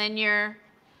seconds, and then you're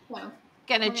So,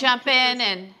 gonna jump in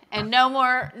and no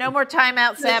more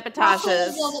timeout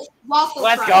sabotages. Waffle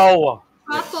Let's fries. go.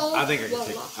 Waffle. I think I can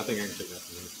waffle. take. I think I can take that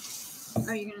from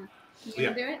Are you gonna Yeah.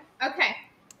 do it? Okay.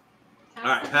 you. All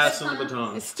right, pass on the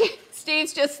baton.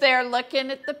 Steve's just there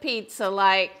looking at the pizza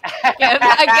like, can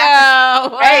I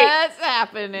go? Hey. What's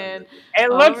happening? It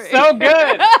looks so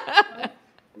good.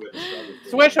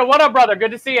 Swisha, what up, brother?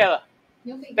 Good to see you.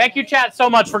 You'll be Thank you, chat, so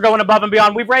much for going above and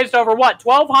beyond. We've raised over what,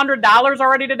 $1,200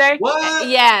 already today? What?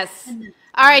 Yes.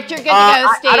 All right, you're good to go,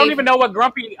 I Steve. don't even know what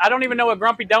Grumpy. I don't even know what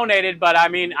Grumpy donated, but I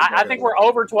mean, I think we're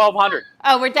over 1,200.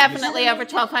 Oh, we're definitely over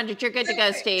 1,200. You're good to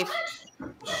go, Steve.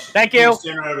 Thank you,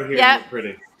 Stand right over here. Yeah. Look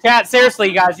pretty. chat. Seriously,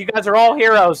 you guys are all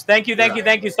heroes. Thank you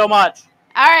so much.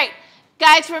 All right,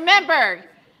 guys, remember,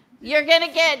 you're going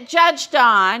to get judged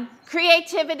on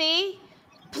creativity,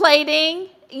 plating,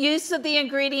 use of the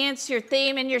ingredients, your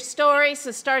theme, and your story. So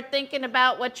start thinking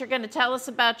about what you're going to tell us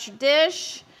about your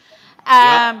dish.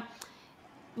 Darth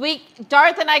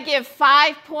and I give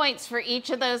 5 points for each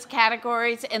of those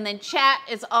categories, and then chat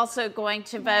is also going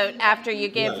to vote after you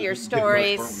give your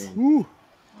stories Woo.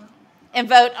 and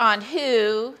vote on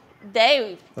who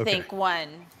they think won.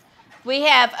 We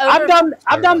have over.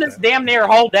 I've done this damn near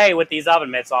whole day with these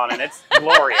oven mitts on, and it's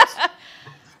glorious.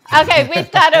 Okay, we've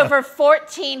got over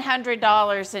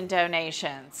 $1,400 in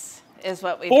donations, is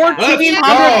what we've got.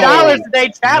 $1,400 today,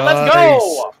 chat. Let's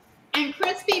go. And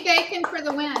crispy bacon for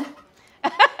the win.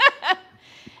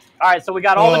 All right, so we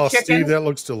got all the chicken, Steve, that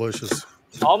looks delicious.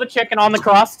 all the chicken on the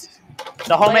crust,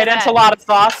 the homemade Look at that. enchilada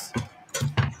sauce.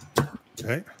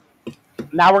 Okay.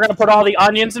 Now we're gonna put all the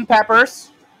onions and peppers.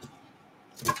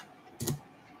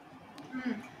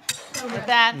 With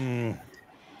that.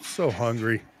 So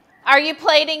hungry. Are you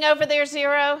plating over there,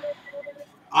 Zero?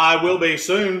 I will be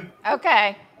soon.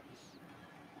 Okay.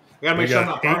 We gotta We make sure I'm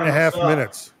got not 8.5 burning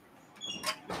minutes.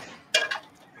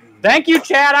 Thank you,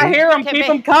 Chad. I hear them. Can Keep be-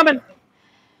 them coming.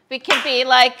 We could be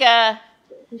like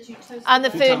on the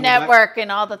Tell Food me back. Network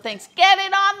and all the things. Get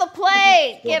it on the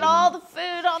plate. Get all the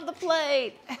food on the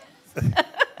plate.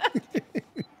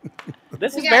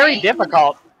 This is got very 8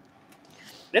 difficult.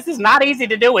 This is not easy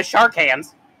to do with shark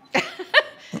hands.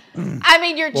 I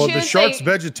mean, you're Well, choosing. the shark's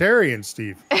vegetarian,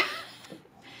 Steve.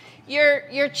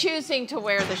 You're choosing to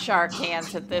wear the shark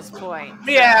hands at this point.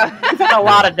 Yeah, we've had a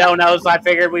lot of donos. I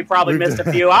figured we probably missed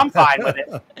a few. I'm fine with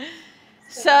it.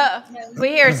 So we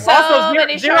hear so Also,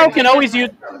 many Zero shark can hands.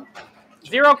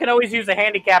 always use a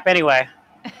handicap anyway.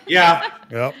 Yeah.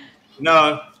 Yep.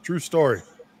 No. True story.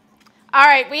 All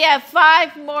right, we have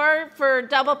 5 more for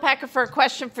Double Pecker for a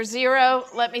question for Zero.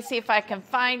 Let me see if I can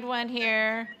find one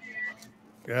here.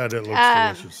 God, it looks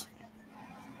delicious.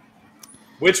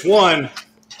 Which one?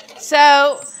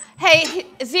 So, hey,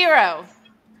 Zero,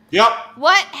 Yep.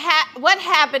 what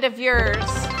habit of yours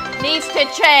needs to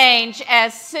change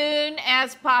as soon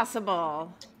as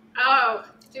possible? Oh,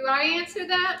 Do I answer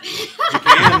that?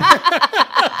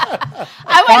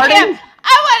 I want him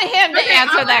to Okay,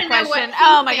 answer I that wanna know what question. he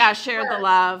Oh my thinks gosh, share the first.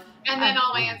 love. And then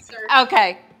I'll answer.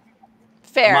 Okay.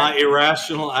 Fair. My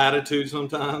irrational attitude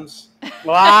sometimes.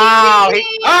 Wow. Oh,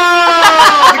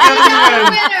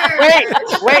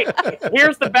 Wait.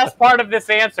 Here's the best part of this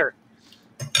answer.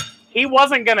 He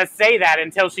wasn't going to say that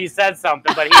until she said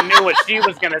something, but he knew what she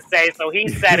was going to say, so he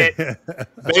said it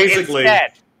basically.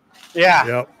 instead. Yeah.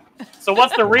 Yep. So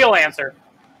what's the real answer?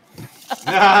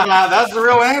 That's the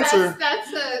real answer.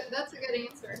 That's a good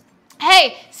answer.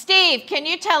 Hey, Steve, can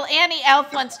you tell Annie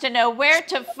Elf wants to know where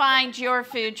to find your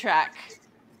food truck?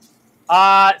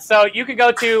 So you can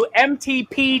go to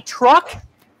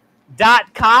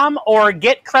mtptruck.com or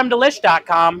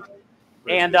getcremedelish.com,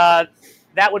 and that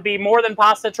would be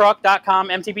morethanpastatruck.com,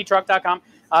 mtptruck.com,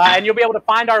 and you'll be able to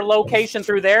find our location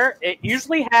through there. It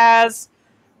usually has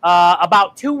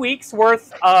about 2 weeks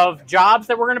worth of jobs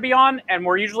that we're going to be on, and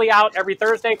we're usually out every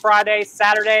Thursday, Friday,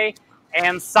 Saturday,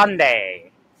 and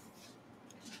Sunday.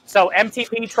 So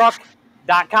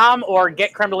mtptruck.com or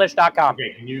getcremedelish.com.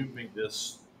 Okay, can you make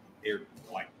this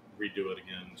redo it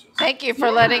again? Thank you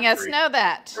for letting us know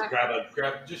that.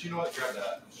 Grab, just, you know what, grab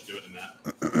that. Just do it in that.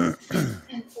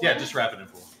 Yeah, just wrap it in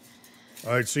full.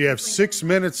 All right, so you have 6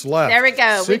 minutes left. There we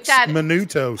go. We've 6 got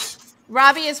minutos.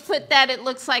 Robbie has put that, it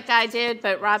looks like I did,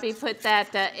 but Robbie put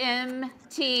that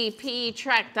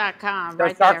mtptrack.com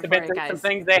right there for you Some guys.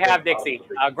 things they have, Dixie.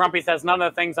 Grumpy says none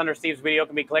of the things under Steve's video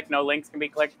can be clicked. No links can be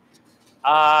clicked.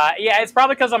 Yeah, it's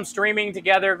probably because I'm streaming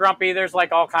together, Grumpy. There's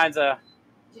like all kinds of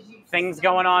things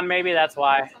going on. Maybe that's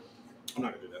why. I'm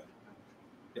not going to do that.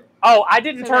 Yep. Oh, I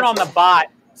didn't turn on the bot.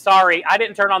 Sorry, I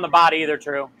didn't turn on the bot either,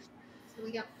 True. So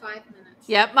we got 5 minutes.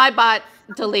 Yep, my bot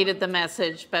deleted the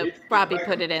message, but Robbie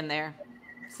put it in there.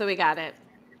 So we got it.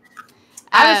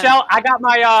 Hi, Michelle. I got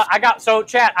my,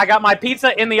 chat, I got my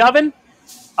pizza in the oven.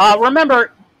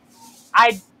 Remember,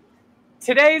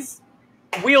 today's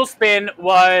wheel spin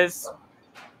was,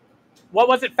 what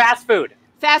was it? Fast food.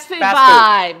 Fast food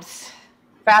vibes.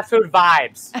 Fast food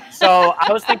vibes. So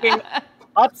I was thinking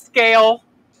upscale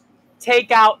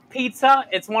takeout pizza.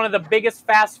 It's one of the biggest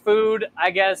fast food,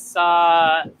 I guess,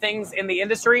 things in the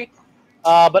industry.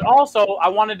 But also, I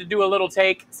wanted to do a little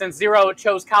take, since Zero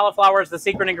chose cauliflower as the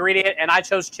secret ingredient, and I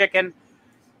chose chicken.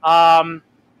 I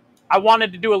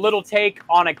wanted to do a little take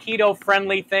on a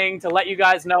keto-friendly thing to let you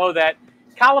guys know that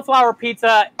cauliflower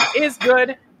pizza is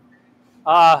good.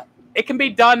 It can be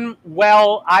done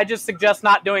well. I just suggest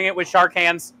not doing it with shark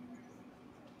hands.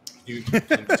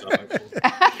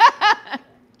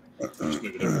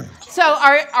 So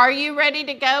are you ready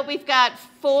to go? We've got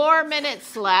 4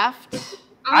 minutes left.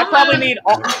 I probably need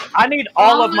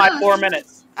all of my 4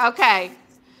 minutes. Okay.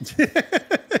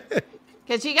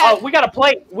 Because you got. Oh, we got a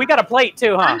plate. We got a plate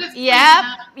too, huh?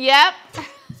 Yep.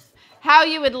 How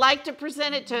you would like to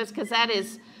present it to us, because that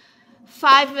is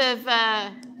 5 of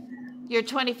your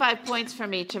 25 points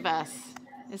from each of us.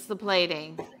 It's the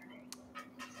plating.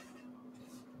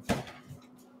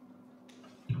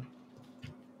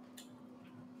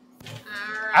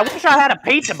 I wish I had a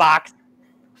pizza box.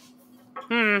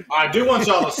 I do want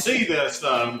y'all to see this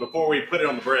before we put it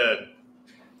on the bread.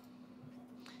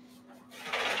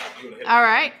 All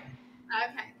right.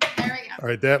 Okay, there we go. All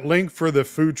right, that link for the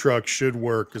food truck should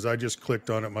work because I just clicked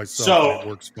on it myself. So and it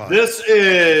works fine. this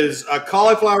is a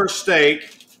cauliflower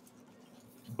steak,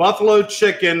 buffalo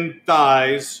chicken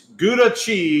thighs, Gouda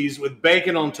cheese with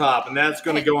bacon on top, and that's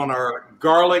going to go on our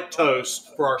garlic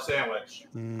toast for our sandwich.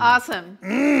 Awesome.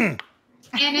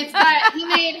 And it's got, he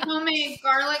made homemade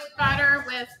garlic butter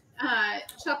with,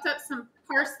 chopped up some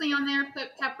parsley on there, put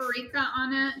paprika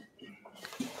on it.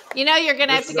 You know you're going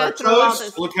to have This to is go our through all toast.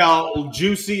 this. Look how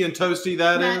juicy and toasty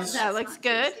that is. That looks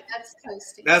good. That's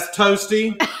toasty. That's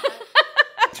toasty.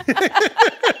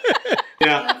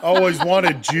 Yeah. Always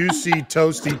wanted juicy,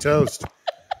 toasty toast.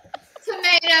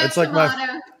 Tomato, It's like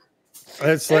tomato.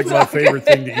 That's like my favorite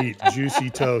thing to eat, juicy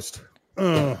toast.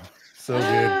 Oh, so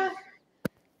good.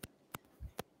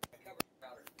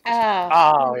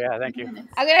 Oh, yeah, thank you. I'm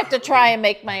going to have to try and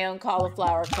make my own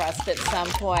cauliflower crust at some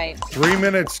point. 3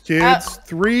 minutes, kids.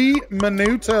 3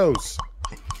 minutos.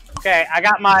 Okay, I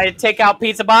got my takeout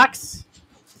pizza box.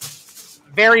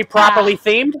 Very properly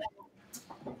themed.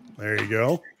 There you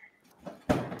go.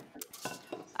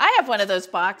 I have one of those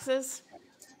boxes.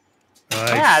 Nice.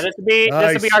 Yeah, this would be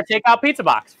Nice. our takeout pizza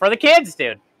box for the kids,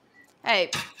 dude.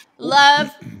 Hey, love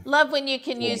when you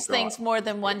can use things more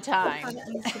than one time.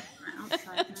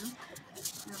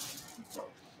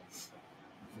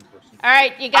 All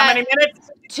right, you got How many minutes?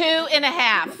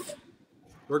 2.5.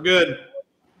 We're good.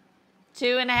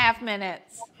 2.5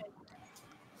 minutes.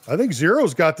 I think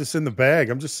Zero's got this in the bag.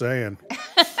 I'm just saying.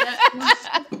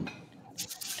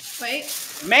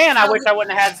 Wait. Man, I wish I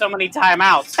wouldn't have had so many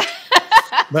timeouts.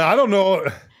 Man, I don't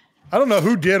know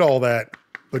who did all that,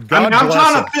 but God I'm bless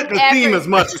trying him. to fit the theme as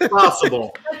much as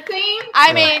possible. The theme?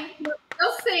 I mean,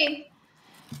 We'll see.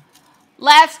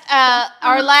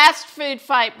 our last food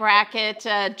fight bracket,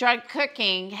 drunk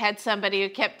cooking, had somebody who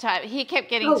kept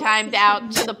getting timed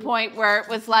out to the point where it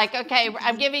was like, okay,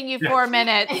 I'm giving you 4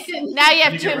 minutes. Now you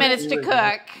have 2 minutes to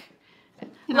cook.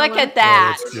 Look at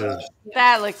that. Oh, that's good.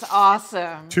 That looks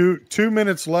awesome. 2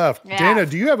 minutes left. Yeah. Dana,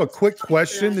 do you have a quick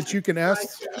question that you can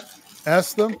ask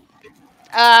them?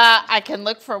 I can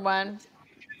look for one.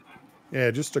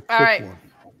 Yeah, just a All quick right. one.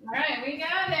 All right, we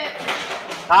got it.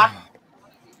 Huh?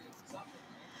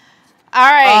 All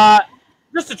right.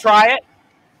 Just to try it.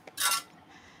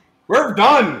 We're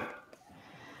done.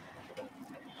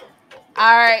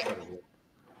 All right.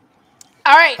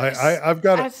 All right. I've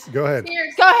got it. Go ahead.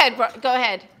 Go ahead. Go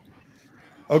ahead.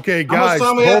 Okay, How much guys,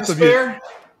 time we have both to of you.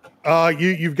 spare?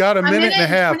 You've got a minute and a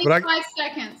half, but 25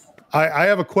 seconds. I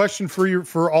have a question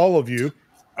for all of you.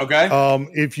 Okay.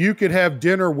 If you could have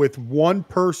dinner with one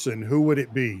person, who would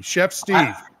it be? Chef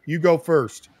Steve, you go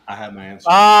first. I have my answer.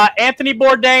 Anthony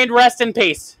Bourdain, rest in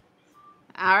peace.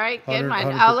 All right. Good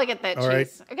 100, one. Oh, look at that all right.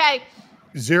 cheese. Okay.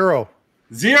 Zero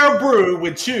Brew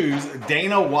would choose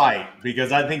Dana White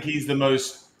because I think he's the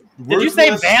most. Did you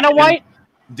say Vanna White?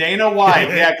 Dana White,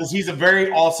 yeah, because he's a very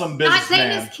awesome Not businessman.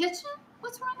 Dana's Kitchen?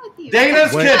 What's wrong with you?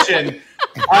 Dana's Kitchen.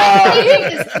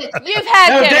 Dana's Kitchen. You've had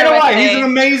No, dinner Dana with White. me. He's an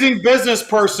amazing business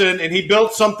person, and he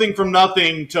built something from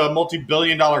nothing to a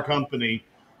multi-billion-dollar company.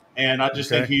 And I just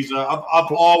think he's.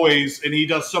 I've always, and he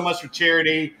does so much for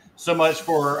charity, so much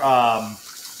for our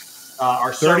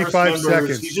service 35 members.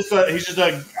 seconds. He's just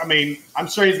a. I mean, I'm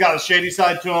sure he's got a shady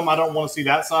side to him. I don't want to see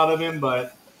that side of him,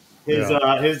 but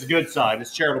his good side,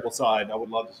 his charitable side, I would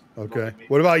love to. Okay.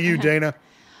 What about you, Dana?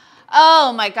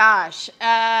 Oh my gosh.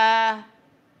 I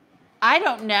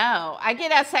don't know. I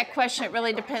get asked that question. It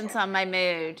really depends on my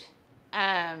mood.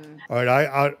 All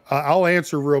right, I'll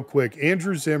answer real quick.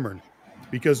 Andrew Zimmern,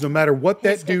 because no matter what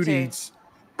that dude eats,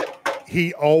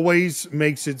 he always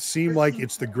makes it seem like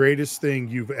it's the greatest thing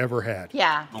you've ever had.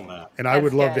 Yeah. And I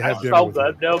would love to have dinner with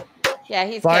him. Yeah,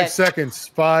 he's 5 good. seconds.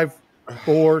 5,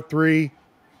 4, 3,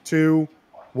 2,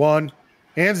 1.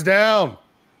 Hands down.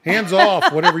 Hands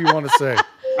off. Whatever you want to say.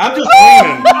 I'm just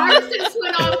cleaning. Ours just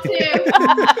went off too.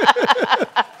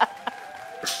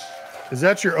 Is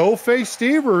that your O face,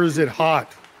 Steve, or is it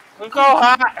hot? It's so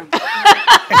hot.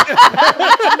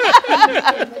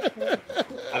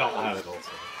 I don't have it also.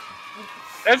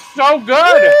 It's so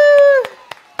good.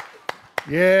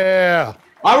 Yeah.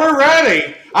 All right, we're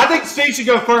ready. I think Steve should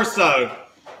go first, though.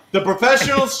 The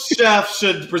professional chef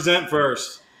should present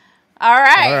first. All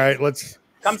right. All right, let's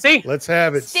come see. Let's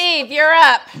have it. Steve, you're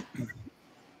up.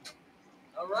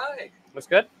 All right. Looks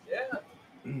good. Yeah.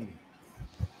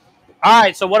 All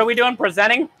right, so what are we doing?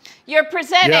 Presenting? You're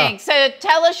presenting. Yeah. So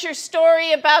tell us your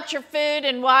story about your food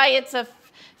and why it's a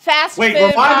fast Wait, food.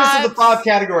 remind us of the vibes. 5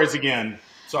 categories again.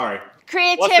 Sorry.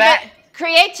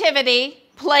 Creativity,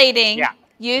 plating, Yeah.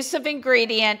 use of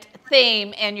ingredient,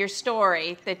 theme, and your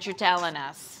story that you're telling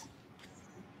us.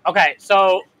 Okay,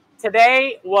 so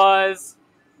today was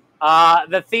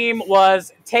the theme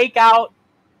was takeout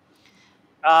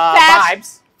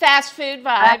vibes. Fast food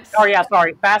vibes.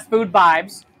 Fast food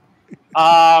vibes.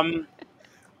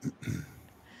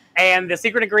 And the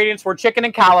secret ingredients were chicken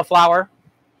and cauliflower.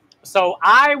 So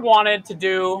I wanted to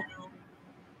do,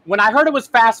 when I heard it was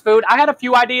fast food, I had a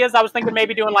few ideas. I was thinking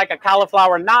maybe doing like a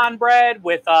cauliflower naan bread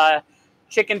with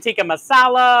chicken tikka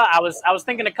masala. I was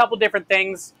thinking a couple different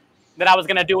things that I was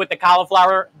going to do with the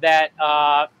cauliflower that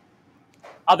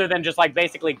other than just like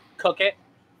basically cook it.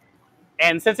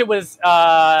 And since it was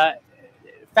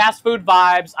fast food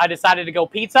vibes, I decided to go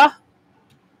pizza.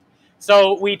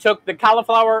 So we took the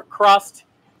cauliflower crust,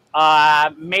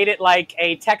 made it like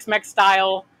a Tex-Mex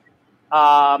style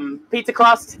pizza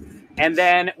crust, and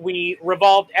then we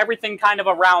revolved everything kind of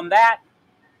around that.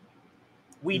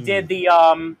 We did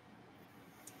the,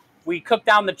 we cooked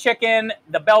down the chicken,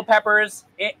 the bell peppers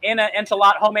in an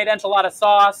homemade enchilada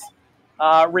sauce,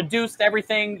 reduced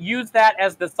everything, used that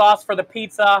as the sauce for the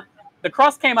pizza. The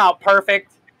crust came out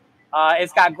perfect.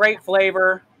 It's got great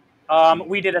flavor.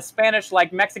 We did a Spanish,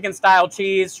 like Mexican-style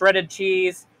cheese, shredded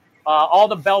cheese, all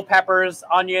the bell peppers,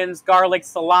 onions, garlic,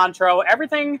 cilantro.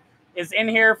 Everything is in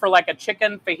here for like a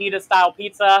chicken fajita-style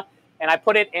pizza, and I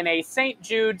put it in a St.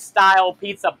 Jude-style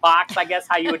pizza box, I guess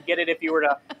how you would get it if you were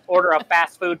to order a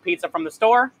fast food pizza from the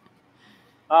store.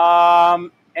 And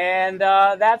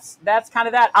that's kind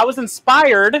of that. I was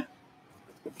inspired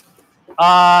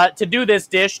to do this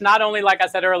dish. Not only, like I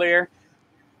said earlier,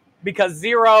 because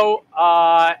Zero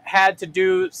had to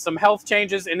do some health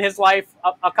changes in his life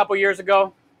a couple years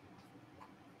ago.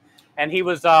 And he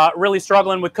was really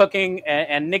struggling with cooking.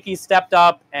 And Nikki stepped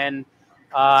up and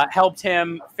helped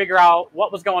him figure out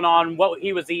what was going on, what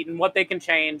he was eating, what they can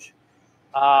change.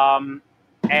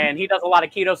 And he does a lot of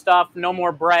keto stuff, no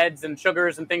more breads and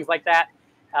sugars and things like that,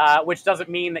 which doesn't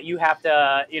mean that you have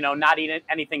to, not eat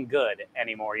anything good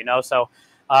anymore, So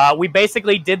we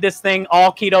basically did this thing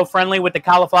all keto friendly with the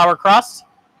cauliflower crust.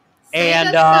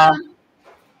 Save And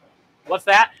what's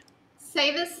that?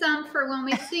 Save us some for when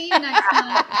we see you next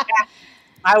time.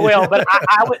 I will, but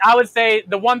I would say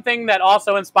the one thing that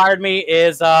also inspired me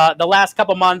is the last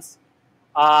couple months,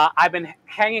 I've been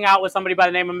hanging out with somebody by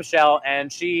the name of Michelle,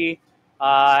 and she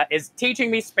is teaching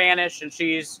me Spanish, and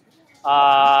she's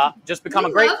just become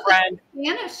a great friend.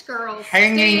 Spanish girls.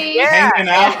 Hanging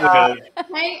out with.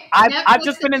 I've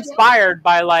just been inspired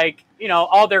by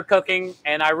all their cooking,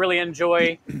 and I really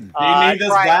enjoy. Do you need this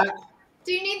back?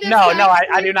 Do you need this? No,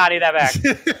 I do not need that back.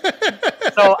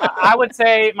 So I would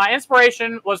say my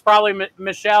inspiration was probably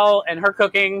Michelle and her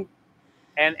cooking,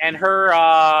 and her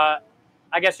I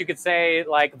guess you could say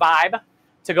vibe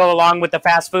to go along with the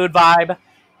fast food vibe,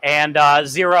 and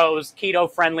Zero's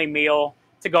keto-friendly meal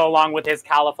to go along with his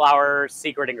cauliflower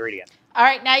secret ingredient. All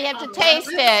right, now you have to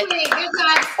taste it. Good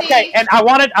job, Steve. Okay, and I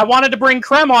wanted to bring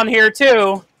Creme on here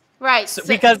too. Right.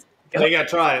 Because you gotta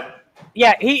try it.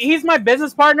 Yeah, he's my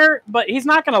business partner, but he's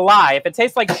not gonna lie. If it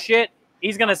tastes like shit,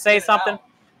 he's gonna say something.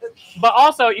 But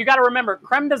also, you got to remember,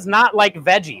 Creme does not like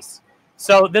veggies.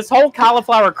 So this whole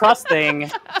cauliflower crust thing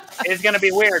is going to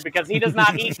be weird because he does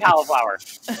not eat cauliflower.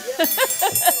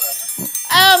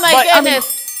 Oh my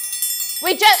goodness.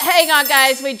 Hang on,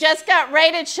 guys. We just got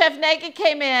rated. Chef Naked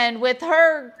came in with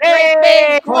her great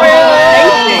big grill.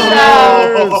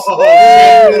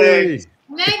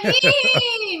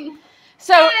 Nadine!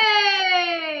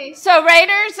 So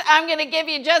Raiders, I'm going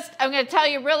to tell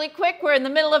you really quick, we're in the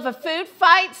middle of a food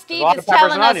fight. Steve is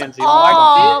telling us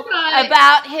all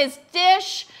about his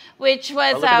dish, which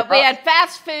was, we had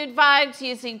fast food vibes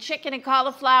using chicken and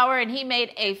cauliflower, and he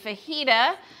made a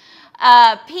fajita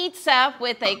pizza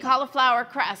with a cauliflower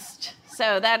crust.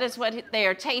 So that is what they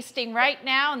are tasting right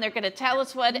now, and they're going to tell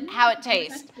us how it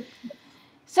tastes.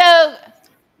 So,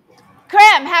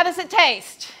 Creme, how does it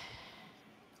taste?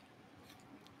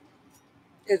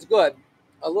 It's good.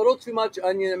 A little too much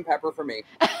onion and pepper for me,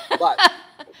 but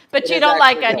but you don't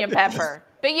like onion pepper.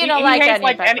 But you don't like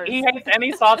onion pepper. He hates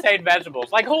any sautéed vegetables.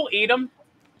 He'll eat them,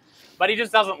 but he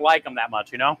just doesn't like them that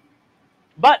much,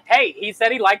 But hey, he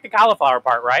said he liked the cauliflower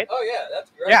part, right? Oh yeah, that's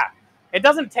great. Yeah, it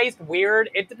doesn't taste weird.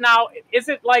 Now, is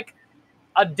it like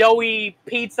a doughy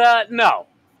pizza? No,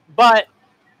 but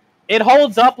it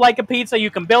holds up like a pizza.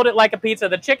 You can build it like a pizza.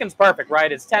 The chicken's perfect,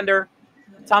 right? It's tender,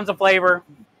 tons of flavor.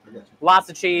 Lots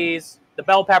of cheese. The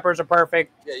bell peppers are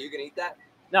perfect. Yeah, you can eat that?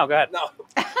 No, go ahead. No.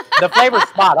 The flavor's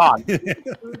spot on.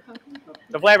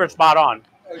 The flavor's spot on.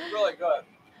 It's really good.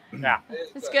 Yeah.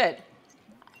 It's good.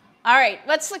 All right.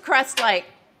 What's the crust like,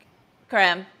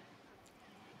 Creme?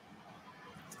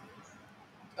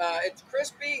 It's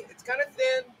crispy. It's kind of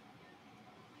thin,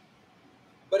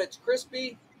 but it's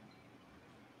crispy.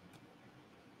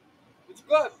 It's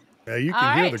good. Yeah, you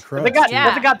can hear the crust.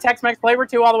 Does it got Tex-Mex flavor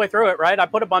too all the way through it, right? I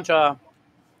put a bunch of...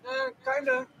 Kind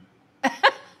of.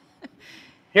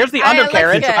 Here's the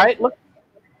undercarriage, right? Look,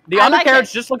 the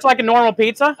undercarriage just looks like a normal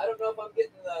pizza. I don't know if I'm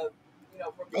getting the,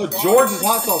 Oh, George is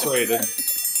hot sauce rated.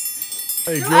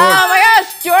 Hey, George. Oh my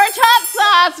gosh, George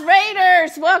Hot Sauce,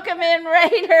 Raiders. Welcome in,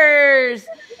 Raiders.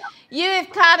 You have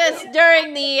caught us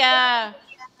during the...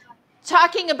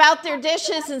 talking about their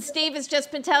dishes, and Steve has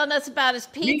just been telling us about his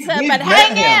pizza. But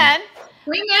hang in.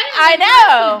 We met him. I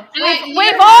know.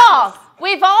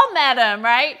 We've all met him,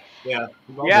 right? Yeah.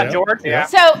 Yeah, George. Yeah.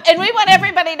 So, and we want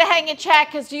everybody to hang in chat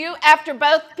because after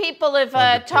both people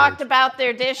have talked about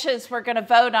their dishes, we're going to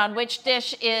vote on which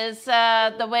dish is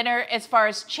the winner as far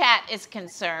as chat is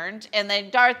concerned. And then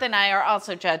Darth and I are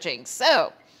also judging.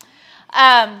 So,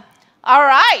 all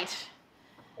right.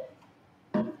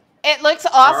 It looks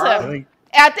awesome.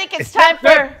 I think it's time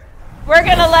for. We're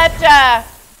gonna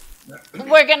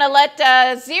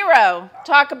let Zero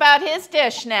talk about his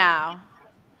dish now.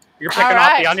 You're picking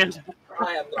off the onions. All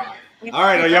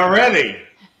right, are y'all ready?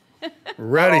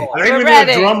 Ready. I think we need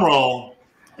a drum roll.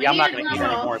 Yeah, I'm not gonna eat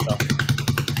anymore though.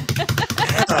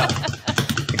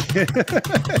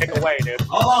 Take away, dude.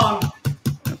 Hold on.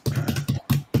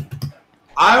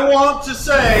 I want to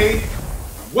say.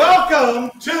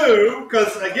 Welcome to,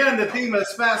 because again the theme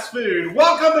is fast food.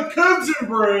 Welcome to Coombs and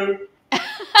Brew.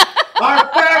 our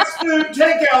fast food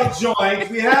takeout joint.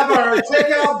 We have our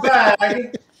takeout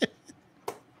bag.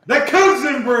 The Cougs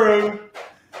and Brew,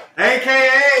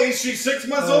 a.k.a. she's 6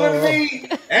 months older than me,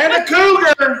 and a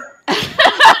cougar.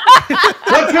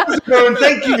 The Cougs and Brew, and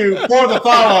thank you for the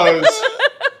follows.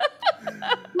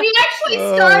 We actually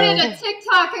started a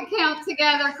TikTok account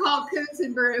together called Cougs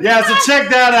and Brew. Yeah, so check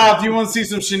that out if you want to see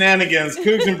some shenanigans.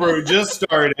 Cougs and Brew just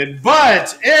started.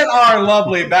 But in our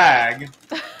lovely bag,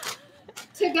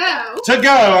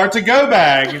 our to-go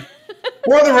bag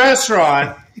for the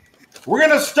restaurant, we're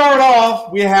going to start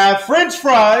off. We have French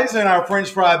fries in our French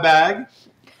fry bag.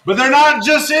 But they're not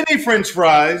just any French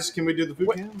fries. Can we do the food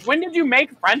cam? When did you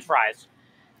make French fries?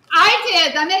 I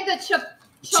did. I made the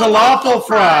falafel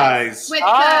fries with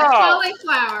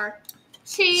cauliflower,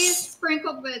 cheese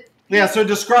sprinkled with. Yeah, so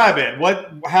describe it.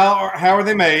 How are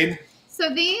they made? So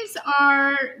these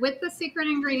are with the secret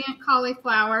ingredient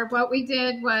cauliflower. What we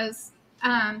did was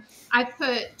I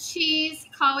put cheese,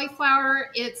 cauliflower.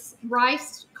 It's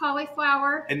rice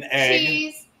cauliflower, an egg,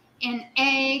 cheese, an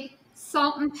egg,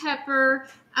 salt and pepper.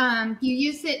 You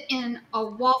use it in a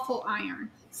waffle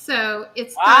iron. So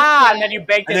it's and then you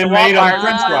baked it in made them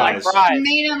French fries.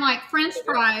 Made them like French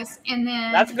fries, and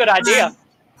then that's a good idea.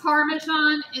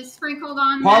 Parmesan is sprinkled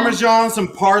on Parmesan, some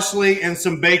parsley, and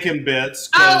some bacon bits.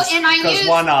 And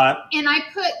why not? And I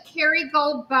put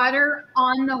Kerrygold butter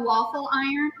on the waffle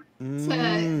iron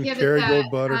to give it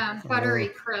that buttery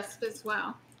crisp as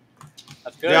well.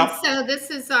 That's good. Yep. So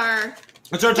this is our.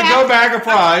 It's our to-go bag of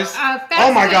fries.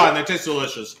 Oh my God, they taste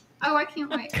delicious. Oh, I can't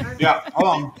wait. Yeah, hold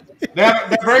on.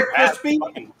 They're very crispy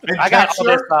in I got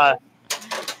texture. all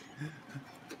this.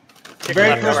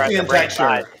 Very crispy in texture.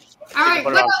 All right,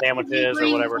 put it on sandwiches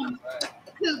or whatever.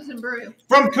 Cougs and Brew.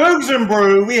 From Cougs and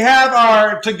Brew, we have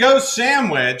our to-go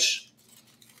sandwich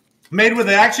made with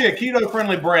actually a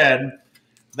keto-friendly bread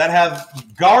that have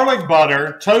garlic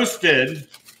butter toasted.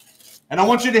 And I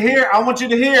want you to hear.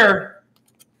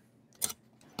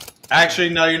 Actually,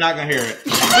 no, you're not gonna hear it.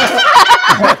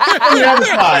 On the other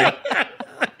side,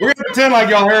 we're gonna pretend like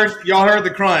y'all heard the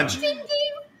crunch. Ding,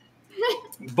 ding.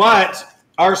 But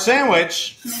our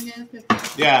sandwich,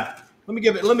 yeah. Let me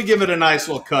give it a nice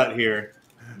little cut here,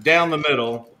 down the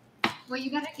middle. Well,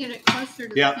 you gotta get it closer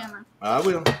to the camera. I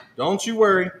will. Don't you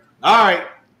worry. All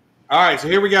right. So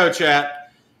here we go,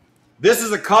 chat. This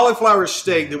is a cauliflower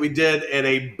steak that we did in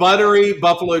a buttery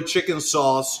buffalo chicken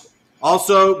sauce.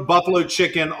 Also, buffalo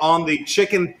chicken on the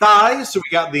chicken thighs. So we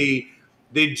got the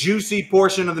juicy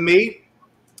portion of the meat,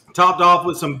 topped off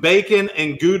with some bacon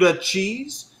and Gouda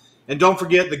cheese. And don't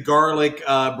forget the garlic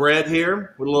bread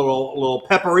here with a little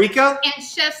paprika. And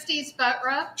Chef Steve's butt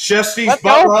rub. Chef Steve's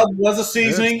butt rub was a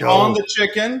seasoning on the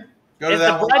chicken. Is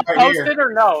the bread toasted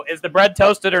or no? Is the bread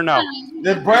toasted or no?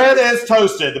 The bread is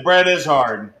toasted. The bread is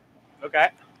hard. Okay.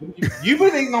 You've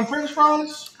been eating on French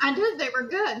fries? I did. They were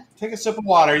good. Take a sip of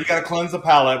water. You got to cleanse the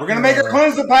palate. We're going to make her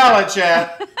cleanse the palate,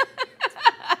 chat.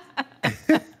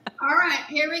 All right.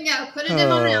 Here we go. Put it in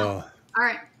my mouth. All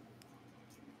right.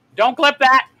 Don't clip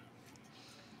that.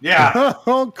 Yeah.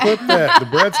 Don't clip that. The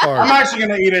bread's hard. I'm actually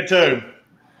going to eat it too.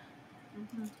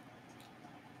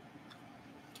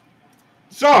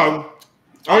 So,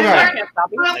 okay.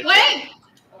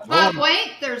 But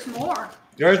wait. There's more.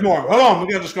 There's more. Hold on.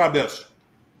 We got to describe this.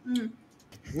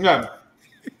 Okay.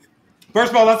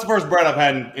 First of all, that's the first bread I've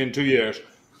had in 2 years.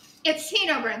 It's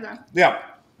keto bread, though. Yeah.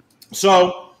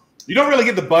 So you don't really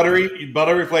get the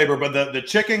buttery flavor, but the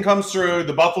chicken comes through.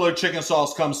 The buffalo chicken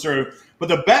sauce comes through. But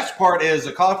the best part is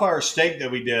the cauliflower steak that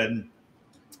we did.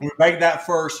 We baked that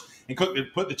first and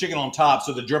put the chicken on top,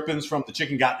 so the drippings from the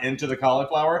chicken got into the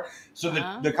cauliflower. So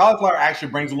the cauliflower actually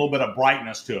brings a little bit of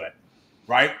brightness to it,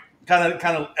 right? Kind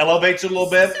of elevates it a little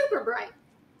bit. Super bright.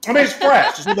 I mean, it's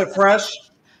fresh. It's a little bit fresh.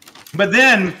 But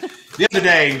then the other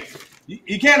day,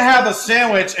 you can't have a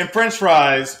sandwich and French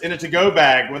fries in a to-go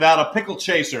bag without a pickle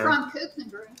chaser. From Cougs and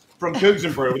Brew. From Cougs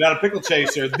and Brew, without a pickle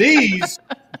chaser. These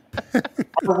are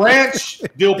ranch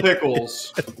dill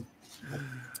pickles.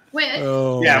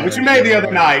 Which you made the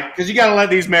other night because you got to let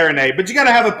these marinate. But you got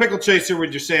to have a pickle chaser with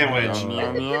your sandwich.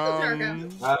 Okay.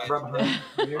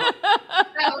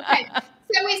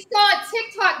 So we saw a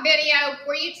TikTok video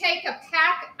where you take a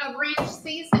pack of ranch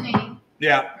seasoning.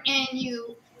 Yeah. And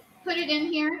you put it in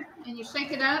here and you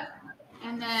shake it up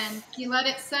and then you let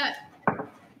it set.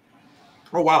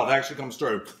 Oh wow, that actually comes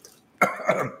through.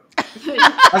 It's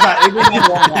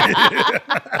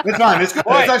fine. It's good.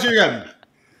 Boy, it's actually good.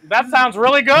 That sounds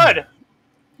really good.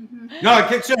 No, it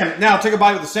kicks in. Now take a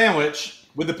bite of the sandwich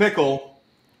with the pickle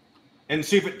and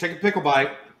see if take a pickle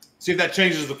bite. See if that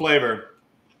changes the flavor.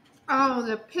 Oh,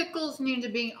 the pickles need to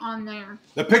be on there.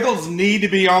 The pickles need to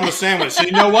be on the sandwich. So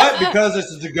you know what? Because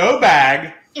it's a to-go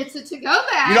bag. It's a to-go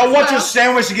bag. You don't want your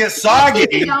sandwich to get soggy.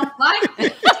 You don't like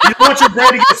it. You don't want your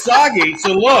bread to get soggy.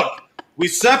 So look, we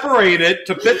separate it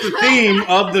to fit the theme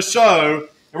of the show.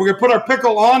 And we're going to put our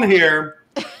pickle on here.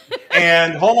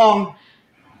 And hold on.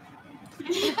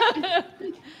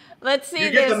 Let's see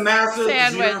You get this the massive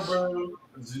sandwich. zero brew.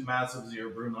 Massive zero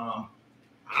brew nom.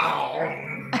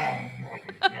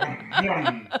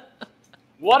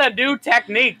 What a new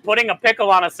technique, putting a pickle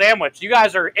on a sandwich. You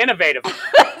guys are innovative.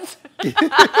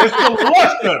 It's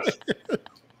delicious.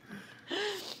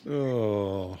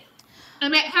 Oh. I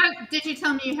mean, did you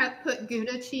tell me you had put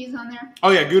Gouda cheese on there? Oh,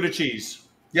 yeah, Gouda cheese.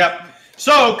 Yep.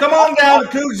 So come on down to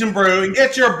Cougs and Brew and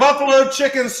get your buffalo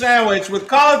chicken sandwich with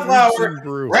cauliflower,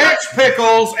 ranch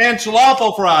pickles, and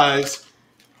falafel fries.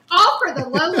 All for the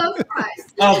low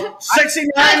price. Of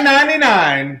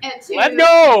 $69.99. Let's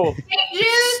go.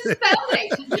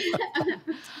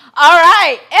 All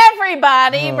right,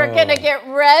 everybody, we're gonna get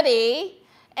ready,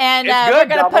 and we're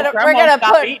gonna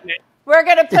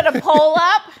put a poll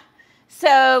up.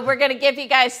 So we're gonna give you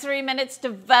guys 3 minutes to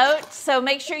vote. So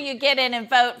make sure you get in and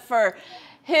vote for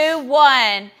who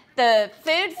won the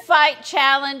Food Fight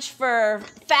Challenge for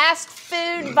fast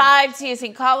food vibes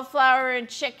using cauliflower and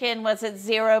chicken. Was it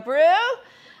Zero Brew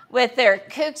with their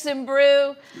Cooks and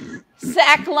Brew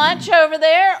sack lunch over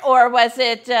there? Or was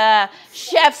it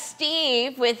Chef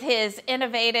Steve with his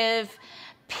innovative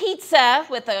pizza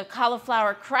with a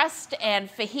cauliflower crust and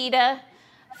fajita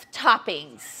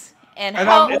toppings and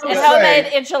homemade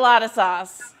enchilada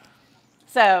sauce?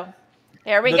 So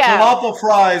there we go. The falafel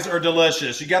fries are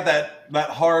delicious. You got that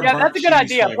hard. Yeah, that's a good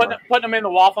idea. Flavor. Putting them in the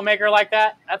waffle maker like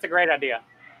that. That's a great idea.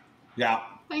 Yeah.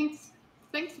 Thanks,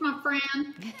 my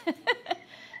friend.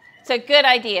 It's a good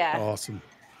idea. Awesome.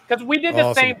 Because we did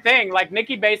the same thing. Like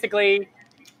Nikki basically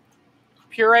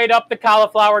pureed up the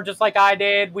cauliflower just like I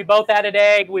did. We both added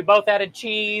egg. We both added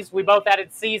cheese. We both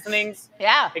added seasonings.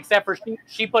 Yeah. Except for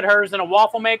she put hers in a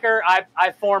waffle maker.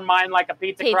 I formed mine like a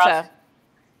pizza crust.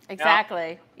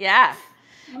 Exactly. Yeah.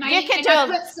 And I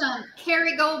put some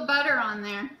Kerrygold butter on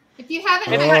there. If you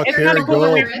haven't It's had kind of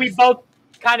cool. We both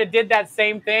kind of did that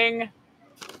same thing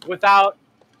without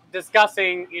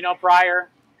discussing, prior.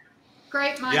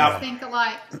 Great minds think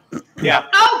alike. Yeah.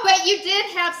 Oh, but you did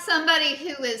have somebody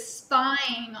who is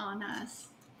spying on us.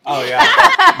 Oh, yeah.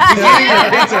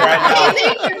 He's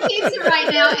eating your pizza right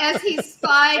now as he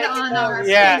spied on our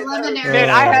preliminary. Dude,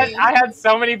 I had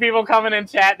so many people coming in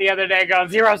chat the other day going,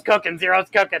 Zero's cooking.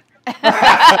 I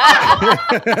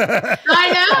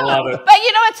know. I love it. But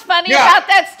you know what's funny about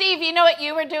that, Steve? You know what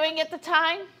you were doing at the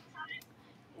time?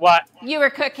 What? You were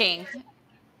cooking.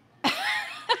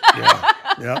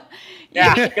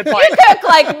 Yeah, good point. You cook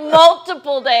like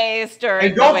multiple days during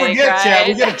And don't the week, forget, right? Chad,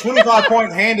 we get a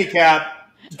 25-point handicap.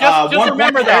 Just one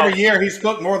remember, point though, every year he's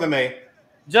cooked more than me.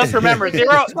 Just remember,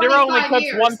 Zero only cooks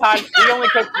years. one time. He only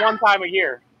cooks one time a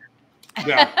year.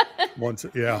 Yeah. Once,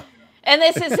 yeah. And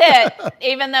this is it,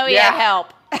 even though he had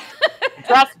help.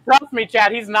 Trust me,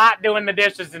 Chad. He's not doing the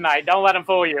dishes tonight. Don't let him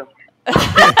fool you. True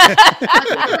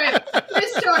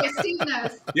story. Steve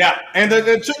knows. Yeah, and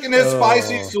the chicken is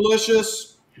spicy. It's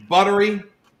delicious, buttery.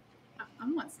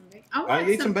 I want some bacon. I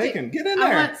Eat some bacon. Get in I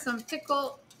there. want some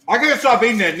pickle. I can't stop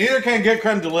eating it. Neither can Get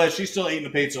Creme Delish. She's still eating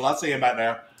the pizza. Let's see him back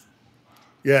there.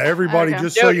 Yeah, everybody, Okay.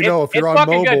 just so you know, if you're on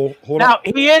mobile, hold now,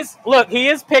 on. he is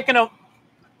picking a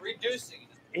reducing.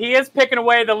 He is picking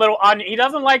away the little onion. He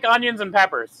doesn't like onions and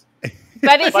peppers.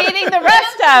 But he's eating the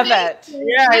rest of it.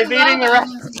 Yeah, he's eating the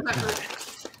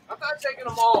rest. I'm not taking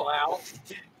them all out.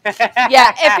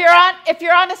 Yeah, if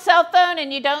you're on a cell phone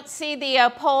and you don't see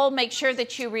the poll, make sure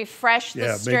that you refresh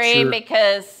the stream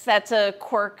because that's a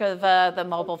quirk of the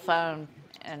mobile phone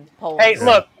and poll. Hey,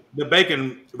 look, The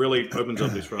bacon really opens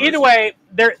up these fries. either way,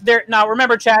 now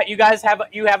remember, chat, you guys have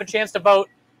a chance to vote.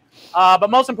 But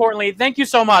most importantly, thank you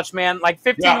so much, man. Like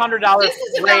 $1,500 This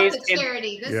is about raised the in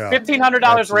charity. This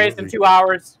 $1,500 raised in 2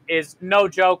 hours is no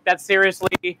joke. That's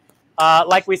seriously,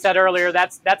 like we said earlier,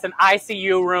 that's an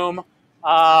ICU room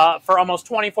for almost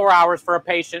 24 hours for a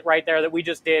patient right there that we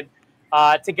just did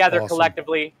together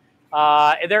collectively.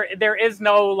 There is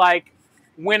no like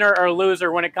winner or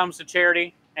loser when it comes to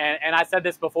charity. And I said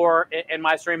this before in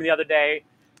my stream the other day.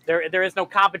 There is no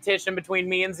competition between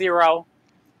me and Zero.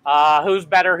 Who's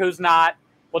better, who's not?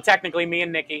 Well, technically me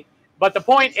and Nikki. But the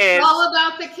point is, It's all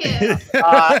about the kids.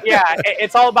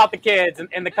 it's all about the kids,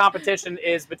 and the competition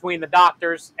is between the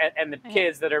doctors and the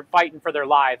kids that are fighting for their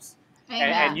lives.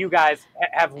 And you guys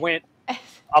have went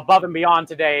above and beyond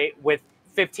today with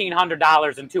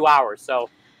 $1,500 in 2 hours. So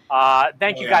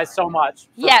Thank you guys so much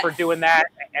for doing that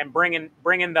and bringing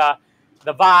the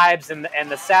vibes and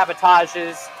the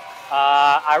sabotages.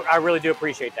 I really do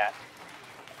appreciate that.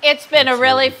 It's been a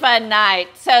really fun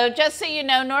night. So just so you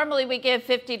know, normally we give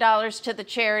 $50 to the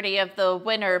charity of the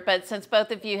winner, but since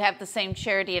both of you have the same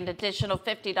charity, an additional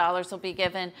 $50 will be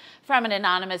given from an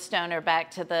anonymous donor back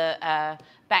to the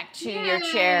your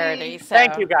charity. So,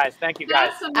 thank you guys. Thank you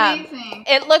guys. That's amazing.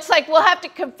 It looks like we'll have to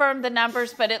confirm the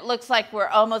numbers, but it looks like we're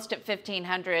almost at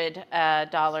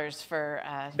 $1,500 for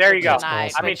there you go.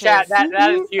 Tonight, I mean, chat,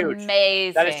 that is huge.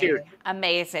 Amazing. That is huge.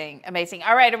 Amazing. Amazing.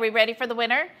 All right, are we ready for the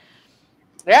winner?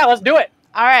 Yeah, let's do it.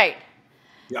 All right.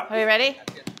 Yeah. Are we ready?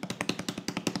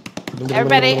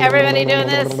 Everybody doing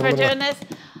this? We're doing this?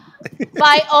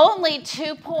 By only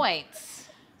 2 points.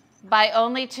 By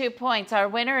only 2 points. Our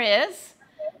winner is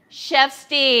Chef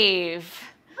Steve.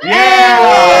 Yeah!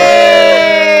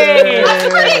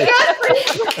 That's pretty good.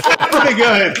 Pretty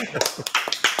good.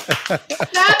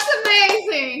 That's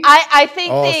amazing. I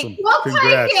think Awesome. We'll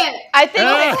Congrats. take it. I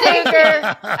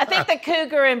think the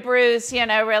Cougar and Bruce,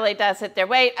 really does it their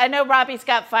way. I know Robbie's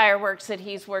got fireworks that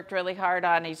he's worked really hard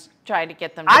on. He's trying to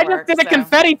get them to I work. just did a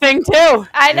confetti thing too.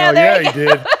 I know. Oh, there yeah, you he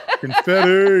did.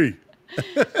 Confetti.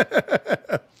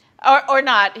 Or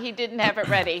not. He didn't have it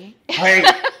ready. Hey,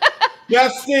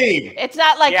 Chef Steve. It's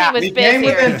not like he was He busy. came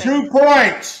within 2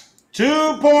 points.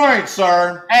 2 points,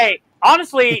 sir. Hey,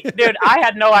 honestly, dude, I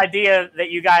had no idea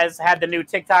that you guys had the new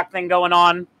TikTok thing going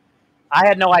on. I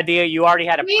had no idea you already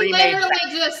had a We pre-made. literally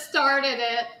just started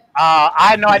it. I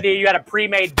had no idea you had a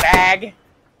pre-made bag.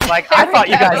 Like I thought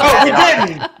you guys. Oh, we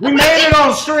didn't. We made it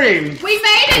on stream. We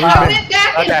made it. I went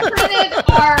back and printed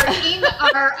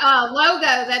our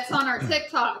logo that's on our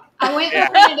TikTok. I went and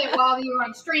printed it while you were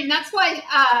on stream. That's why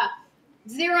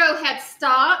Zero had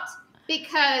stopped,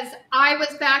 because I was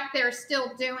back there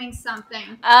still doing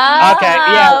something. Oh, okay,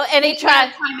 yeah. And he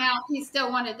tried. Time out. He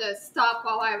still wanted to stop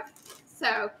while I.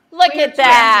 So Look we at were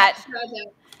that. trying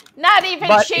to- Not even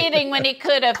But- cheating when he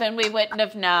could have, and we wouldn't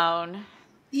have known.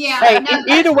 Yeah. Hey, no, that's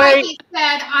either why way- he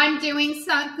said I'm doing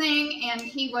something, and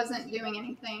he wasn't doing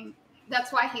anything.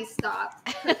 That's why he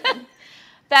stopped.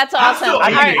 That's I'm awesome. still All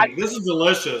eating. right. This is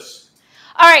delicious.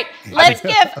 All right,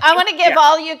 I want to give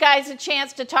all you guys a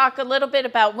chance to talk a little bit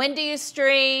about when do you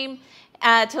stream,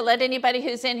 to let anybody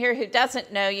who's in here who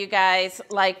doesn't know you guys,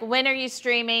 like when are you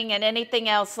streaming and anything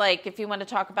else, like if you want to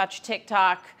talk about your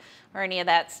TikTok or any of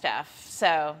that stuff.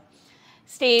 So,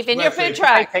 Steve, in your food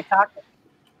truck. TikTok.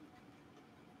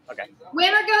 Okay.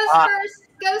 Winner goes first.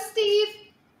 Go, Steve.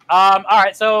 All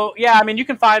right, so yeah, I mean, you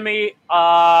can find me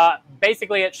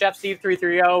basically at Chef Steve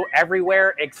 330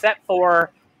 everywhere except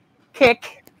for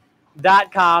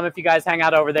kick.com. If you guys hang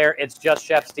out over there, it's just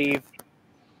Chef Steve.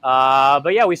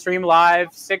 But yeah, we stream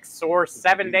live 6 or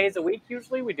 7 days a week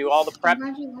usually. We do all the prep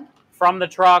from the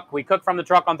truck. We cook from the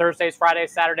truck on Thursdays,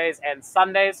 Fridays, Saturdays, and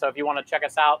Sundays. So if you want to check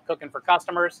us out cooking for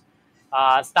customers,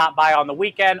 stop by on the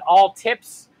weekend. All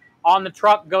tips on the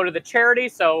truck go to the charity.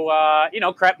 So,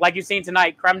 like you've seen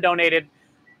tonight, Creme donated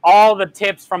all the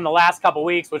tips from the last couple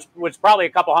weeks, which was probably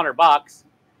a couple $100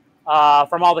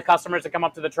 from all the customers that come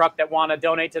up to the truck that want to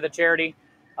donate to the charity.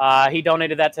 He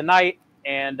donated that tonight.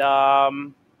 And,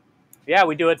 yeah,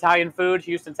 we do Italian food,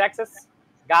 Houston, Texas.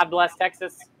 God bless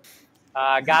Texas.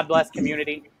 God bless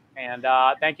community. And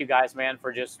thank you guys, man,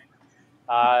 for just,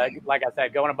 like I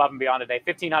said, going above and beyond today.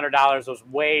 $1,500 was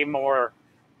way more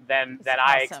than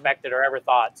I expected or ever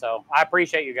thought. So I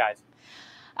appreciate you guys.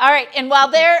 All right, and while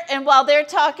they're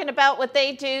talking about what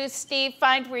they do, Steve,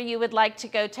 find where you would like to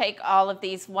go take all of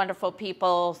these wonderful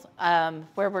people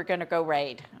where we're going to go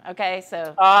raid. Okay,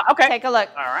 so okay, take a look.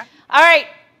 All right,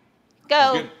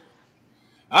 go.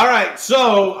 All right,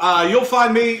 so you'll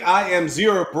find me. I am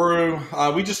Zero Brew.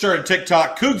 We just started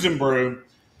TikTok, Cougs and Brew.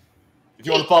 If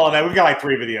you want to follow that, we've got like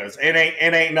 3 videos. It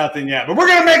ain't nothing yet, but we're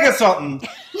gonna make it something.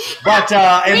 But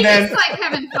and we then just like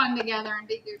having fun together and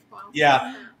be goofballs.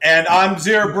 yeah, and I'm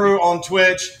Zero Brew on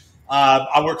Twitch.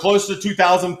 We're close to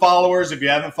 2,000 followers. If you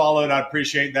haven't followed, I'd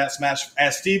appreciate that. Smash,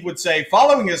 as Steve would say,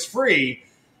 following is free.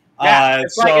 Yeah,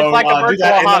 it's like a do virtual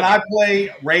that. And then hug. I play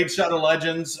Raid Shadow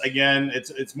Legends. Again,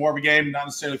 it's more of a game, not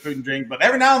necessarily food and drink, but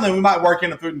every now and then we might work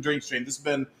in a food and drink stream. This has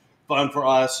been fun for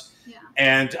us. Yeah.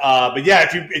 And but yeah,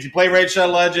 if you play Raid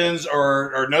Shadow Legends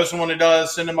or know someone who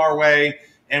does, send them our way,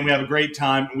 and we have a great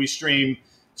time. We stream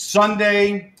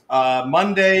Sunday,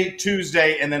 Monday,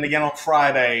 Tuesday, and then again on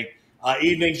Friday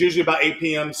evenings, usually about 8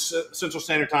 p.m. Central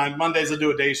Standard Time. Mondays I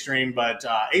do a day stream, but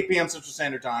 8 p.m. Central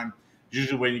Standard Time is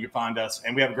usually when you can find us,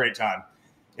 and we have a great time.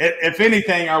 If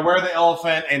anything, I wear the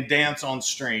elephant and dance on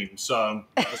stream, so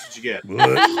that's what you get.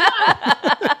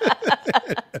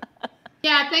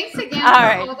 Yeah, thanks again All for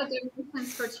right. all the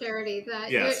donations for charity.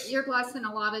 That Yes. you're blessing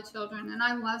a lot of children, and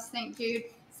I love St. Jude.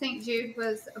 St. Jude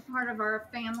was a part of our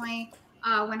family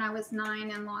when I was 9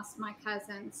 and lost my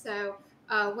cousin. So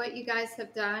what you guys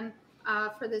have done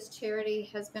for this charity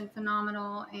has been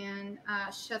phenomenal, and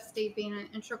Chef Steve being an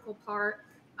integral part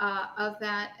of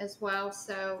that as well.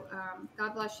 So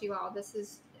God bless you all. This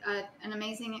is an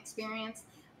amazing experience.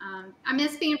 I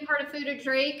miss being part of Food or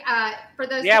Drink. For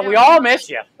those Yeah, who we don't all know miss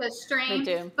you. the stream, We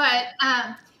do. but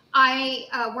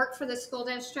I work for the school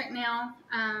district now.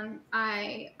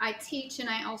 I teach, and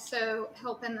I also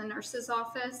help in the nurse's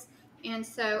office, and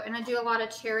I do a lot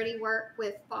of charity work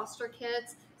with foster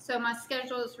kids. So my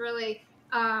schedule is really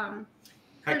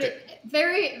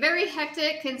very, very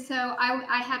hectic, and so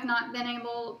I have not been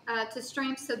able to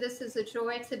stream. So this is a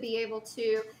joy to be able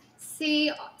to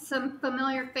see some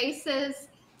familiar faces,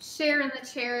 share in the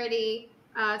charity,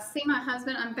 see my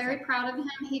husband. I'm very proud of him.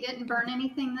 He didn't burn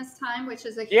anything this time, which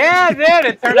is a huge Yeah, it did.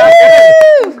 It turned out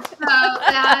good. so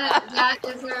that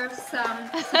deserves some.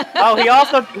 Oh, he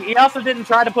also didn't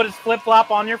try to put his flip flop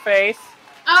on your face.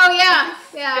 Oh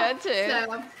yeah. Good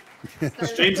too. So,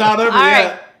 Stream's not over All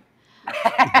yet. right.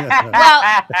 Well,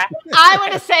 I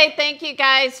want to say thank you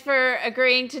guys for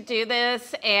agreeing to do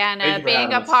this and Thank you for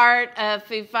being having a us. part of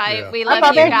Food Fight. Yeah. We Hi,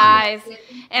 love you Bobby. guys.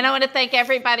 And I want to thank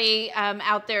everybody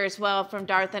out there as well from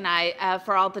Darth and I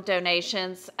for all the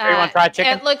donations. Everyone try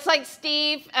chicken? It looks like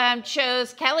Steve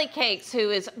chose Kelly Cakes,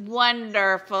 who is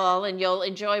wonderful, and you'll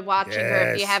enjoy watching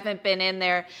her if you Yes. haven't been in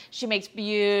there. She makes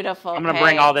beautiful I'm gonna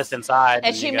bring all this inside.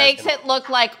 and she you guys makes can- it look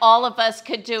like all of us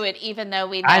could do it, even though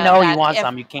we know I know that you want if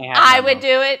some. You can't have. I none, would though.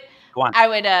 do it. Go on. I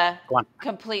would Go on.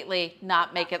 completely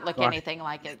not make it look Go on. anything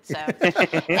like it. So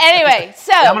anyway,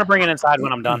 so Yeah, I'm gonna bring it inside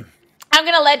when I'm done. I'm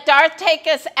going to let Darth take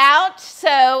us out.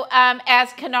 So as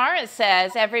Kanara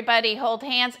says, everybody hold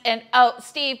hands. And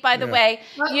Steve, by the Yeah. way,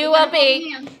 Well, you we will gotta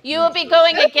be hold hands.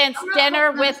 going against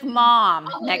Dinner with Mom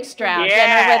next round. Dinner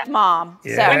Yeah. with Mom.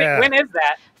 Yeah. So When is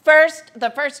that? the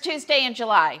first Tuesday in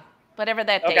July, whatever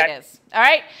that date Okay. is. All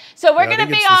right. So we're Yeah, I going to think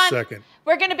be it's the on. second.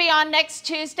 We're going to be on next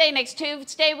Tuesday. Next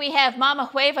Tuesday, we have Mama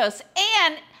Huevos.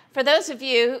 And for those of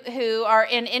you who are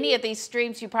in any of these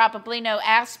streams, you probably know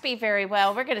Aspie very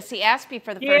well. We're going to see Aspie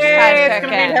for the first Yeah, time it's cooking.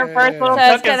 gonna be her first little So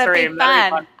it's cooking going to be stream.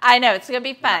 That'll fun. I know, it's going to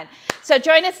be fun. So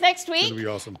join us next It's week. gonna be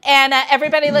awesome. And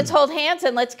everybody, let's hold hands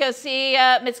and let's go see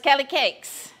Miss Kelly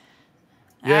Cakes.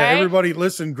 Yeah, All right? everybody,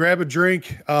 listen, grab a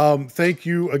drink. Thank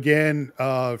you again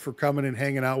for coming and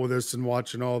hanging out with us and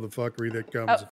watching all the fuckery that comes.